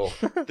right, so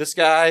this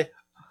guy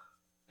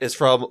is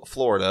from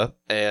Florida,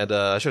 and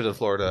I should have done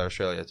Florida,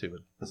 Australia too, but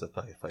that's a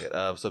fuck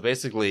it. So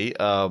basically,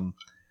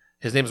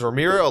 his name is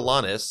Ramiro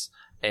Alanis,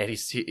 and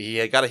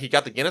he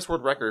got the Guinness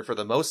World Record for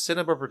the most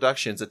cinema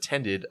productions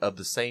attended of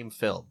the same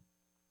film.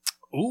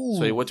 Ooh.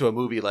 So he went to a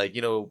movie, like,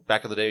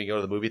 back in the day, you go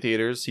to the movie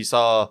theaters. He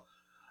saw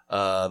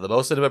The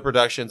most cinema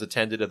productions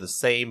attended of the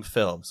same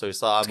film. So he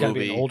saw a It's gotta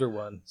movie. be an older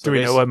one. Do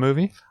we know what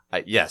movie?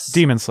 Yes.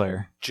 Demon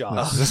Slayer.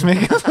 Jaws. Does this make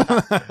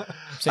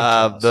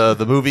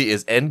The movie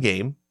is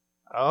Endgame.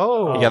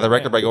 Oh. He got the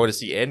record man. by going to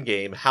see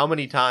Endgame. How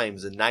many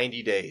times in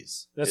 90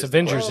 days? That's is-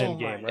 Avengers Oh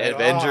Endgame, my right?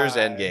 Avengers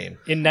God. Endgame.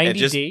 In 90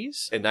 just-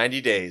 days? In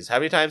 90 days. How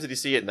many times did he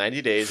see it in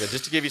 90 days? And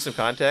just to give you some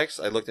context,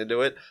 I looked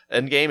into it.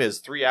 Endgame is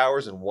 3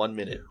 hours and 1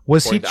 minute.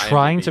 Was he according to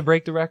trying IMDb. to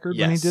break the record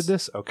when he Yes. did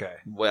this? Okay.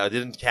 Well, I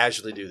didn't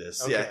casually do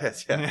this. Okay.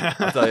 Yeah.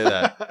 I'll tell you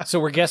that.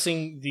 So we're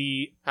guessing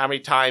the How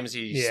many times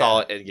he Yeah.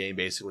 saw Endgame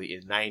basically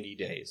in 90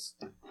 days.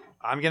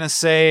 I'm going to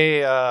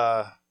say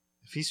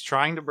if he's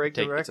trying to break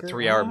It's the record. a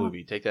 3-hour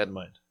movie. Take that in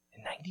mind.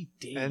 in 90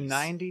 days. In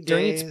 90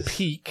 During days. its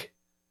peak,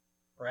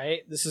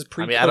 right? This is I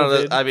pre-COVID. mean, I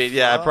don't know. I mean,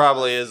 yeah, it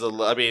probably is.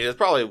 it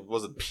probably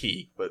wasn't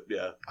peak, but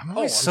yeah. I'm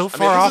always Oh, so I mean,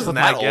 far this off isn't with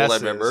that my old, I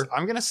guesses. remember.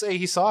 I'm going to say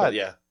he saw But it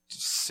yeah.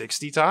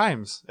 60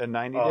 times in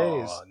 90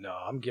 days. Oh, no,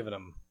 I'm giving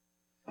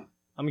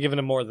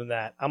him more than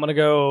that. I'm gonna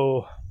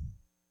go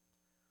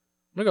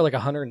like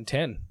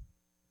 110.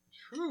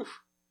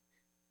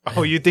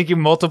 Oh, you think you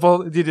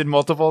did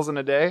multiples in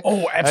a day?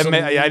 Oh,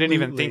 absolutely. I didn't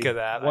even think of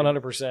that.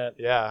 100%.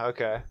 Yeah,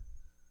 okay.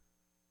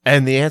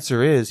 And the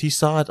answer is he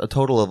saw it a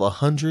total of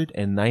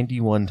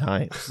 191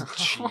 times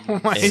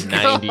Oh my in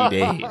 90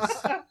 days.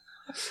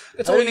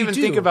 That's I all didn't you even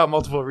do. think about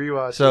multiple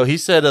rewatches. So he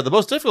said the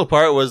most difficult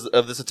part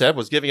of this attempt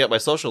was giving up my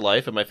social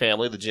life and my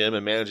family, the gym,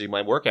 and managing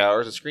my work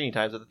hours and screening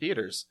times at the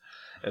theaters.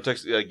 It took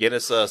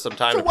Guinness some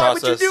time to why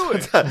would process. you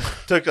do it?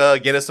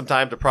 Took Guinness some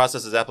time to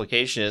process his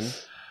application,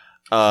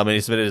 and he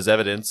submitted his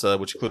evidence,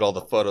 which included all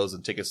the photos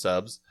and ticket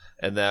stubs.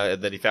 And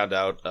then he found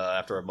out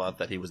after a month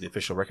that he was the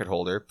official record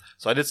holder.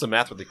 So I did some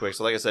math really quick.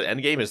 So like I said,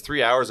 Endgame is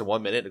 3 hours and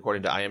 1 minute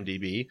according to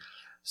IMDb.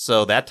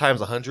 So that times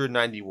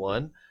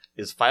 191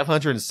 is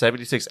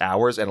 576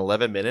 hours and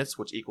 11 minutes,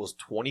 which equals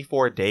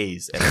 24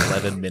 days and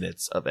 11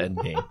 minutes of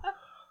Endgame.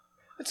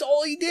 That's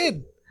all he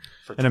did.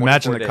 For And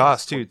imagine 24 the days.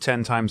 cost, too.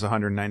 10 times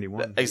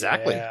 191.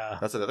 Exactly. Yeah.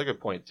 That's another good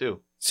point,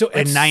 too. So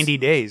In 90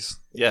 days.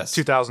 Yes.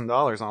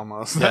 $2,000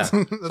 almost. Yeah. That's So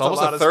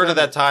almost lot a of third of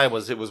that spending.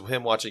 time was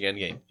him watching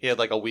Endgame. He had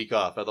like a week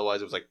off.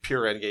 Otherwise, it was like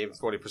pure Endgame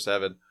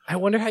 24/7. I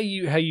wonder how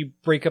you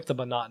break up the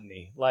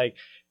monotony. Like,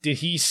 did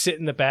he sit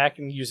in the back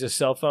and use his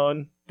cell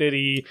phone? Did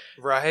he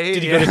Right?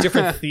 go to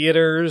different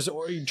theaters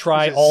or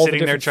try Just all the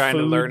sitting there different trying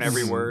to learn foods?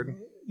 every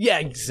word. Yeah,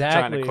 Trying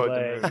exactly. to quote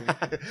like-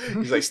 the movie.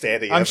 He's like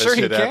standing I'm up sure and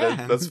he shit at it.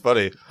 can. That's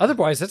funny.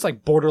 Otherwise, that's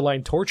like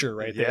borderline torture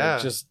right there. Yeah.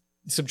 Just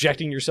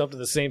subjecting yourself to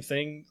the same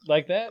thing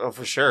like that. Oh,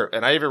 for sure.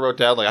 And I even wrote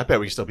down, like, I bet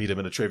we can still beat him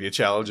in a trivia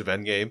challenge of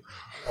Endgame.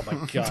 Oh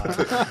my god.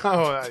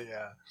 Oh,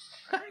 yeah.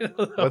 I don't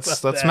know Let's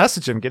about that.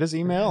 message him. Get his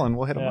email and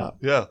we'll hit him Yeah. up.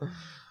 Yeah.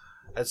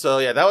 And so,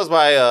 yeah, that was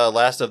my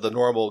last of the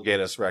normal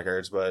Guinness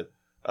records, but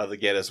the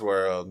Guinness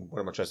were,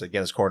 what am I trying to say,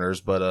 Guinness Corners,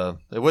 but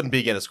it wouldn't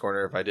be Guinness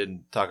Corner if I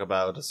didn't talk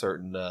about a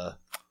certain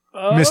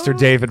Oh, Mr.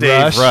 David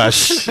Dave Rush.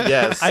 Rush.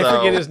 Yes. I so-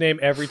 forget his name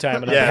every time,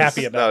 and I'm Yes.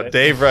 happy about it.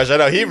 Dave Rush. I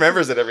know he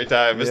remembers it every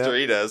time. Mr.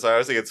 Yeah. E does. So I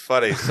always think it's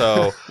funny.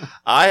 So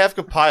I have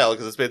compiled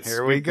because it's been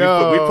Here we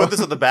go. We put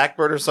this on the back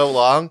burner so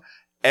long.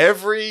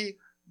 Every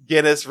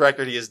Guinness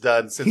record he has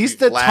done since He's we've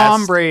the last,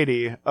 Tom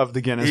Brady of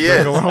the Guinness He Book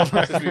is. of World Since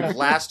Records. we've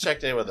last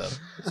checked in with him.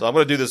 So I'm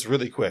going to do this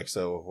really quick.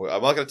 So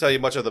I'm not going to tell you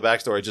much of the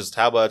backstory. Just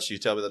how much. You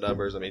tell me the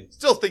numbers. I mean,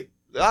 still think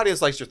the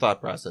audience likes your thought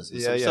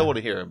processes. So Yeah, we still yeah. want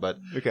to hear him. But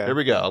Okay. here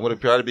we go. I'm going to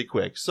try to be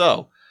quick.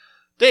 So,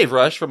 Dave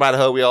Rush from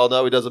Idaho, we all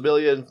know he does 1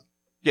 million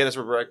Guinness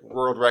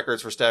World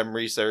Records for STEM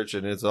research,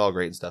 and it's all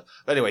great and stuff.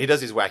 But anyway, he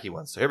does these wacky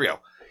ones. So here we go.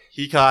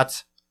 He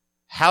caught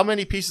how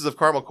many pieces of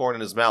caramel corn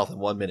in his mouth in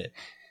 1 minute?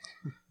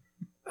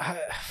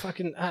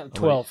 Fucking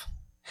 12.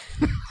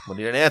 We'll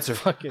need an answer.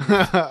 Fucking.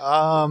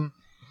 um,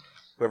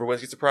 Whoever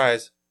wins gets a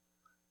prize.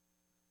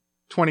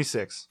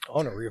 26. I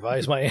want to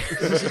revise my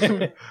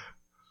answer.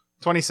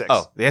 26.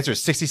 Oh, the answer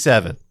is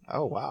 67.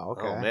 Oh, wow.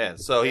 Okay. Oh, man.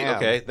 So, Damn.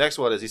 okay, next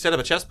one is he set up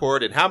a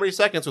chessboard in how many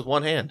seconds with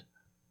one hand?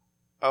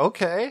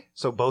 Okay.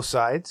 So both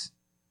sides.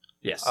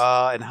 Yes.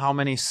 And how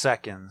many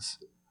seconds?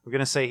 I'm going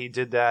to say he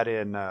did that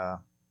in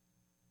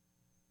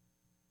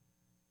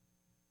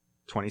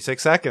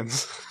 26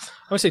 seconds.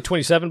 I'm going to say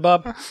 27,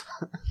 Bob.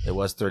 It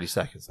was 30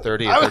 seconds.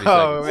 30 and 30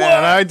 Oh, seconds.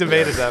 man. I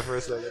debated that for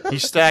a second. He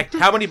stacked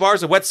how many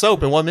bars of wet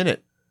soap in 1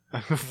 minute?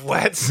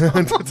 Wet.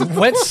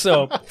 Wet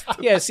soap.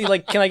 Yeah, see,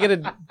 like, can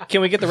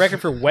we get the record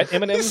for wet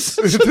M&Ms?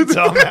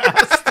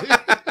 Dumbass.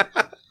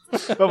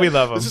 But we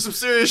love him. This is some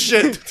serious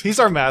shit. He's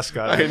our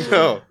mascot. I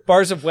know.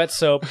 Bars of wet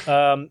soap.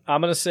 I'm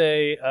going to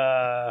say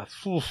at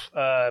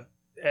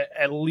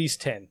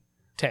least 10.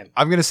 10.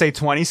 I'm going to say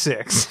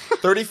 26.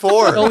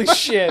 34. Holy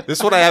shit.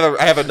 This one I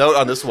have a note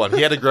on this one.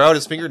 He had to grow out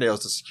his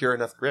fingernails to secure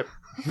enough grip.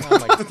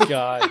 Oh my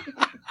god.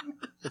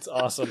 It's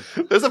awesome.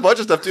 There's a bunch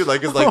of stuff too.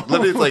 Like it's like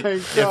literally it's like my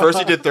at first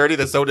he God. did 30,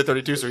 then someone did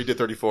 32, so he did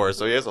 34.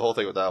 So he has a whole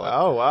thing with that one.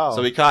 Oh, wow.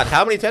 So he caught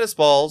how many tennis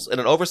balls in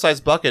an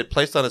oversized bucket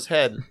placed on his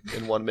head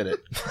in 1 minute?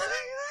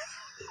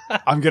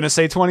 I'm going to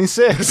say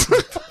 26.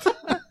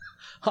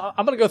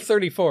 I'm going to go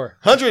 34.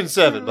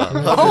 107, Bob.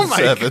 Oh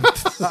my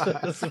 107.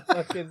 That's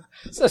fucking...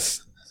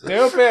 It's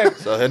Stupid.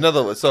 So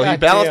another one. So he God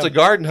balanced damn. a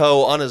garden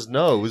hoe on his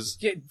nose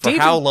for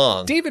how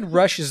long? David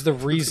Rush is the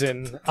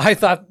reason I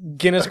thought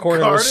Guinness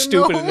Corner was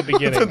stupid in the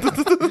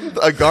beginning.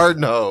 A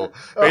garden hoe.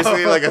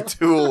 Basically like a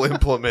tool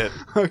implement.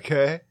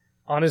 Okay.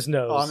 On his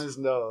nose. On his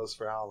nose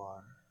for how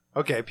long?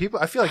 Okay, people.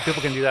 I feel like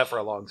people can do that for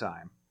a long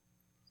time.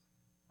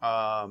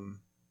 I'll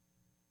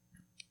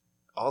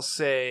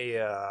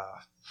say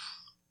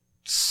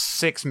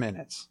 6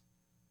 minutes.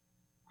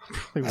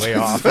 Probably way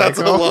off. That's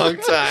a long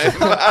time.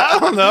 I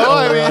don't know.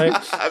 I'm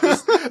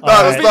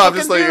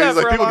just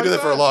like people can do that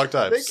for a long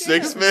time.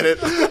 6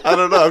 minutes. I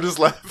don't know. I'm just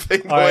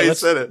laughing the way he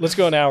said it. Let's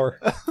go an hour.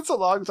 That's a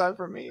long time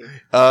for me.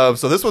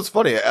 So this one's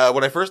funny.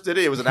 When I first did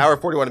it, it was an hour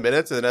and 41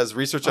 minutes, and then as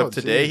research of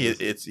today,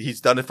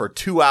 he's done it for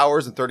 2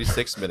 hours and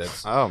 36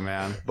 minutes. Oh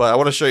man! But I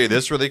want to show you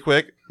this really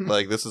quick.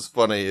 Like this is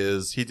funny.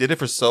 Is he did it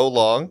for so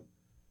long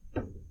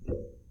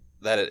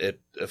that it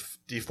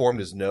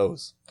deformed his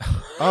nose.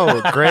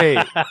 Oh,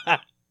 great!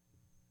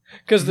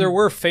 Because there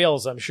were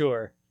fails, I'm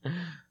sure.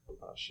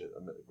 Oh shit!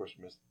 Of course,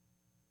 I missed.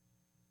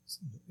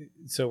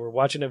 So we're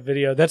watching a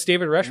video. That's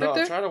David Rush right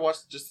there? I'm trying to watch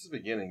just the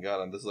beginning.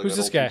 God, this is like Who's an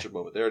this old guy? feature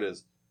moment. There it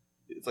is.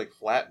 It's like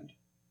flattened.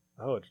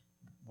 Oh,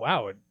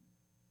 wow.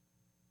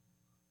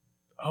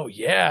 Oh,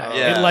 yeah.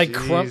 Yeah. It like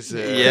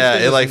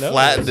It like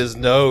flattened his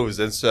nose,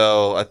 and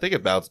so I think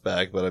it bounced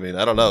back. But I mean,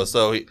 I don't know.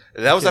 So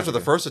that was after the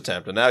first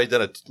attempt, and now he did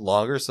it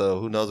longer. So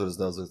who knows what his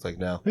nose looks like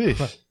now? Okay,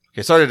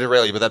 sorry to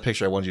derail you, but that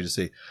picture I wanted you to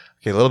see.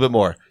 Okay, a little bit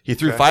more. He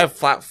threw 5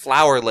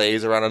 flower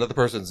lays around another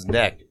person's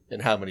neck in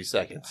how many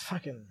seconds?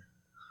 Fucking.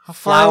 How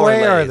far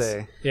away are lays.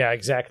 they? Yeah,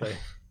 exactly.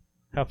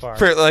 How far?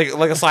 Like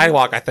a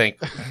sidewalk, I think.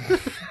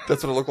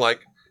 That's what it looked like.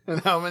 And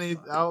how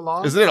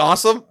long? Isn't it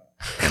awesome?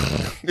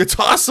 It's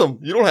awesome.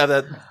 You don't have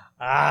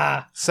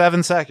that.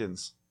 7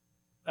 seconds.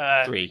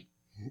 3.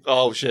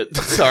 Oh shit!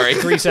 Sorry,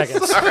 3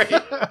 seconds. Sorry.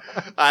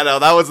 I know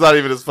that one's not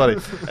even as funny.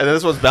 And then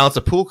this one's bounced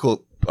a pool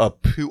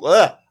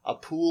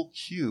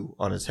cue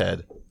on his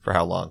head for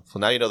how long? So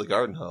now you know the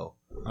garden hoe.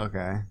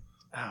 Okay.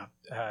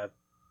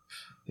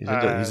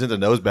 He's into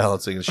nose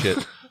balancing and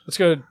shit. Let's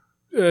go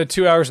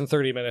 2 hours and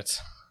 30 minutes.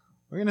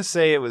 We're gonna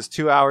say it was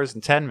 2 hours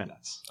and 10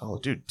 minutes. Oh,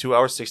 dude, 2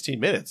 hours 16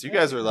 minutes. You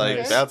guys are like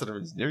Okay. bouncing.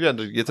 You're going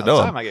to get to By the know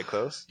time him. I get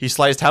close. He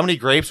sliced how many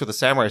grapes with a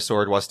samurai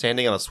sword while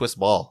standing on a Swiss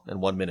ball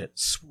in 1 minute?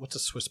 What's a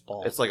Swiss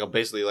ball? It's like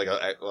basically like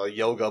a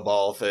yoga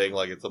ball thing.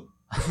 Like it's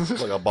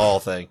like a ball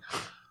thing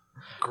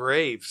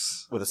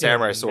Grapes. with a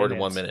samurai sword in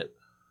 1 minute.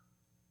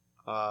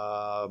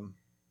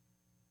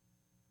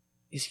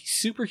 Is he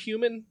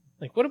superhuman?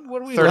 Like what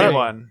are we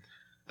 31.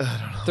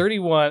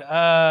 31.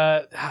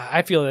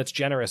 I feel that's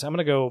generous. I'm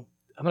gonna go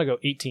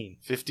 18.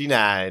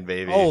 59,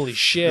 baby. Holy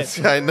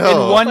shit. I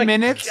know. In 1 my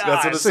minute? God.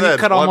 That's what it So said. he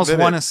cut 1 almost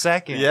minute. one a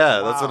second.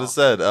 Yeah, that's what it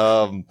said.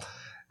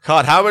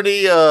 God, how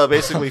many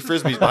basically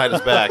frisbees behind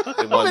his back in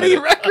 1 How many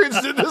minute?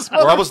 records did this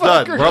We're almost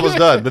done. motherfucker We're almost get?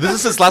 done. But this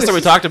is since last time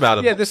we talked about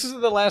him. Yeah, this is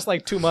the last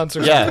like 2 months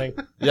or Yeah.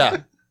 something. Yeah.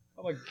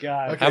 Oh my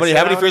god. Okay. How many so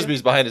how many how many?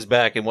 frisbees behind his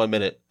back in 1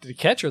 minute? Did he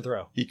catch or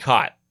throw? He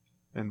caught.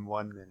 In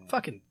 1 minute.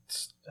 Fucking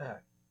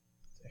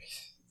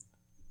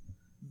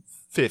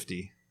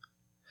 50.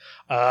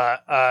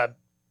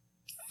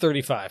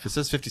 35. It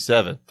says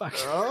 57. Fuck.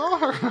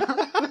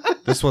 Oh.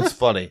 This one's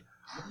funny.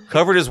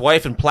 Covered his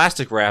wife in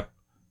plastic wrap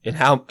in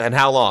how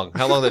long?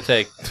 How long did it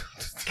take?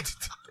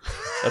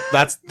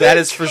 That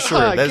is for sure.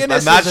 I'm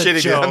Guinness not is a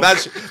shitting you. I'm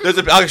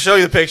joke. not. I'll show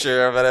you the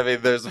picture, but I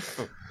mean, this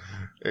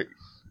Yeah,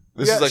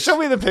 is like. show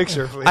me the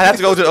picture, please. I have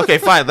to go to. Okay,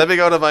 fine. Let me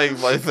go to my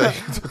thing.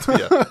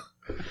 Yeah.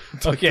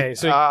 Okay,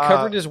 so he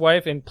covered his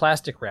wife in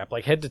plastic wrap,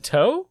 like head to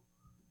toe?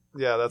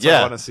 Yeah, that's Yeah. why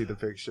I want to see the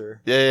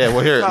picture. Yeah. Well,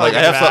 here, Not like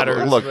like I it have something.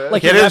 matters, Look, but-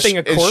 Like it you're is wrapping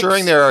a corpse?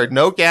 ensuring there are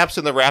no gaps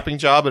in the wrapping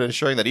job and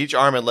ensuring that each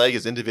arm and leg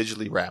is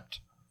individually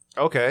wrapped.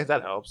 Okay,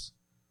 that helps.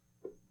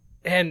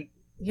 And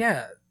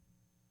yeah.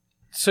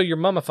 So you're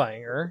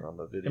mummifying her On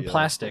the video, in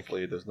plastic.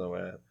 Hopefully, there's no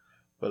ad.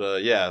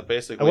 But yeah,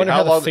 basically, I wonder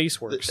how the long face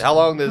works. How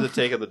long did it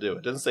take him to do it?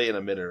 It doesn't say in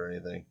a minute or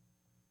anything.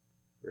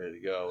 Ready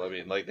to go. I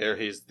mean, like there,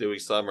 he's doing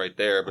some right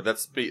there, but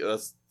that's.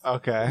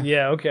 Okay.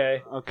 Yeah,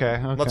 okay. Okay.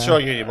 I'm not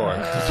showing you anymore.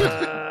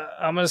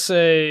 I'm going to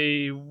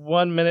say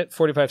 1 minute,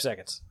 45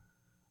 seconds.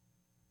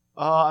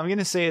 I'm going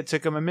to say it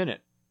took him a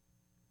minute.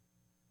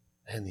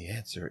 And the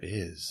answer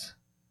is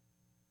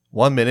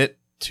 1 minute,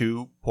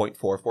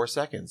 2.44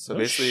 seconds. So Oh,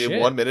 basically, shit.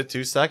 1 minute,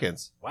 2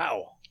 seconds.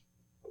 Wow.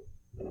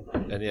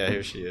 And yeah,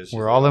 here she is.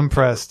 We're all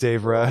impressed,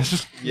 Dave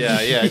Rush. Yeah.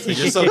 It's like,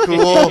 you're so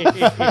cool.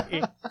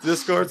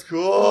 Discord's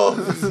cool.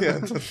 Yeah.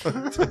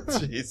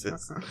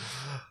 Jesus.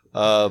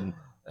 And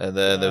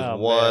then there's Oh,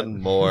 one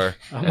man. more,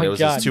 Oh and my it was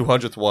God. his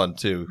 200th one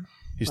too.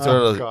 He stood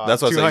Oh, on God.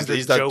 that's what I'm saying. 200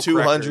 He's done joke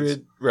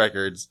 200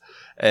 records,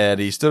 and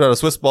he stood on a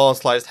Swiss ball and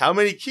sliced how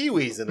many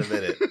kiwis in a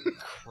minute?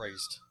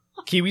 Christ.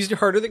 Kiwis are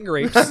harder than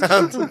grapes,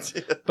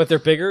 but they're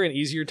bigger and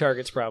easier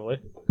targets, probably.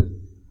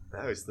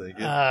 I was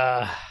thinking.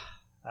 I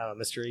don't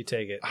know, Mr. E,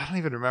 take it. I don't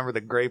even remember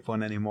the grape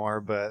one anymore,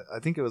 but I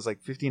think it was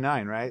like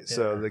 59, right?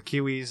 So Yeah. the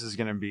kiwis is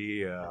going to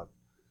be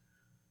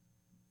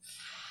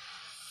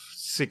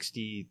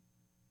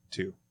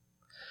 62.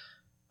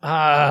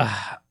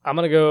 I'm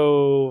going to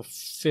go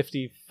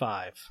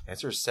 55.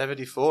 Answer is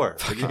 74.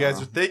 What you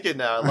guys are thinking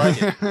now. I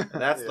like it. And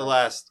that's the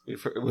last.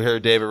 We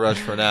heard David Rush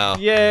for now.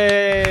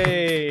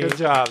 Yay! Good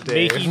job,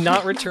 Dave. May he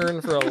not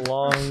return for a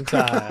long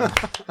time.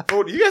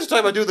 Oh, you guys are talking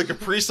about doing the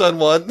Capri-Sun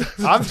one?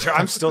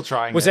 I'm still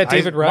trying. Was that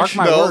David Rush?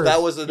 Mark my No, words.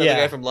 that was another Yeah.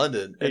 guy from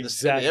London. And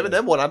Exactly. the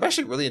M&M one, I'm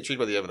actually really intrigued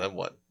by the M&M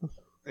one.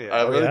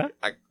 Yeah.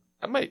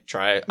 I might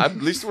try it. I'm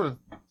at least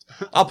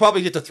I'll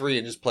probably get to 3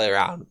 and just play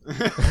around.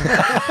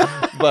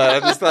 But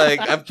I'm just like,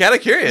 I'm kind of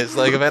curious.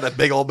 Like, if I had a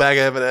big old bag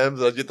of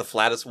M&Ms, I'd get the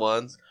flattest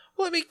ones.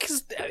 Well, I mean,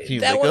 because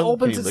you that lick one 'em?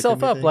 opens Can you lick itself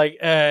 'em, you up. think? Like,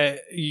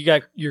 you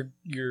got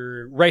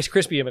your Rice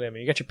Krispie M&M,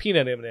 you got your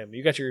peanut M&M,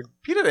 you got your...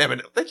 Peanut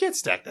M&M, they can't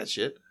stack that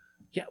shit.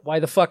 Yeah, why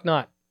the fuck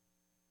not?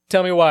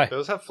 Tell me why.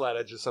 Those have flat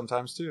edges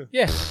sometimes too,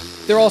 Yeah,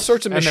 they're all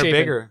sorts of and they're misshapen.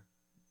 bigger.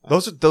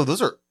 Those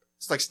are,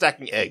 it's like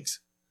stacking eggs.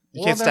 You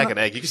Well, can't they're stack not- an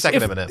egg. You can stack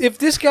an M&M. If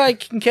this guy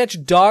can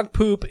catch dog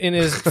poop in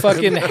his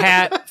fucking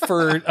hat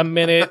for a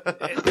minute,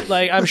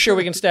 like, I'm sure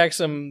we can stack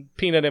some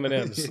peanut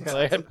M&Ms. Yeah.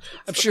 Like, I'm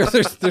sure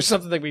there's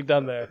something that can be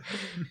done there.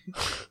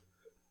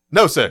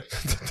 No, sir.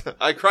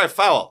 I cry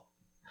foul.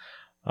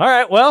 All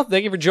right, well,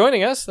 thank you for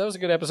joining us. That was a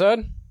good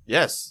episode.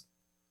 Yes.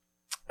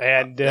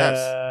 And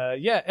Yes.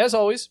 yeah, as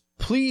always,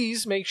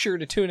 please make sure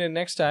to tune in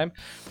next time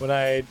when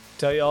I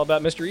tell you all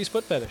about Mr. E's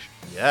foot fetish.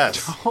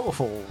 Yes.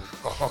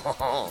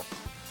 Oh.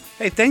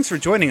 Hey, thanks for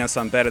joining us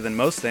on Better Than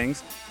Most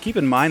Things. Keep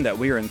in mind that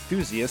we are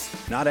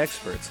enthusiasts, not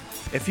experts.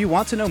 If you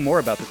want to know more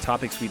about the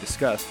topics we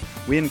discussed,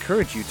 we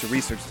encourage you to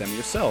research them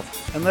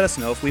yourself and let us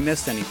know if we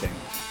missed anything.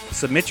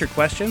 Submit your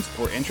questions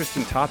or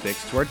interesting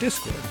topics to our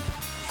Discord.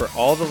 For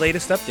all the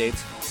latest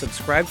updates,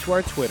 subscribe to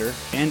our Twitter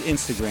and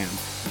Instagram,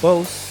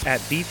 both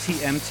at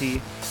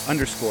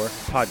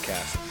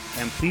BTMT_podcast.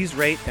 And please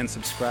rate and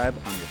subscribe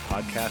on your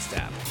podcast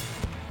app.